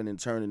popping and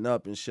turning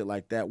up and shit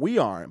like that. We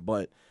aren't,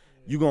 but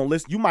you gonna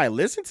listen. You might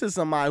listen to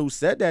somebody who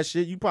said that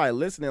shit. You probably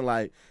listening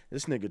like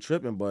this nigga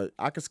tripping, but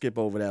I could skip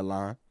over that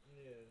line.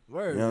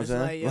 Word. You know what It's I'm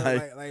like, saying? yo,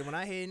 Like- like when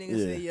I hear niggas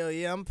say, yo,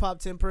 yeah, I'm pop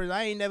 10 person.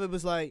 I ain't never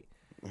was like,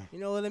 you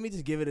know what? Let me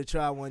just give it a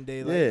try one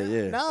day. Like,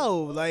 Yeah.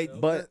 No, like,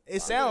 But-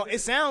 it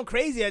sound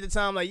crazy at the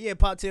time. Like, yeah,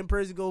 pop 10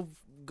 person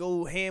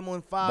go ham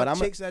on But 5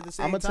 chicks at the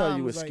same I'm time. gonna tell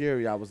you It's what's like,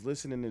 scary. I was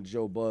listening to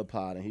Joe Bud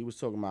Pod, and he was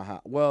talking about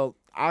how. Well,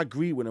 I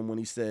agree with him when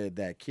he said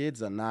that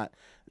kids are not.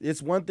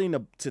 It's one thing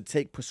to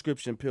take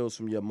prescription pills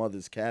from your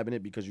mother's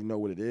cabinet because you know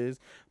what it is,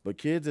 but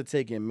kids are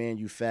taking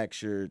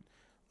manufactured.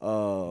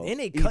 And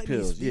they cutting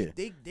pills. these, Yeah,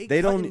 they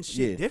they cutting don't.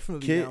 shit Yeah,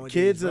 differently nowadays,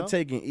 kids bro. are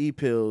taking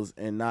e-pills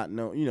and not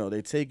know.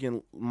 They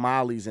taking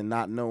Molly's and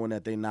not knowing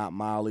that they not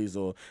Molly's,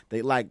 or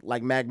they like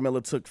Mac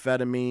Miller took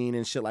ketamine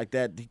and shit like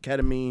that.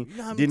 Ketamine You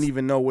know how many didn't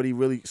even know what he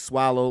really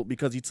swallowed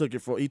because he took it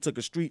from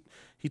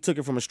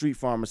a street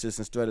pharmacist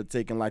instead of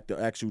taking like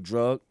the actual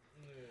drug.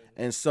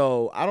 And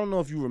so I don't know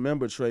if you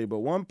remember, Trey, but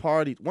one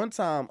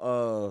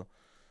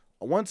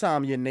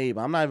time your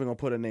neighbor, I'm not even gonna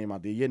put a name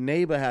out there. Your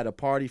neighbor had a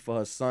party for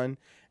her son.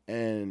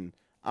 And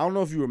I don't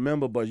know if you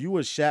remember, but you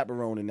were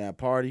chaperoning that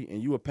party,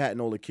 and you were patting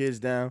all the kids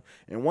down.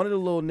 And one of the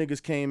little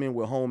niggas came in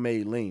with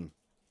homemade lean.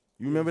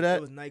 You remember that?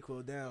 It was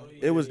NyQuil down.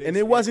 And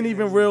it wasn't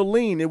even real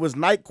lean. It was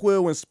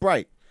NyQuil and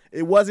Sprite.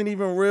 It wasn't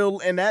even real,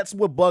 and that's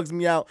what bugs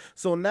me out.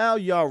 So now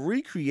y'all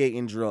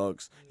recreating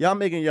drugs. Y'all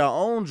making your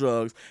own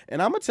drugs.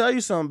 And I'm gonna tell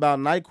you something about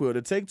NyQuil.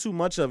 To take too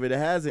much of it, it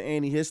has an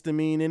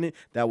antihistamine in it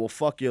that will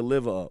fuck your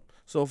liver up.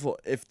 So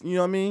if you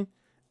know what I mean,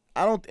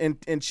 I don't.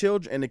 And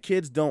children and the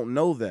kids don't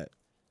know that.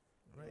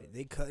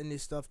 They cutting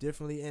this stuff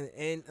differently,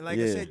 and like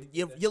Yeah. I said,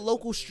 your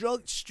local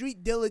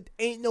street dealer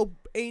ain't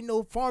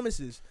no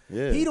pharmacist.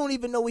 Yeah. He don't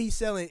even know what he's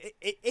selling.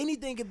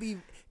 Anything could be.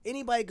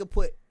 Anybody could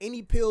put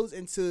any pills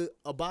into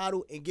a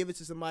bottle and give it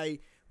to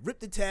somebody, rip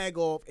the tag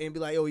off, and be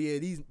like, "Oh yeah,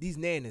 these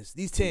nanas,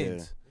 these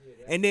tens."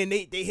 And then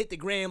they hit the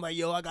gram like,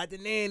 "Yo, I got the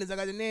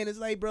nanas."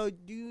 Like, bro,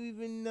 do you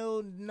even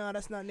know? Nah,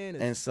 that's not nanas.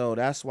 And so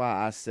that's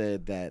why I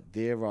said that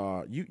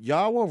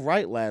y'all were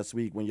right last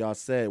week when y'all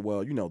said,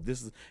 well,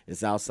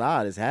 it's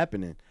outside, it's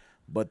happening,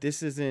 but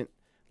this isn't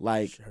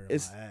like Shit hurt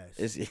it's my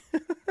ass.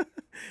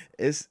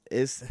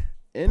 it's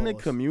in the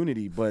Pause.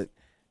 community, but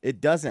it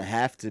doesn't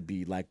have to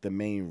be like the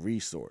main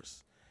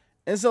resource.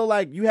 And so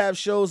like you have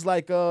shows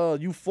like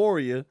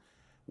Euphoria,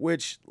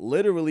 which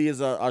literally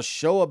is a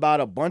show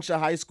about a bunch of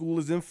high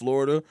schoolers in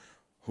Florida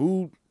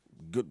who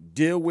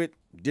deal with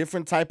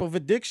different type of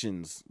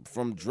addictions,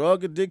 from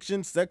drug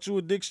addiction, sexual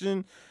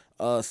addiction,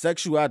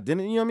 sexual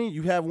identity. You know what I mean?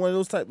 You have one of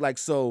those type, like,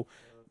 so,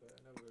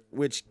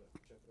 which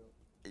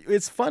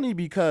it's funny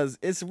because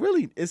it's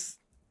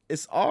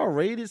it's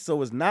R-rated,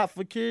 so it's not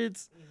for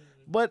kids.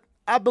 But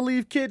I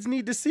believe kids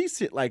need to see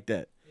shit like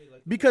that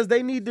because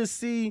they need to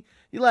see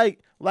like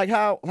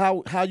how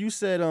you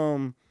said.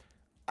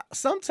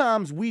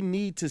 Sometimes we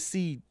need to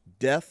see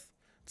death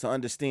to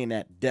understand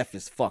that death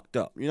is fucked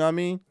up. You know what I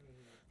mean?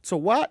 To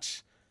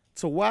watch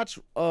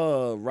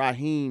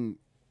Raheem,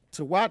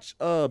 to watch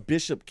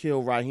Bishop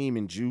kill Raheem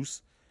and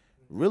Juice,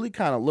 really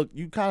kind of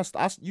you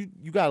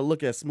gotta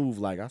look at Smooth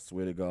like, I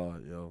swear to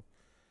God, yo,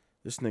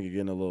 this nigga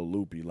getting a little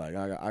loopy. Like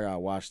I gotta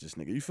watch this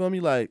nigga. You feel me?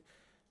 Like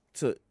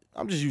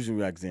I'm just using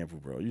your example,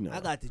 bro. You know, I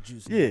got the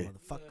juice, Yeah.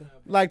 motherfucker.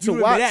 like You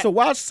remember that? to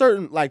watch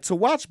certain like to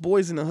watch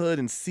Boys in the Hood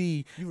and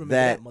see You remember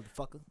that that,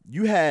 motherfucker?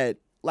 you had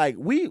like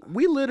we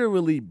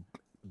literally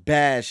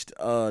bashed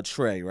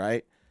Trey,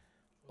 right?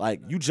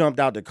 Like you jumped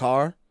out the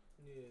car,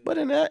 but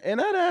in that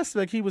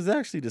aspect, he was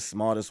actually the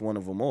smartest one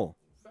of them all.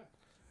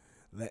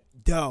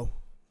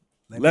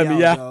 Let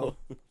me out. Doe.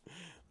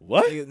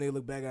 What? Nigga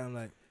look back at him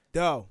like,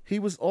 Doe. He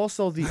was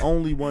also the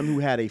only one who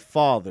had a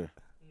father,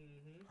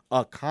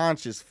 a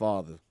conscious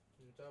father.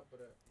 On top of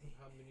that,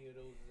 how many of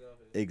those is out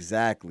here?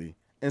 Exactly.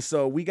 And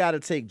so we got to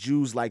take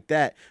Jews like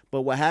that.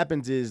 But what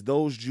happens is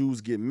those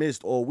Jews get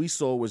missed. All we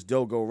saw was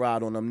Dogo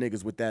ride on them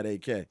niggas with that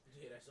AK. Yeah,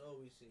 that's all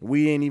we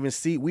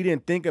see. We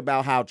didn't think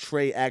about how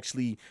Trey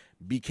actually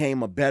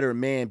became a better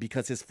man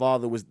because his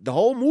father was, the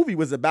whole movie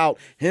was about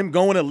him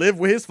going to live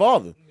with his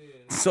father.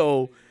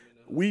 So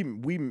we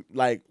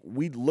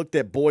looked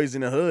at Boys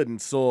in the Hood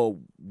and saw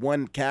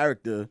one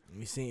character.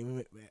 We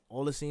seen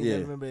all the scenes Yeah. I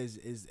remember is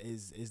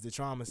the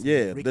trauma scene. Yeah,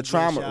 Ricky the getting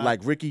trauma, shot. like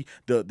Ricky,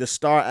 the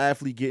star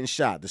athlete getting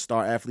shot, the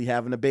star athlete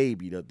having a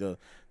baby, the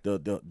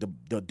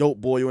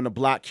dope boy on the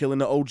block killing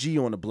the OG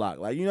on the block.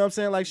 Like, you know what I'm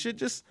saying? Like shit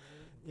just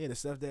yeah, the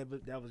stuff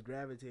that was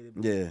gravitated.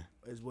 Yeah.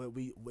 is what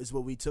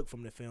we took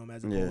from the film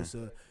as Yeah. opposed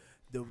to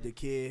the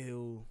kid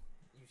who.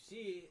 You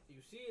see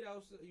it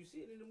outside, you see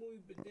it in the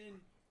movie, but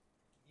then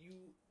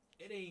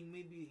it ain't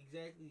maybe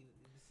exactly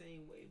the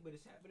same way, but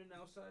it's happening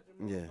outside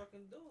your Yeah.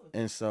 motherfucking door.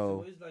 and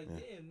So so it's like,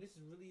 yeah. damn, this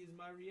really is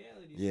my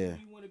reality. Yeah.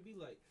 So you want to be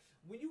like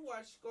when you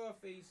watch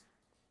Scarface,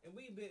 and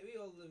we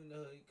all live in the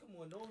hood. Come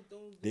on, don't.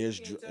 There's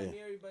you can't tell yeah. me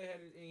everybody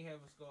ain't have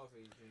a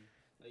Scarface dream.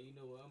 Like, you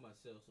know what? I'm gonna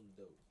sell some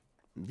dope.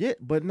 Yeah,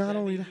 but not that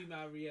only may that. be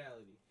my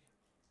reality,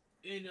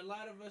 and a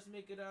lot of us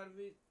make it out of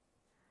it.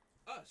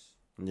 Us.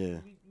 Yeah.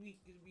 We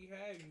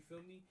have, you feel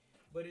me?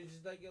 But it's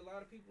just like a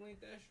lot of people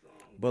ain't that strong.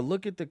 But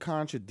look at the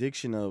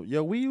contradiction of,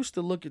 yo, we used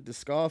to look at the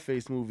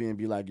Scarface movie and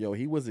be like, yo,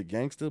 he was a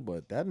gangster,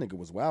 but that nigga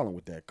was wilding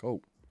with that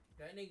coke.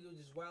 That nigga was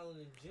just wilding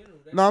in general.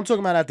 No, I'm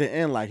talking about at the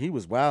end, like he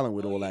was wilding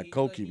with Oh, all yeah, that he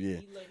coke, let- yeah.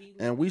 he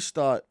And we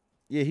start,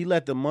 yeah, he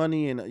let the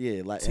money and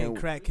like, 10 and,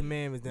 crack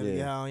commandments that Yeah. we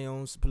got on your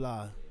own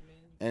supply.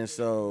 and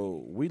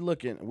so we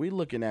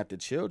looking at the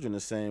children the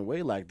same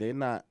way, like they're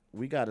not.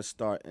 We got to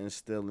start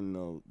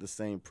instilling the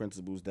same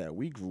principles that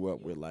we grew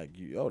up with, like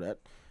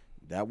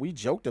that we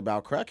joked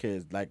about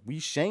crackheads, like we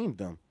shamed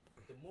them.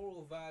 The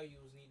moral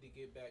values need to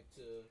get back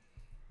to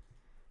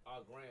our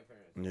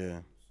grandparents.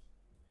 Yeah.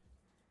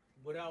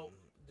 Without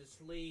the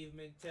slave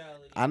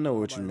mentality. I know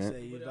what I'm you about to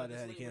meant. say, you about to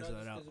have to cancel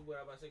that out. What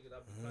I'm about to say, 'cause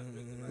I'm about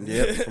to make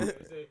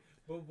it Yep.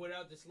 But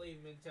without the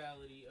slave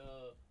mentality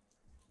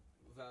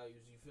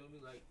values, you feel me?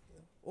 Like,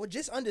 Or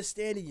just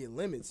understanding your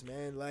limits,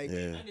 man. Like,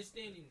 Yeah.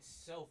 understanding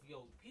self,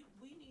 yo.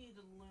 We need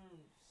to learn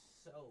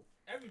self.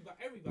 Everybody.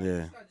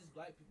 Yeah. It's not just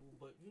black people,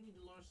 but you need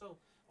to learn self.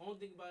 Only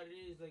thing about it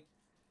is, like,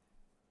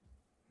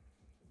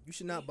 you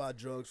should not buy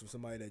drugs from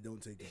somebody that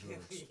don't take the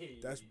drugs.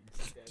 That's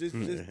That's- just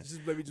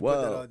let me just put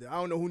Well- that out there. I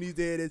don't know who needs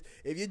to hear this.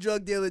 If your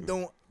drug dealer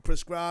don't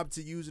prescribe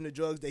to using the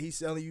drugs that he's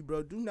selling you,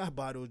 bro, do not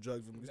buy those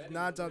drugs from him. that Because nigga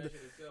 9 do times that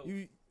shit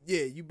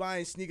himself. you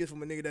buying sneakers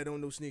from a nigga that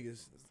don't know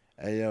sneakers.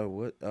 Hey yo,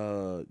 what?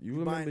 You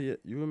remember? buying-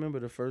 You remember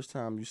the first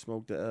time you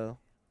smoked the L?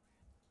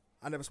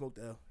 I never smoked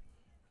the L.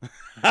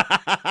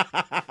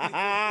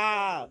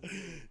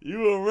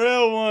 You a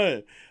real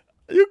one.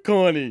 You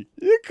corny.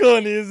 You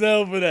corny as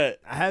hell for that.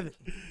 I haven't.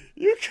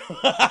 You.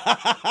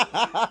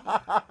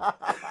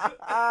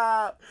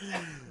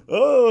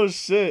 Oh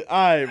shit! All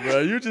right, bro.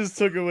 You just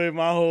took away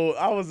my whole.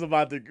 I was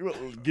about to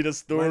get a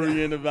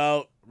story in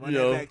about Run you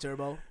that know. back,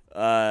 Turbo.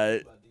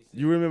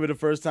 You remember the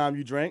first time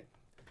you drank?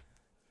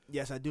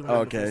 Yes, I do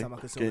remember the first Okay. time I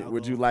consumed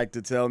Would you alcohol. like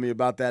to tell me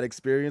about that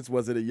experience?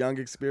 Was it a young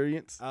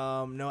experience?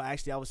 No,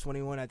 actually, I was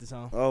 21 at the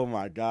time. Oh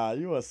my God,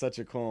 you are such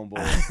a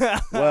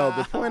cornball. Well,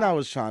 the point I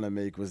was trying to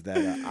make was that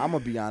I'm gonna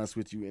be honest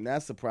with you, and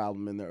that's the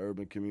problem in the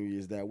urban community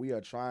is that we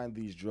are trying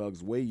these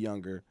drugs way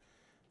younger.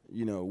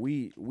 You know,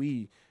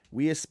 we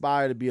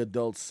aspire to be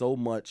adults so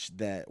much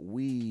that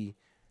we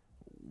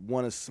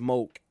want to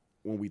smoke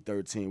when we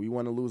 13. We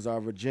want to lose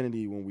our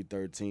virginity when we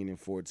 13 and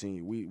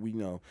 14. We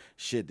know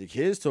shit. The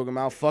kids talking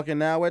about fucking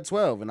now at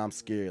 12, and I'm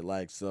scared.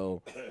 Like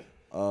so, We was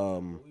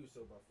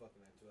so about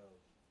fucking at 12.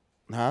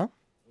 huh?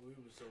 We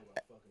was so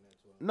about fucking at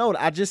 12. No,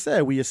 I just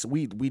said we are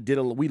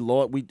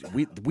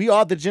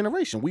the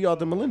generation. We are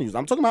the millennials.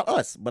 I'm talking about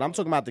us, but I'm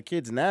talking about the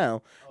kids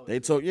now. They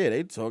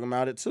talking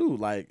about it too.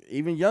 Like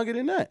even younger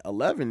than that,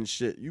 11 and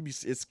shit.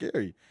 It's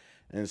scary,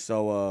 and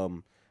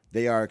so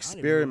they are I don't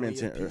even remember when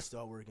experimenting. your piece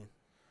start working.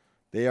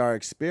 They are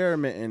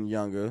experimenting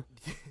younger,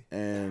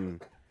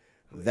 and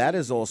that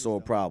is also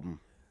a problem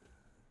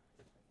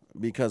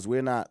because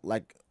we're not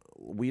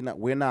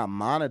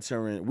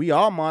monitoring. We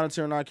are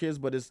monitoring our kids,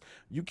 but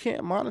you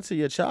can't monitor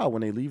your child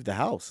when they leave the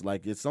house.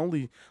 Like it's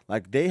only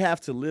like they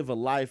have to live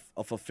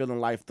a fulfilling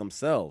life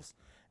themselves,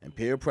 and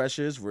peer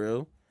pressure is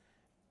real.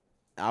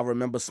 I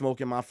remember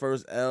smoking my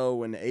first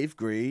L in the 8th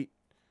grade.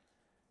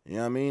 You know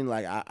what I mean?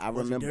 Like I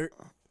Was it remember. dirt?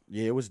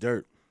 Yeah, it was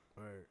dirt.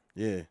 Word.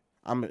 Yeah,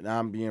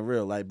 I'm being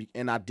real. Like,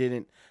 and I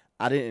didn't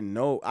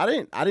know. I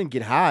didn't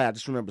get high. I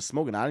just remember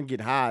smoking. I didn't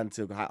get high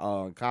until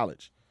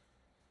college.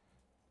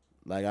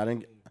 Like I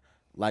didn't.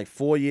 Like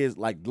 4 years.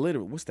 Like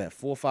literally, what's that?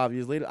 4 or 5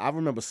 years later, I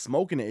remember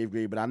smoking in 8th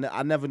grade, but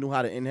I never knew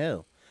how to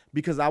inhale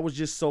because I was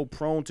just so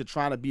prone to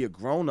trying to be a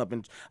grown up,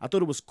 and I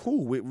thought it was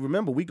cool.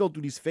 Remember, we go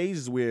through these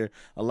phases where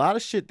a lot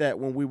of shit that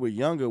when we were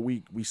younger,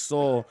 we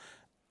saw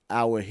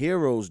our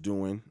heroes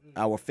doing,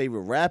 our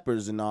favorite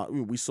rappers,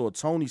 and we saw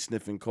Tony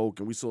sniffing coke,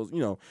 and we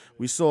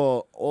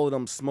saw all of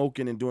them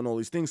smoking and doing all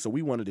these things. So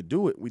we wanted to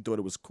do it. We thought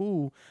it was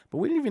cool, but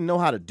we didn't even know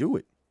how to do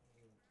it.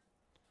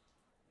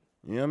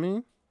 You know what I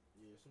mean?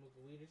 Yeah,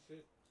 smoking weed and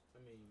shit. I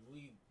mean,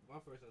 weed. My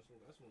first time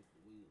smoking, I smoked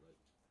weed like,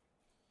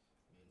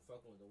 man,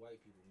 fucking with the white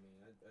people,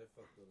 man. I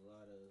fucked with a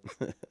lot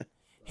of.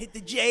 Hit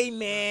the J,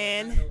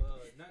 man.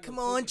 Come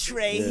on,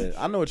 Trey. Yeah,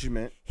 I know what you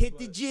meant. Hit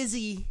the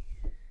Jizzy.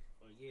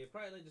 Yeah,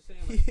 probably like the same,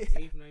 like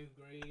 8th, 9th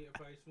grade. I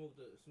probably smoked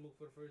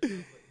for the first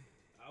time,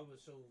 but I was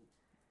so.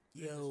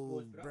 into Yo,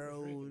 sports, but I was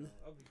bro. drinking, though.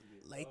 I was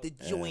getting Like the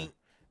fucked. joint.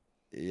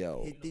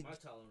 Yo. Hit the My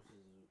tolerance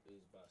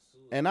is by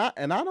suicide.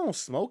 And I don't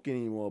smoke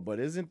anymore, but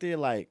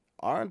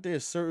aren't there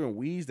certain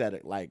weeds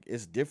that like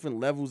it's different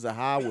levels of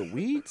high with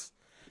weeds?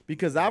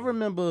 Because I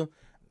know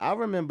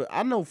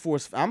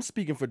I'm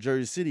speaking for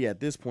Jersey City at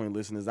this point,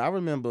 listeners. I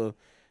remember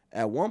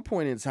at one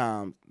point in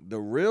time, the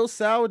real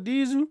sour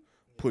diesel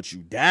put you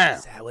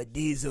down. Sour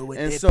diesel with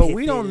And that so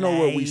we piffy don't know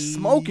what we light.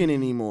 smoking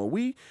anymore.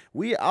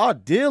 Our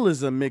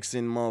dealers are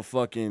mixing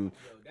motherfucking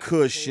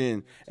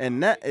cushion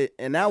and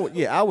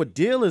our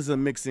dealers are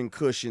mixing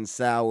cushion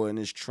sour and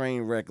this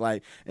train wreck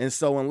like, and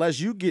so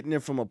unless you getting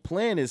it from a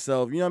plant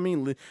itself, you know what I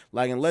mean,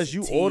 like unless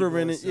you Sativa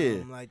ordering or it, yeah,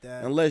 something like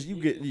that. unless you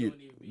get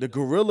the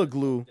Gorilla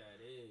Glue,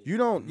 you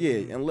don't,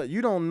 unless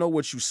you don't know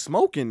what you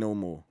smoking no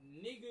more.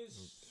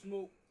 Niggas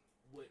smoke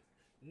what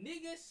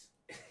niggas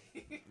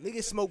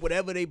Niggas smoke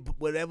whatever a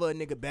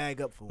nigga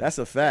bag up for. That's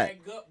a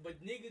fact. bag up,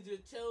 but niggas will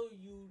tell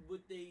you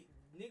what they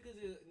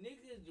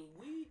the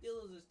weed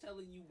dealers is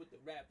telling you what the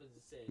rappers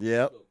are saying.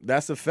 Yep,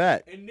 that's a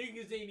fact. And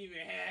niggas ain't even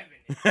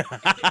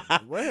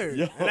having it. Word.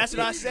 Yo, And that's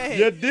what I said.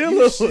 Your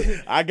dealer,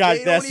 I got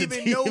They that don't even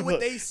sativa. know what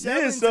they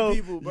selling so, to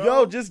people, bro.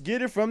 Yo, just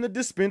get it from the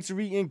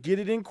dispensary and get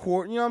it in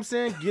court. You know what I'm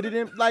saying? Get it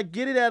in, like,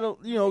 get it at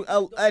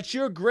at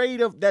your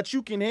grade of that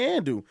you can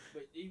handle.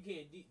 But you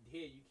can't do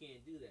here. You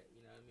can't do that.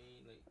 You know what I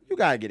mean? Like You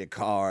gotta get a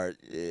card.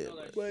 Yeah. all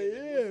that But shit,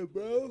 yeah, like, what's the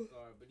bro. name?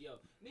 But yo,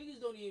 niggas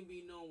don't even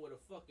be knowing what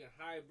a fucking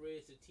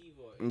hybrid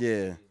sativa Yeah.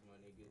 is, my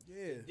nigga.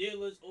 Yeah.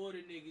 Dealers or the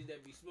niggas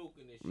that be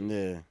smoking this shit.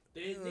 Yeah.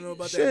 They You don't know niggas- about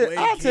that Shit, whey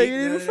I'll cake, take it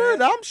none even of further.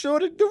 that. I'm sure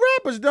the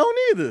rappers don't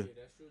either. Yeah,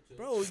 that's true too.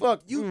 Bro,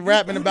 Fuck, you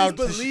rapping you about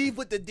just this believe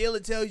what the dealer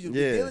tells you.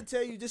 Yeah. The dealer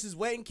tell you this is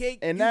wedding cake,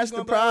 And you that's just the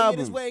gonna be like, oh, yeah, this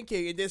problem. wedding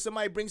cake, and then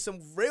somebody brings some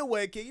real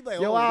wedding cake. You be like,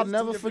 Yo, oh, I'll this two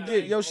never different forget.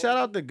 things. Yo, shout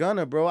out to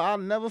Gunna, bro. I'll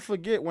never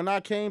forget when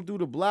I came through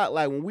the block,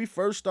 like when we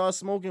first started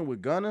smoking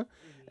with Gunna,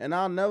 and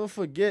I'll never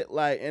forget,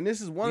 like, and this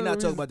is one We're of not the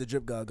talking reasons, about the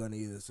drip god gunner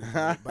either. So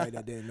everybody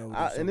that didn't know. What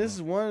we're and talking this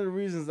is one of the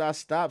reasons I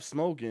stopped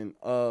smoking.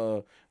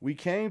 We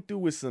came through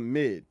with some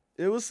mid.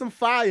 It was some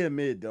fire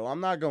mid though.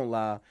 I'm not gonna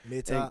lie.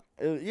 mid top.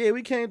 Yeah,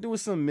 we came through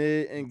with some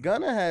mid, and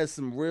Gunna had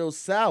some real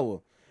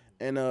sour.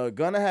 And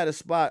Gunna had a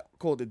spot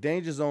called the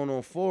Danger Zone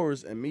on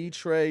Forest, and me,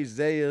 Trey,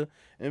 Zaya,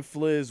 and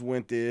Fliz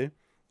went there,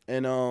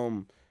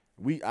 and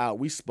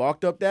we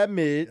sparked up that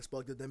mid.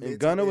 And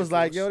Gunna was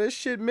like, yo, this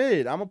shit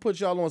mid. I'm going to put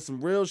y'all on some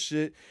real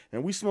shit.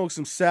 And we smoked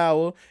some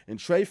sour. And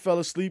Trey fell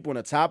asleep on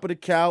the top of the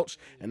couch.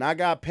 And I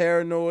got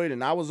paranoid.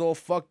 And I was all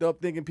fucked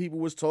up thinking people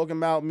was talking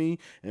about me.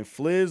 And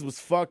Fliz was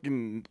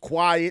fucking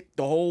quiet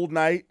the whole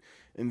night.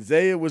 And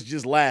Zaya was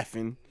just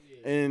laughing.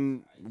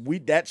 And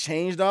that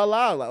changed our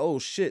lives. Like, oh,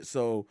 shit.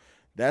 So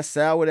that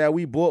sour that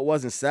we bought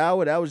wasn't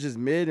sour. That was just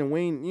mid. And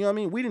we ain't, you know what I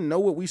mean? We didn't know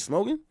what we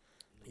smoking.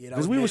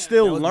 Because we were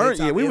still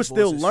learning. Yeah, we were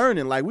still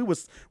learning. Like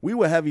we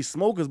were heavy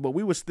smokers, but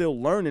we were still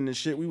learning and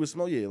shit. We was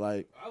smoke. Yeah,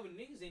 like Our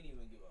niggas ain't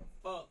even give a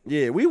fuck.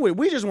 yeah,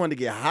 we just wanted to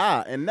get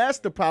high, and that's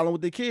the problem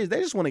with the kids. They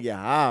just want to get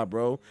high,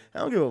 bro. They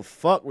don't give a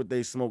fuck what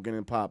they smoking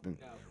and popping,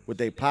 what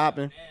they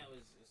popping. Now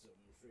it's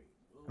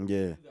something free.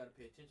 Yeah. You gotta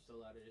pay attention to a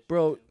lot of this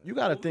Bro, shit, man. you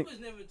gotta Well, think- We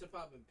was never into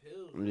popping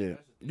pills. Yeah, That's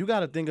the thing. you got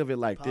to think of it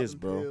like this,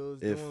 bro. Pills,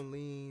 If doing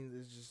leans,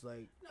 it's just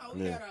like No,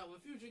 we Yeah. got out when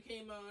Future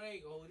came out. I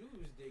ain't gonna hold you. We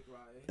was dick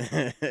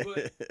riding.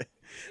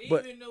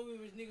 But- Even though we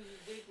was niggas was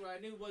dick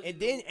riding, it wasn't and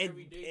then no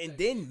everyday and type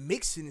then shit.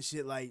 mixing and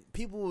shit. Like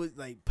people was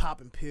like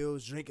popping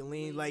pills, drinking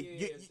lean. Like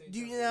Yeah, do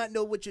you same time. not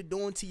know what you're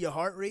doing to your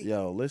heart rate?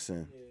 yo,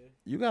 listen, Yeah.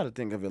 you got to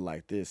think of it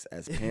like this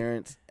as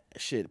parents.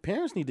 Shit,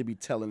 parents need to be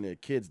telling their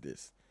kids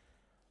this.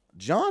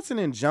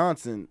 Johnson &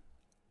 Johnson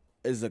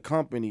is a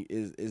company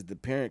is the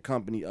parent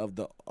company of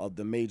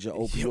the major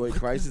opioid what the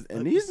crisis, and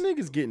fuck these is-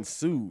 niggas getting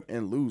sued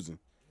and losing.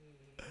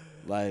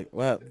 Like,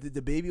 well, Did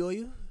the baby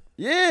oil?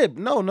 yeah,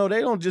 no,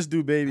 they don't just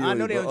do baby oil. I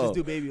know they but, don't just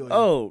do baby oil.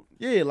 Oh,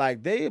 yeah,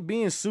 like they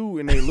being sued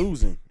and they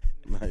losing.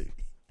 Like,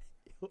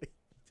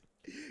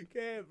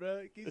 Okay,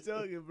 bro. Keep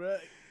talking, bro.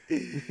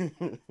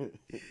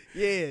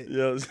 Yeah.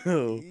 yo,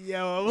 so,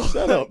 Yo, I'm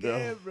Shut up,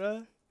 okay, yo.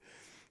 bro.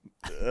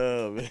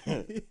 oh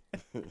man,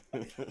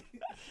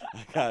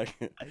 I gotta,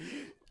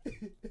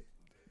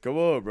 come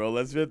on, bro.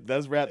 Let's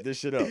wrap this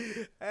shit up.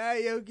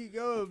 Hey, yo, keep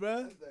going,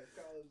 bro.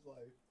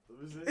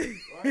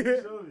 Why you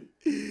show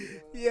me?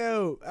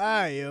 Yo, all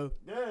right, yo.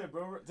 Yeah,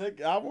 bro.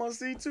 I want to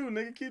see too,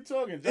 nigga. Keep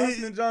talking.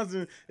 Johnson &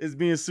 Johnson is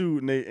being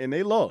sued, and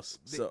they lost.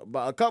 So,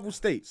 but a couple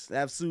states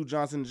have sued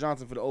Johnson &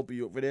 Johnson for the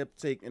opioid, for their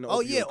take in the Oh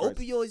opioid yeah, crisis.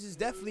 opioids is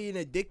definitely an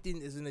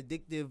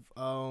addictive.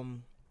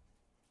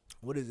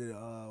 What is it?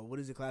 What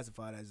is it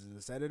classified as?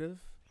 A sedative?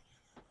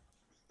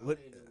 What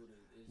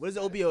is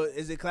opioid?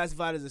 Is it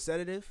classified as a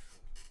sedative?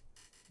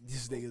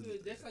 This nigga's.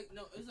 That's like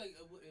no. It's like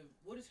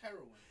what is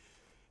heroin?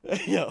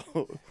 Yo,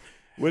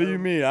 what do you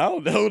mean? I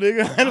don't know,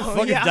 nigga. I ain't a Oh,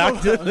 fucking yeah,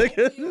 doctor, I'm- nigga.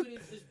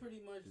 It's pretty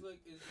much like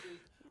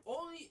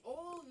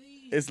all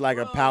these. It's like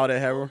a drugs, powder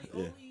heroin?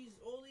 All Yeah.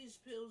 these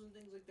pills and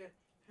things like that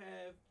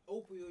have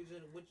opioids in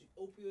it, which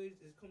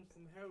opioids is come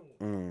from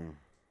heroin.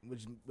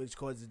 Which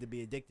causes it to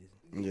be addicted.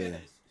 Yeah. Yes.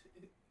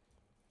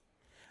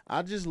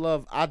 I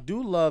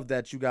do love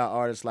that you got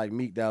artists like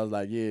Meek that was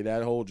like, yeah,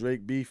 that whole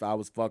Drake beef, I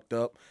was fucked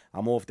up.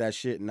 I'm off that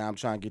shit, and now I'm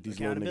trying to get these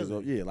little niggas off.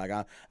 Accountability. Yeah, like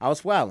I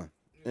was wilding.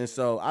 And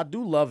so I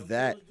do love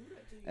that.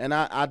 And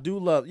I do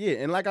love, yeah,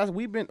 and like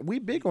we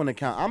big on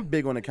I'm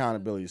big on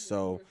accountability.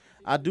 So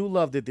I do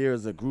love that there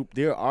is a group,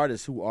 there are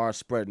artists who are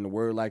spreading the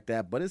word like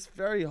that, but it's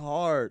very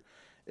hard.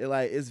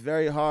 It's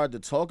very hard to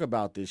talk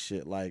about this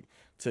shit, like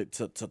to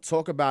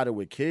talk about it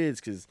with kids,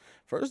 because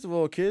first of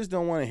all, kids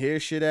don't want to hear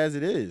shit as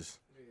it is.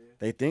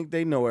 They think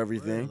they know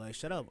everything. Like,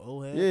 shut up,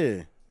 old head.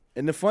 Yeah.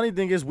 And the funny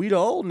thing is, we the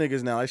old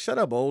niggas now. Like, shut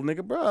up, old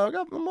nigga, bro.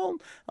 I'm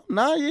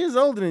 9 years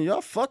older than you.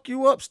 I'll fuck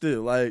you up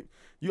still. Like,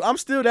 I'm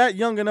still that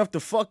young enough to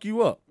fuck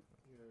you up.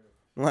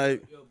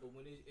 Like, Yo,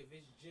 but if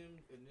it's gym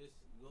and this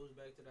goes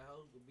back to the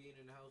house, but being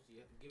in the house,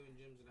 you giving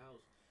gyms in the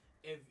house.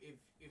 If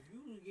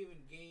you was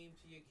giving game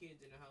to your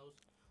kids in the house,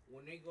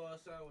 when they go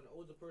outside, when the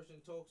older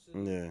person talks to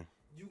them, yeah,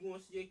 you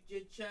gonna see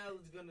your child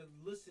is gonna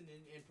listen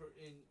and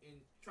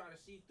try to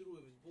see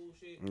through if it's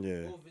bullshit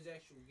Yeah. or if it's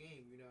actual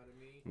game. You know what I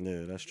mean?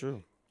 yeah, that's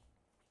true.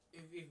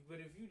 But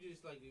if you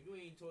just like if you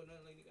ain't taught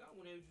nothing like I don't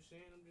want to hear what you're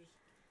saying.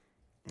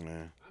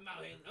 Yeah. I'm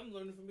out here. I'm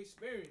learning from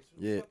experience.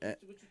 Yeah, What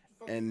you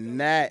telling And me?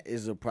 that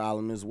is a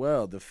problem as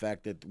well. The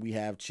fact that we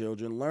have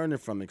children learning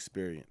from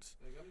experience.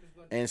 Like, I'm just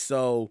gonna, And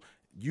so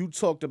you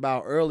talked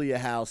about earlier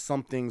how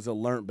some things are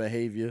learned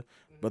behavior,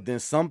 but then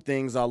some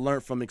things are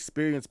learned from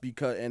experience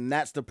and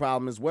that's the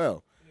problem as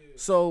well.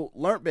 So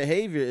learned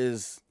behavior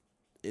it's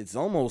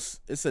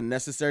a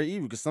necessary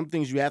evil, because some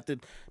things you have to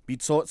be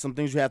taught, some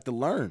things you have to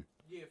learn.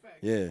 yeah, facts.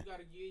 Yeah.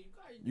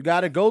 You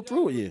gotta go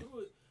through it, yeah.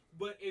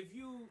 But if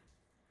you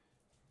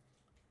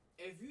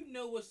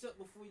know what's up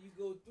before you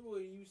go through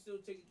it, and you still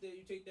take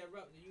that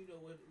route, then you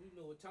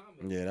know what time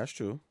it is. Yeah, that's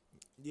true.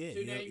 Yeah, So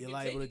now you you're can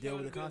liable to take deal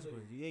with the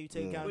accountability. consequences. Yeah, you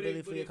take Yeah.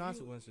 accountability for your if you-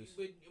 consequences.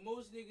 But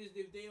most niggas,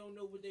 if they don't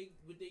know what they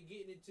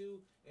getting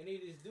into and they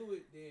just do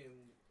it,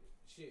 then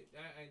shit,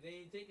 they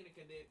ain't taking it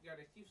because they got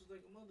excuses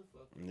like a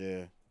motherfucker,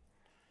 Yeah,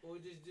 or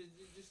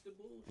just the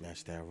bullshit.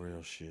 that's that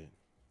real shit.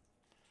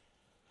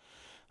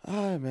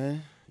 All right,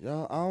 man.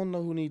 Y'all, I don't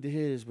know who need to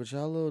hear this, but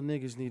y'all little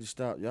niggas need to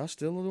stop. Y'all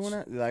still doing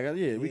that? Like, yeah,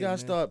 we Yeah, gotta man.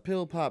 start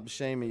pill pop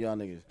shaming y'all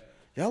niggas.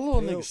 Y'all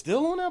little Pill- niggas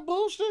still on that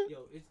bullshit?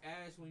 Yo, it's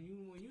ass when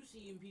you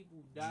seeing people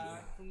die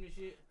from this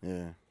shit.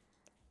 Yeah.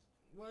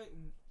 What?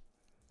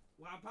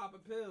 Why pop a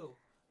pill?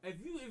 If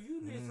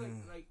you miss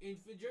like in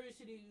for Jersey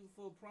City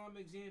for a prime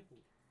example,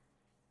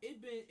 it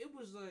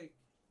was like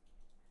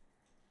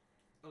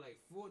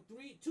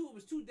it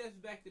was two deaths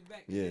back to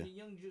back. Yeah. And the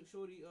young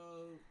shorty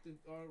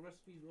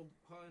recipes of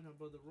her and her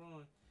brother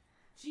Ron,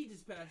 she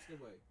just passed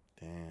away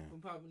Damn.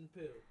 from popping the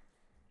pill.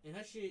 And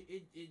her shit,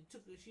 it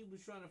took her. She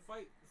was trying to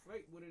fight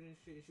with it and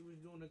shit. She was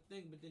doing her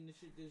thing, but then the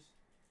shit just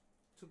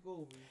took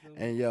over. You feel me?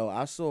 And yo,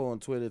 I saw on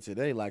Twitter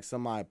today, like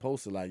somebody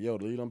posted, like, yo,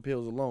 leave them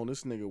pills alone.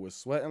 This nigga was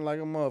sweating like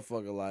a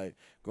motherfucker, like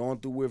going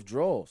through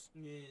withdrawals.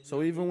 Yeah,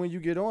 So even when you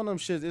get on them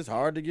shits, it's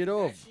hard to get that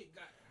off. shit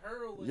got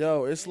heroin.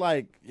 Yo, it's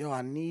like, yo,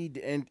 I need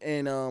and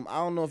I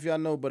don't know if y'all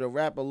know, but a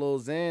rapper Lil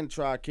Xan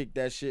tried to kick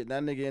that shit, and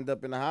that nigga ended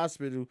up in the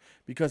hospital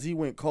because he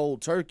went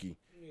cold turkey,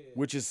 Yeah.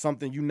 which is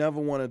something you never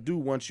want to do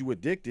once you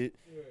addicted,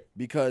 Right.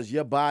 because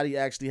your body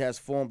actually has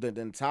formed an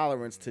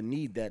intolerance to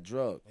need that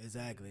drug.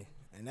 Exactly.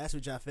 And that's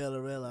what y'all fail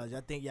to realize.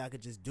 Y'all think y'all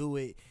could just do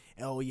it.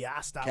 And, oh, yeah,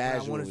 I stop when I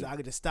want Casually. to. I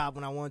could just stop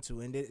when I want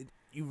to. And then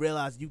you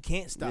realize you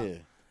can't stop. Yeah,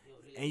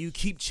 And you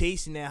keep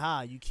chasing that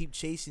high. You keep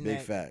chasing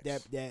Big that,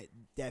 facts.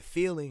 that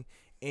feeling.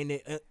 And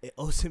it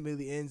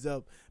ultimately ends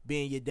up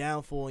being your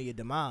downfall and your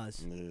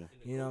demise. yeah, And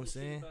the You know what I'm coolest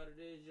shit saying? About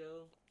it is,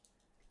 yo,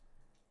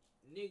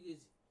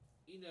 niggas,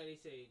 you know they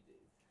say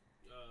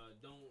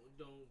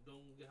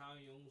Don't get high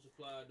on your own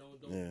supply. Don't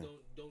Yeah.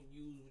 don't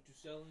use what you're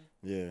selling.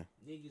 Yeah.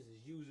 Niggas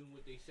is using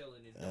what they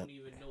selling and Yeah. don't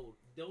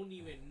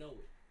even know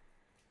it.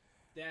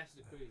 That's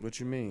the crazy. What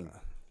you mean? Nah.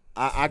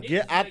 I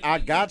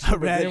got you,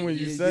 but then when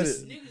you said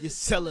it, Niggas You is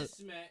sell selling it.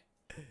 smack,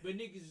 but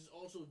niggas is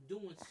also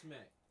doing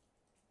smack.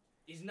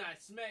 It's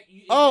not smack.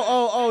 It's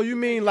oh, not you smack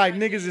mean because like you're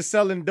not niggas is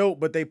selling dope,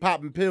 but they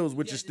popping pills,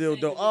 which Yeah, is the still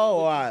same, dope. which- Oh,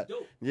 which all is right,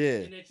 dope. yeah,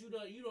 And that you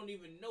don't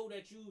even know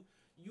that you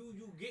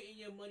getting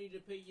your money to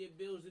pay your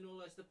bills and all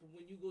that stuff. But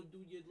when you go do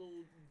your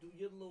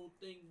little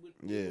thing with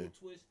your Yeah. little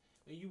twist,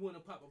 and you want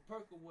to pop a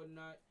perk or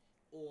whatnot,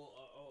 or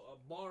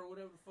a bar or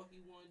whatever the fuck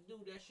you want to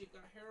do, that shit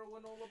got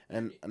heroin all up in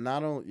and it.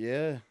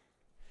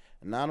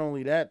 not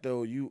only that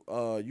though,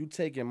 you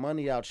taking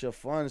money out your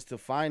funds to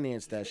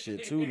finance that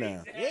shit too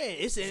now. Yeah,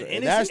 it's So,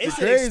 and that's it's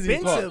the crazy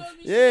expensive. part.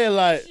 Yeah,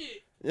 like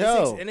Shit.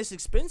 yo, And it's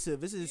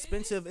expensive. It's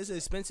an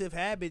expensive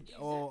habit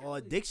or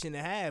addiction to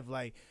have.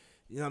 Like,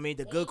 you know what I mean?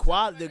 The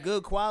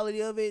good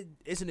quality of it,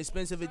 it's an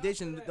expensive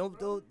addiction.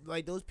 Don't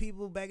like those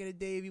people back in the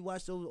day. If you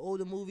watch those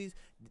older movies,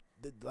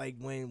 like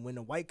when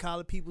the white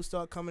collar people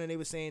start coming, and they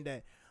were saying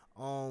that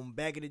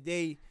back in the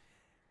day,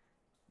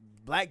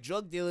 black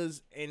drug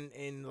dealers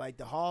and like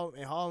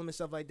Harlem and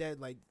stuff like that,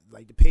 like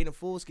the Paid in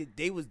Full skit,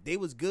 they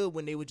was good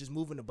when they were just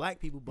moving to black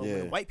people, but when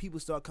Yeah. the white people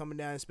start coming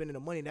down and spending the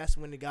money, that's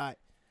when it got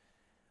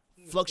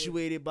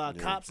fluctuated by Yeah.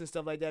 cops and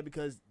stuff like that,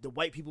 because the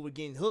white people were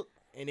getting hooked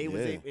and they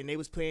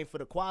was paying for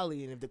the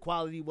quality, and if the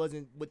quality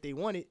wasn't what they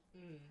wanted,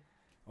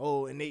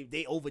 and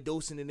they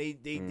overdosing and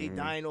they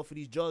dying off of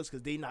these drugs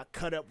because they not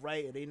cut up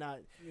right, or they not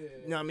you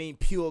know what I mean,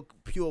 pure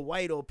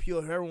white or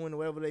pure heroin or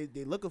whatever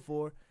they looking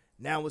for.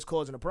 Now it's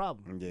causing a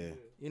problem. yeah,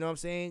 You know what I'm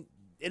saying?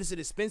 It is an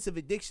expensive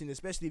addiction,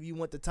 especially if you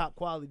want the top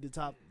quality,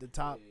 the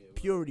top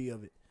purity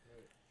of it.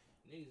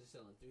 Niggas is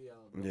selling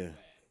 $3 Yeah. bags.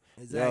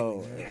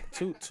 Exactly.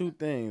 yo, two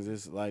things.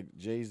 It's like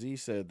Jay-Z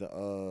said,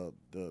 the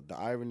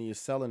irony of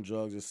selling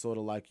drugs is sort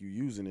of like you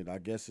using it. I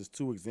guess it's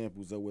two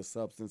examples of what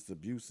substance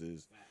abuse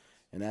is,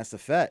 and that's a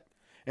fact.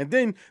 And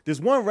then this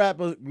one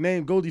rapper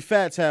named Goldie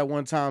Fats had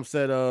one time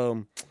said,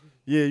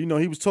 yeah, you know,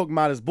 he was talking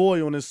about his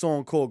boy on this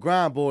song called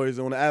Grind Boys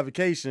on the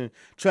Avocation,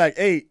 track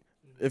 8.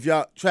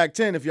 Track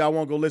 10, if y'all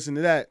want to go listen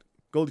to that,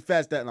 Goldie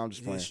Fats that, and I'm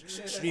just playing.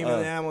 Streaming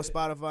now on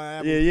Spotify.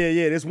 Apple.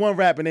 Yeah. There's one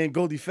rapper named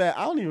Goldie Fat.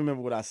 I don't even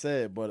remember what I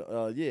said, but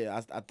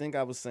I think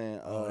I was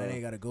saying. That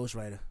ain't got a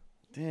ghostwriter.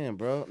 Damn,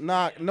 bro.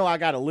 No, I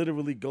gotta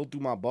literally go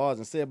through my bars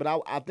and say it.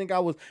 But I think I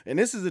was, and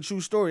this is a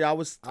true story. I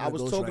was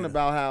talking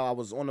about how I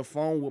was on the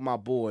phone with my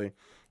boy,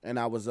 and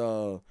I was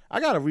I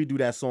gotta redo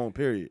that song.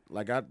 Period.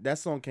 Like that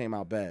song came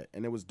out bad,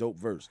 and it was dope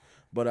verse.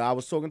 But I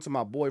was talking to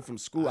my boy from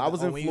school. I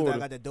was in when Florida. I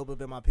got the dope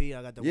up in my pee.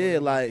 I got the Yeah, water.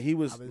 like he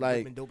was I've been like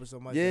whipping dope so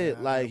much. yeah, that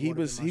I like got he water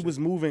was in my he was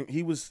shit. moving.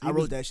 He was. I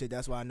wrote that shit.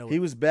 That's why I know He it.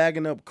 was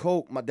bagging up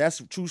coke. That's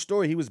a true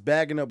story. He was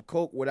bagging up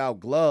coke without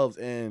gloves,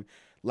 and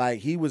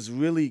like he was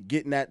really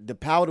getting that. The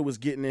powder was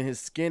getting in his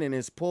skin and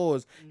his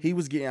pores. He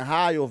was getting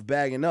high off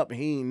bagging up, and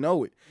he didn't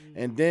know it.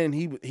 And then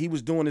he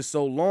was doing it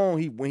so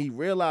long. When he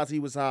realized he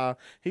was high,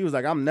 he was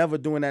like, "I'm never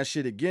doing that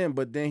shit again."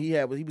 But then he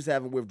was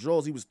having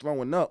withdrawals. He was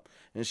throwing up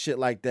and shit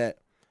like that,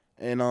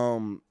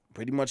 and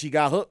pretty much he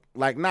got hooked.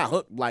 Like not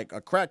hooked like a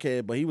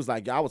crackhead, but he was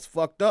like, I was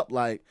fucked up.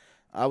 Like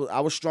I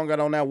was strung out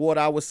on that water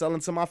I was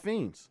selling to my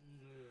fiends.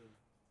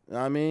 You know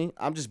what I mean?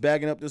 I'm just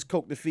bagging up this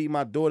coke to feed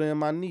my daughter and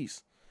my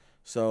niece.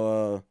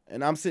 So,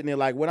 and I'm sitting there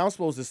like, what I'm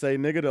supposed to say,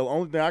 nigga, the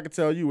only thing I can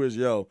tell you is,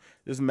 yo,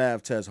 this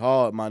math test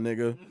hard, my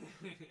nigga.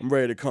 I'm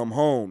ready to come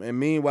home. And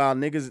meanwhile,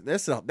 niggas,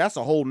 that's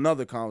a whole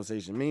nother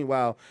conversation.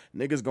 Meanwhile,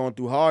 niggas going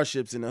through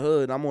hardships in the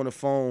hood. I'm on the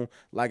phone,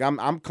 like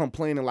I'm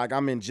complaining like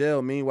I'm in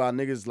jail. Meanwhile,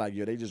 niggas like,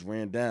 yo, they just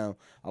ran down.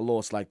 I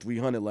lost like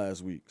 300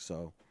 last week.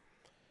 So,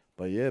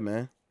 but yeah,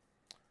 man.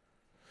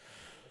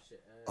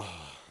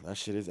 That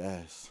shit is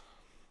ass.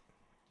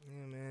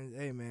 Yeah, man.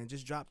 Hey, man.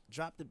 Just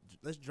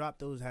let's drop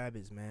those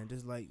habits, man.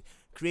 Just like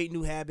create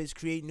new habits,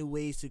 create new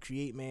ways to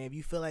create, man. If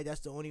you feel like that's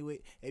the only way,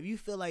 if you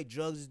feel like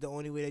drugs is the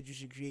only way that you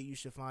should create, you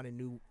should find a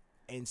new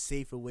and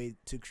safer way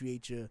to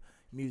create your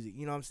music.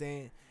 You know what I'm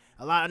saying?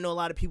 I know a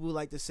lot of people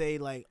like to say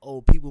like,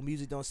 oh, people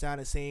music don't sound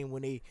the same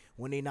when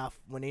they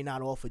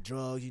not off of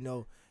drugs. You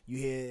know, you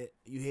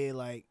hear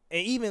like,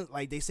 and even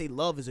like they say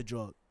love is a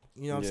drug.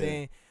 You know what I'm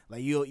saying?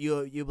 Like you'll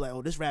be like,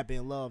 oh, this rap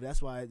in love.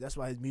 That's why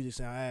his music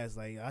sound ass.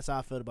 Like that's how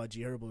I felt about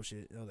G Herbo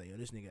shit. I was like, yo,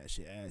 this nigga got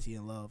shit ass. He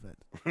in love.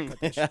 Cut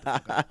that shit the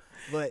fuck out.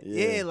 But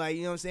yeah, like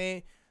you know what I'm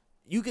saying.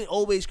 You can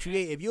always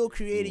create. If you're a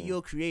creator, you're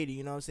a creator.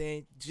 You know what I'm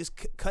saying. Just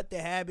cut the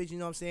habits. You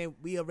know what I'm saying.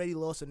 We already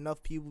lost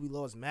enough people. We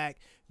lost Mac.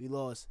 We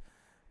lost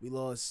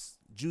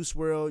Juice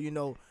WRLD. You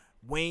know.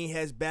 Wayne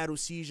has battle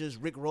seizures.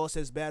 Rick Ross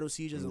has battle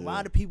seizures. A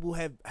lot of people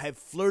have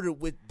flirted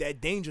with that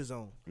danger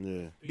zone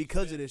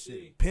because of this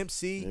shit. Pimp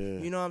C,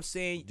 you know what I'm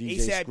saying?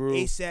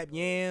 ASAP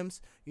Yams,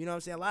 you know what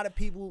I'm saying? A lot of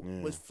people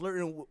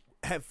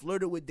have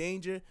flirted with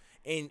danger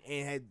and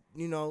had,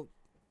 you know,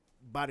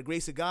 by the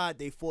grace of God,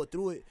 they fought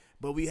through it.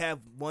 But we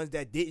have ones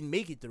that didn't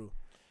make it through.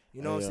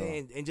 You know what I'm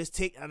saying? And just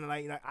take, and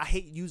like I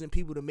hate using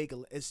people to make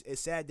it's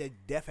sad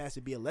that death has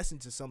to be a lesson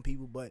to some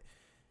people, but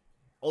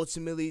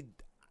ultimately,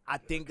 I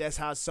think that's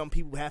how some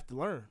people have to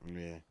learn. Yeah.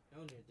 I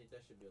don't even think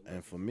that should be a lesson.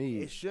 And for me,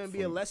 It shouldn't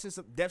be a lesson.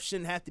 Death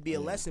shouldn't have to be a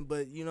Yeah. lesson,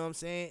 but you know what I'm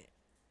saying?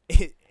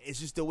 It's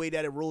just the way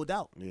that it rolled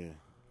out. Yeah,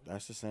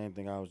 that's the same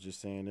thing I was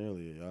just saying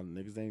earlier. Y'all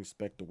niggas ain't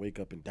expect to wake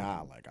up and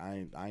die. Like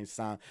I ain't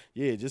signed.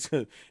 Yeah, just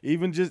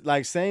even just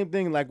like same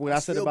thing like what I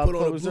said still about put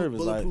on a public service.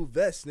 Like bulletproof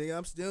vest, nigga.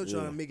 I'm still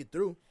trying Yeah. to make it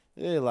through.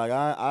 yeah, like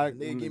I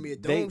They give me a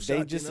they dome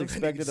shot, just you know?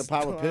 expected to Niggas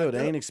pop a going pill. They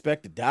up. ain't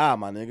expect to die,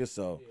 my nigga.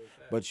 So, Yeah,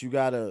 facts. but you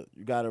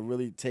gotta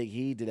really take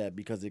heed to that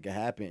because it could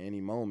happen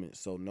any moment.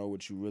 So know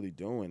what you really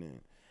doing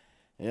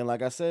and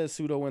like I said,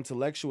 pseudo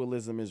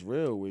intellectualism is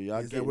real. Where y'all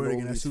Is that getting word over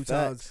again? That's these 2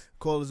 times. facts.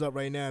 Call us up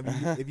right now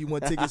if you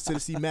want tickets to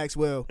see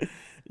Maxwell.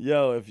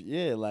 Yo, if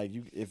you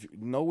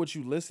know what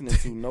you listening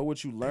to, know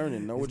what you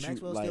learning, know Is what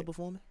Maxwell you still like.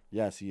 performing?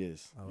 Yes, he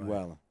is. All You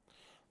right.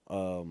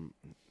 wildin'.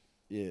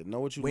 Yeah,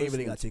 know what you We ain't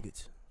listening really got to.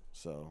 tickets.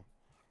 So,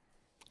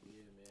 Yeah,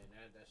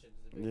 man. That shit is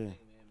a big Yeah.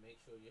 thing, man. Make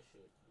sure your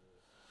shit.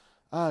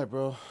 all right,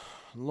 bro.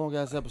 Long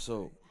ass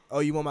episode. Oh,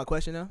 you want my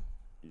question now?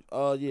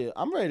 Yeah,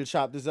 I'm ready to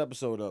chop this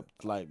episode up.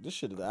 Like this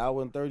shit is an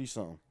hour and 30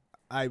 something.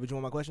 All right, but you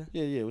want my question?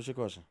 Yeah. What's your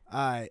question? All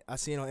right, I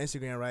seen on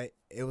Instagram, right?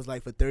 It was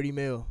like for 30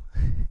 mil.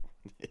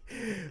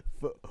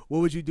 What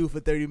would you do for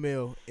 30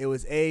 mil? It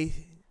was A,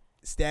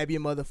 stab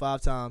your mother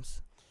 5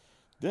 times.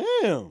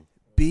 Damn.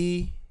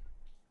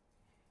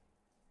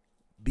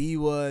 B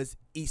was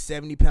eat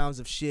 70 pounds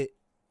of shit.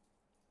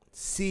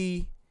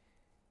 C,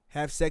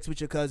 have sex with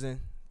your cousin.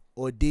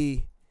 Or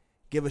D,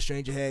 give a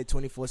stranger head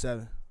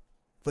 24/7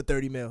 for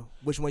 30 mil.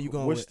 Which one you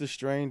going What's with? the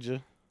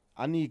stranger?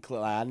 I need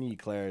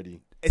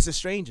clarity. It's a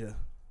stranger.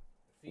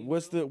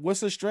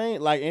 What's a stranger?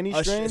 Like any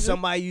stranger?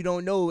 Somebody you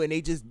don't know, and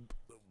they just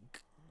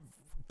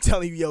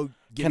telling you, yo,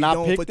 give Can me I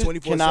going pick for the,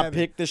 24/7. Can I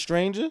pick the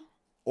stranger?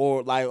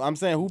 Or like I'm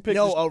saying, who picked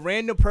No, the, a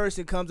random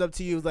person comes up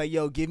to you is like,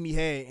 yo, give me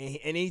head. And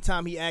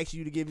anytime he asks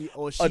you to give me,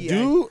 or she a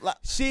dude? Like,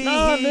 she,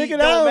 nah, he, nigga,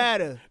 don't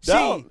matter.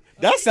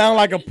 That sound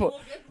like a but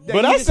He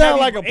that just sound have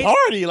like a me-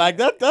 party. Like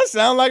that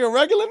sound like a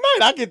regular night.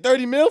 I get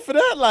 30 mil for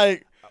that.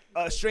 Like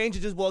A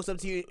stranger just walks up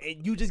to you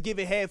and you just give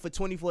it head for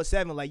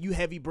 24/7. Like, you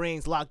heavy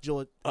brains,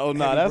 lockjaw. oh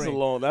no, heavy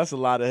brain. that's a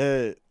lot of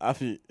head. I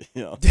feel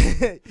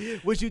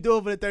What you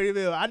doing for the 30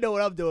 mil? I know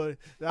what I'm doing.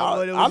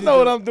 I know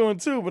what I'm doing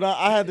too, but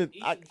I had to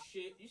Eat some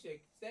shit. You said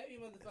stab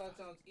your mother 5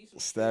 times. Eat some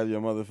stab your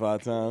mother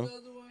 5 times. What was the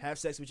other one? Have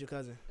sex with your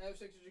cousin. Have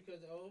sex with your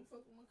cousin. Oh, fuck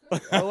with my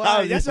cousin. Oh,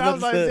 wow, that's what I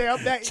was about to say.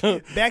 I'm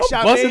back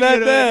shop busting that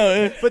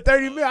mania down. for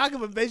 30 mil. I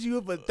can bet you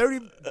up for 30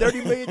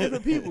 million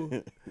different people.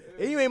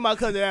 And you ain't my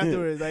cousin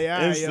afterwards. Like, all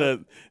right, yo.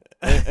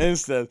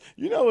 Instead,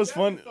 you know what's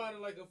Fun. funny?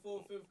 Finding like a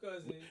 4/5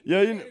 cousin.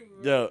 Yo, You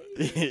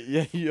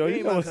you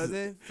ain't know my what's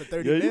cousin for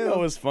 30 yo, mil. you know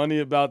what's funny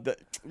about that?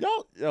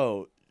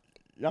 Y'all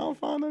don't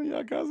find none of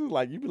y'all cousins?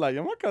 Like you be like,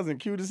 yo, my cousin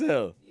cute as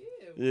hell.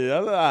 Yeah,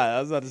 I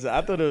was about to say.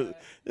 I thought it.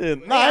 Yeah,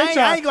 nah, I ain't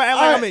trying- gonna act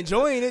like I'm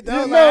enjoying it. Though. Yeah,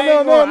 Like, no, I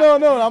ain't gonna-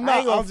 no. I'm I not.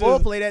 ain't gonna I'm just-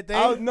 foreplay that thing.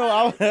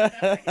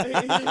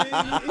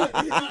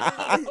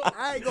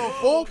 I ain't gonna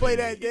foreplay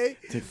that thing.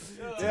 You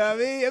know what I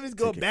mean? I'm just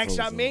going Take your back clothes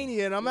shop off.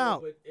 mania and I'm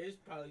out. But it's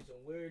probably some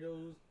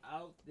weirdos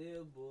out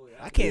there, boy.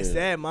 I can't Yeah.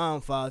 stab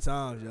mom 5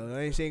 times, yo.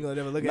 I ain't she ain't gonna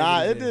never look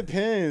Nah, at it me.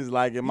 depends.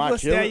 Like, am I gonna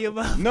stab killing? your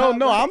mom?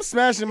 No, I'm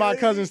smashing my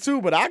cousins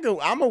too. But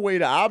I'm away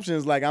the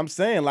options. Like I'm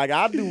saying, like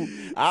I do.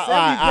 70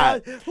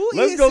 I pounds. Who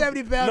Let's eats go-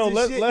 70 pounds no, of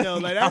let- shit, let- though?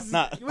 Like, I'm that's,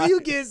 not- when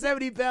you get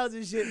 70 pounds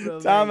of shit, bro.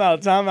 time like,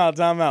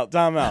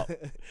 out.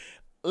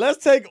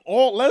 Let's take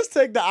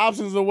the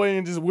options away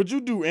and just. Would you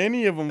do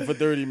any of them for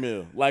 30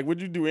 mil? Like,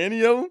 would you do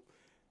any of them?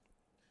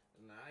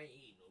 Nah, I ain't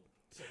eating no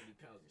 70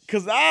 pounds of shit.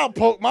 Cause I'll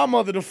poke my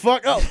mother the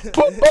fuck up. Poop,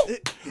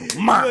 poop.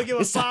 You Ma, gonna give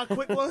her it's- 5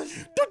 quick ones?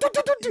 do, do,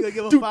 do, do, You gonna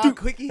give her do, 5 do.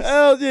 quickies?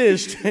 Hell yeah,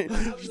 straight. I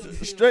was gonna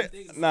say Straight. one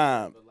thing about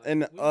Nah, it, but, like,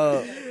 and we can do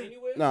that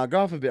anywhere. nah.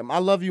 God forbid. I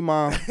love you,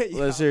 mom. Yeah,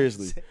 Like,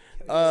 seriously.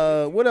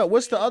 What up?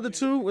 What's the other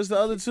two?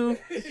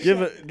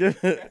 Give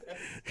it.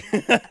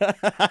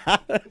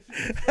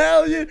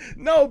 Hell yeah.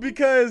 No,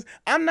 because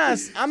I'm not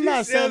She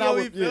saying still I gonna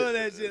be would. feeling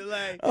Yeah. that shit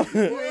like, Oh.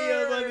 you ain't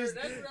your Word, mother's,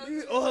 that's what I you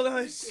was all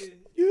on thinking.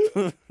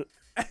 shit.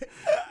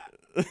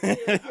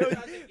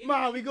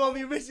 Mom, we gonna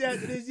be rich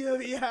after this. You'll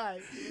be alright.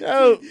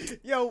 Yo.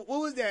 Yo, what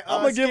was that?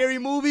 I'ma give- Scary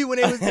movie when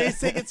they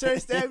taking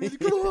turns stabbing.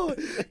 Come on.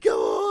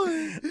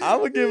 I'm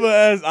gonna give her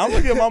ass. I'm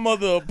gonna give my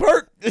mother a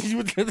perk.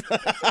 You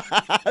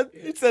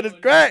said it's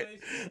crack.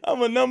 I'm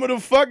gonna number the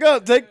fuck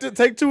up. Take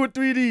 2 or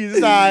 3 Ds.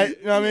 It's alright.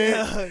 You know what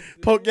I mean?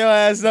 Poke your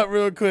ass up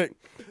real quick.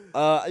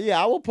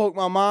 Yeah, I will poke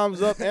my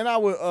mom's up, and I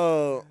would.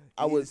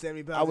 I would.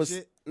 70 pounds I of was.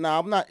 shit. Nah,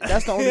 I'm not.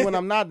 That's the only one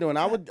I'm not doing.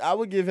 I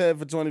would give head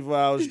for 24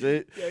 hours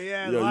straight.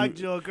 Yeah, Yo,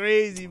 lockjaw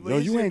crazy. But Yo,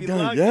 you should ain't be done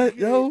locked- yet,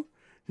 yo.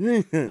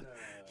 You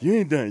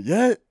ain't done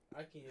yet.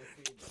 I can't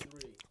feed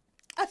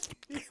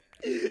 3.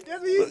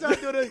 That's when you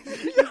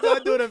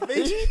start doing a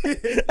face.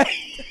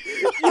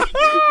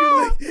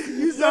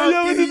 You start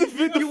Yo, you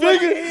the want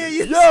finger. hair,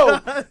 you Yo,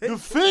 start- the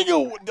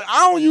finger.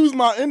 I don't use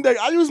my index.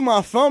 I use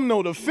my thumb.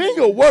 No, the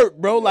finger work,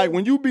 bro. Like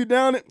when you be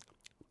down it,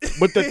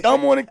 with the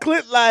thumb on the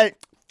clit, like.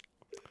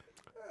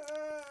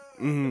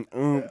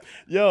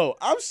 Yo,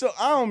 I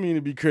don't mean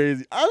to be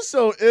crazy. I'm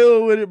so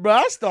ill with it, bro.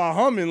 I start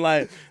humming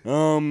like,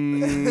 I'm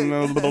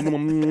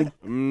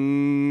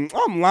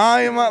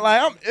lying.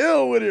 I'm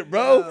ill with it,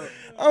 bro.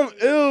 I'm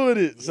ill with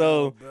it.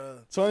 So,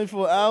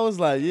 24 hours,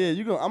 like, yeah,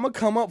 I'm gonna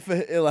come up for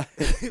it. Like,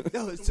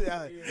 No, it's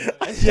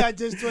not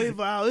just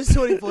 24 hours. It's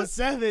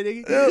 24/7. Nigga.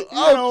 You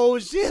got a whole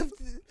shift.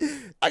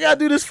 I gotta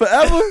do this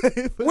forever.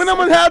 When I'm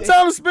gonna have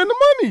time to spend the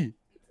money?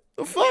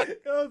 The fuck?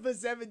 For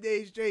 7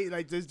 days straight,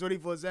 like just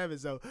 24/7.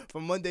 So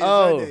from Monday to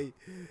Sunday,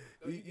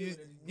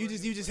 you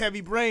just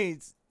heavy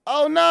brains.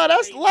 Oh no,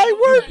 that's light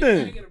work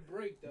then.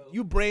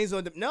 You brains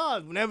on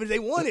whenever they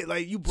want it.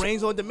 Like you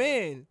brains on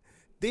demand.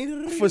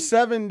 For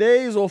 7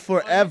 days or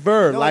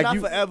forever? No, like not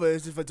you forever.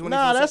 It's just for 24.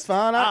 Nah, that's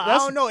fine. I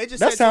don't know. It just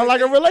that sounds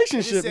like a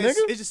relationship, nigga.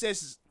 It just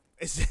says.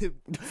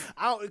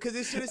 Because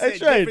it should have said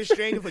different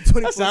stranger for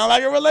 24. That sound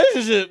like a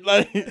relationship.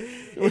 Like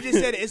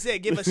it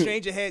said give a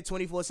stranger head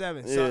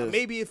 24/7. So Yeah.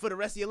 maybe for the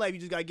rest of your life you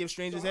just gotta give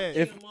strangers head.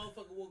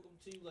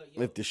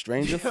 If the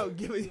stranger,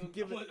 give it.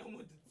 I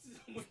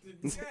want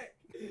the jack.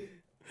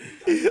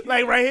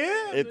 Like right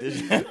here, if the,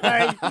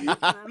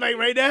 like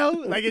right now,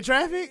 like in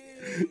traffic.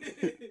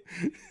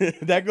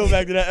 that go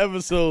back to that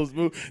episode,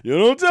 boo. You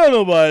don't tell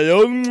nobody,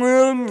 yo.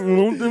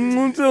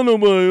 Don't tell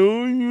nobody,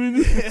 yo.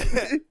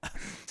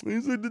 You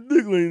said the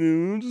dick like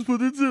that. Just put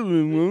the tip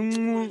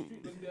in.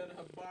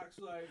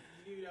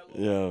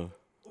 Yeah.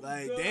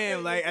 Like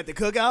damn, like at the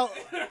cookout.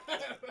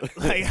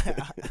 Like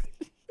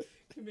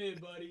come here,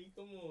 buddy.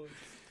 Come on.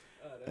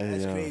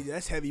 that's crazy.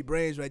 That's heavy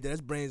brains right there.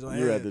 That's brains on.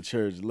 You're at the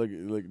church. Look.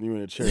 You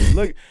in the church.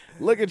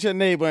 Look at your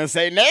neighbor and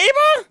say,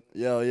 neighbor.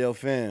 Yo,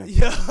 fam.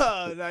 Yo,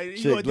 like you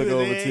Chick, look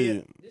over to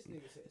you. This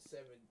nigga said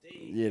 7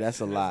 days. Yeah, that's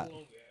a lot.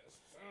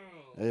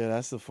 Yeah,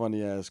 that's a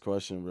funny ass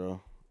question,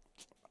 bro.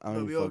 I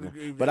don't even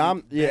fucking. But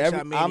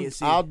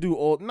I'll do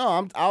all.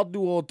 No, I'll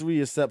do all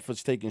three except for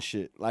taking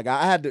shit. Like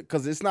I had to,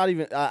 cause it's not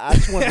even. I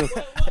just want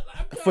to.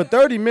 For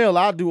 30 mil,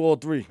 I'll do all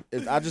three.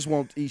 I just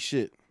won't eat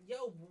shit.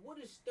 Yo, what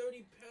is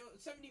 30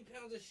 pounds, 70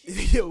 pounds of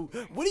shit? Yo,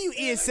 what are you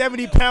eating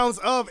 70 pounds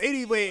of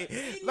anyway?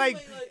 Like,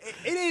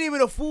 it ain't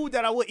even a food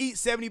that I would eat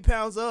 70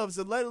 pounds of.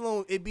 So let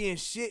alone it being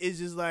shit is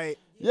just like.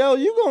 Yo,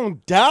 you gonna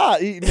die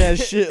eating that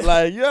shit.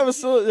 Like you ever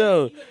saw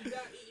yo. You gonna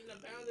die eating a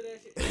pound of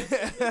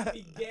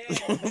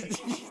that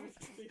shit.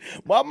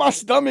 Why my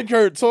stomach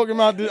hurt talking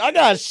about this? I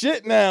got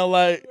shit now.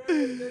 Like,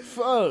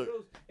 fuck.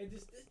 And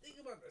just think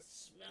about the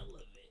smell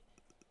of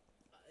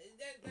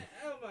it.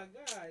 Oh my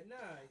god,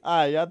 nah.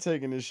 Alright, y'all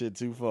taking this shit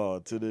too far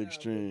to the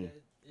extreme.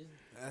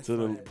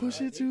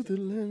 Push it to the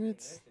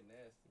limits.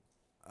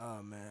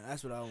 Oh man,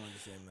 that's what I wanted to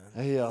say, man.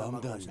 Hey yo, I'm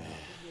done, man.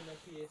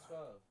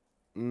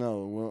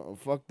 No, well,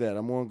 fuck that.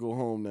 I'm gonna go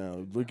home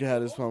now. Look at how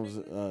this phone.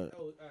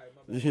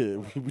 Yeah,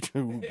 we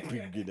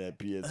can get that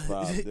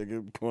PS5.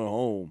 Nigga, going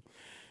home.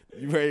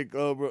 You ready to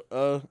go,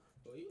 bro?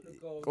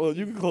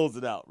 You can close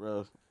it out,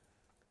 bro.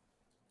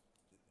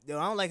 Yo,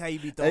 I don't like how you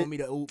be throwing me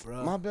the oop,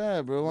 bro. My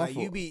bad, bro. Like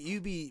you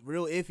be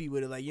real iffy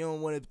with it. Like you don't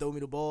want to throw me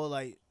the ball.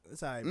 Like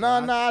it's alright.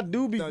 Nah, I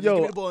do be. No, yo,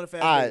 give me the ball in the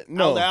fast alright,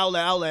 no.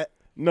 Outlet.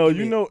 No,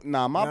 you know,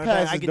 my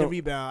passes I get don't. the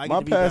rebound.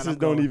 My passes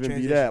don't even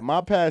be that.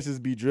 My passes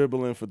be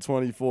dribbling for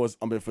 20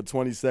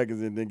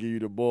 seconds and then give you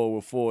the ball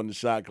with 4 in the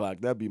shot clock.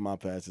 That'd be my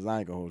passes. I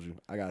ain't gonna hold you.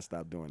 I gotta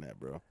stop doing that,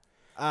 bro.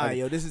 All right,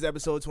 yo, this is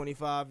episode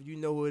 25. You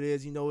know who it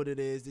is. You know what it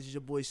is. This is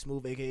your boy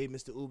Smooth, a.k.a.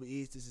 Mr. Uber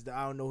East. This is the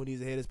I Don't Know Who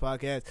Needs to Hear This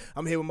podcast.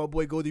 I'm here with my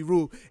boy Goldie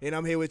Roo, and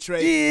I'm here with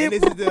Trey. Yeah. And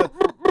this is the...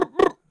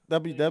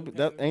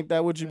 That ain't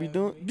that what you be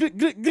doing?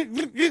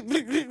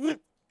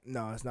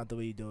 No, it's not the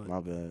way you do it.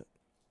 My bad.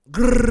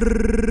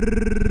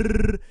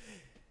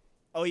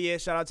 Oh, yeah,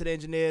 shout out to the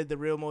engineer, The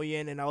Real Mo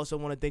Yin, and I also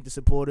want to thank the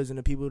supporters and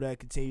the people that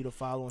continue to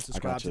follow and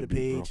subscribe to the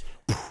page.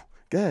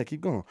 Go ahead,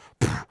 keep going.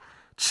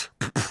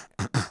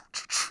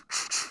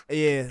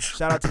 Yeah,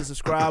 shout out to the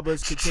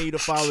subscribers. Continue to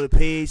follow the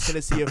page. Send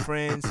it to your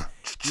friends.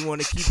 You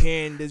want to keep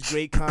hearing this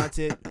great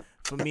content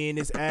from me and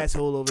this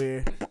asshole over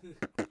here.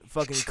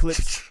 Fucking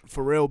Clips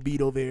Pharrell beat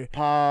over here.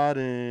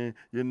 Pardon,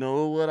 you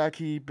know what I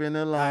keep in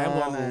the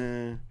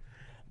line.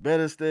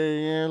 Better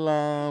stay in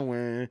line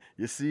when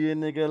you see a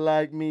nigga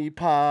like me.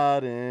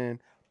 Pardon.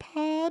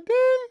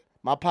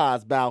 My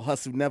pod's bow,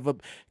 hustle, never.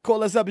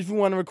 Call us up if you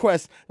want to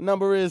request. The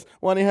number is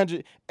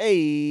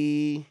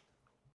 1-800-A.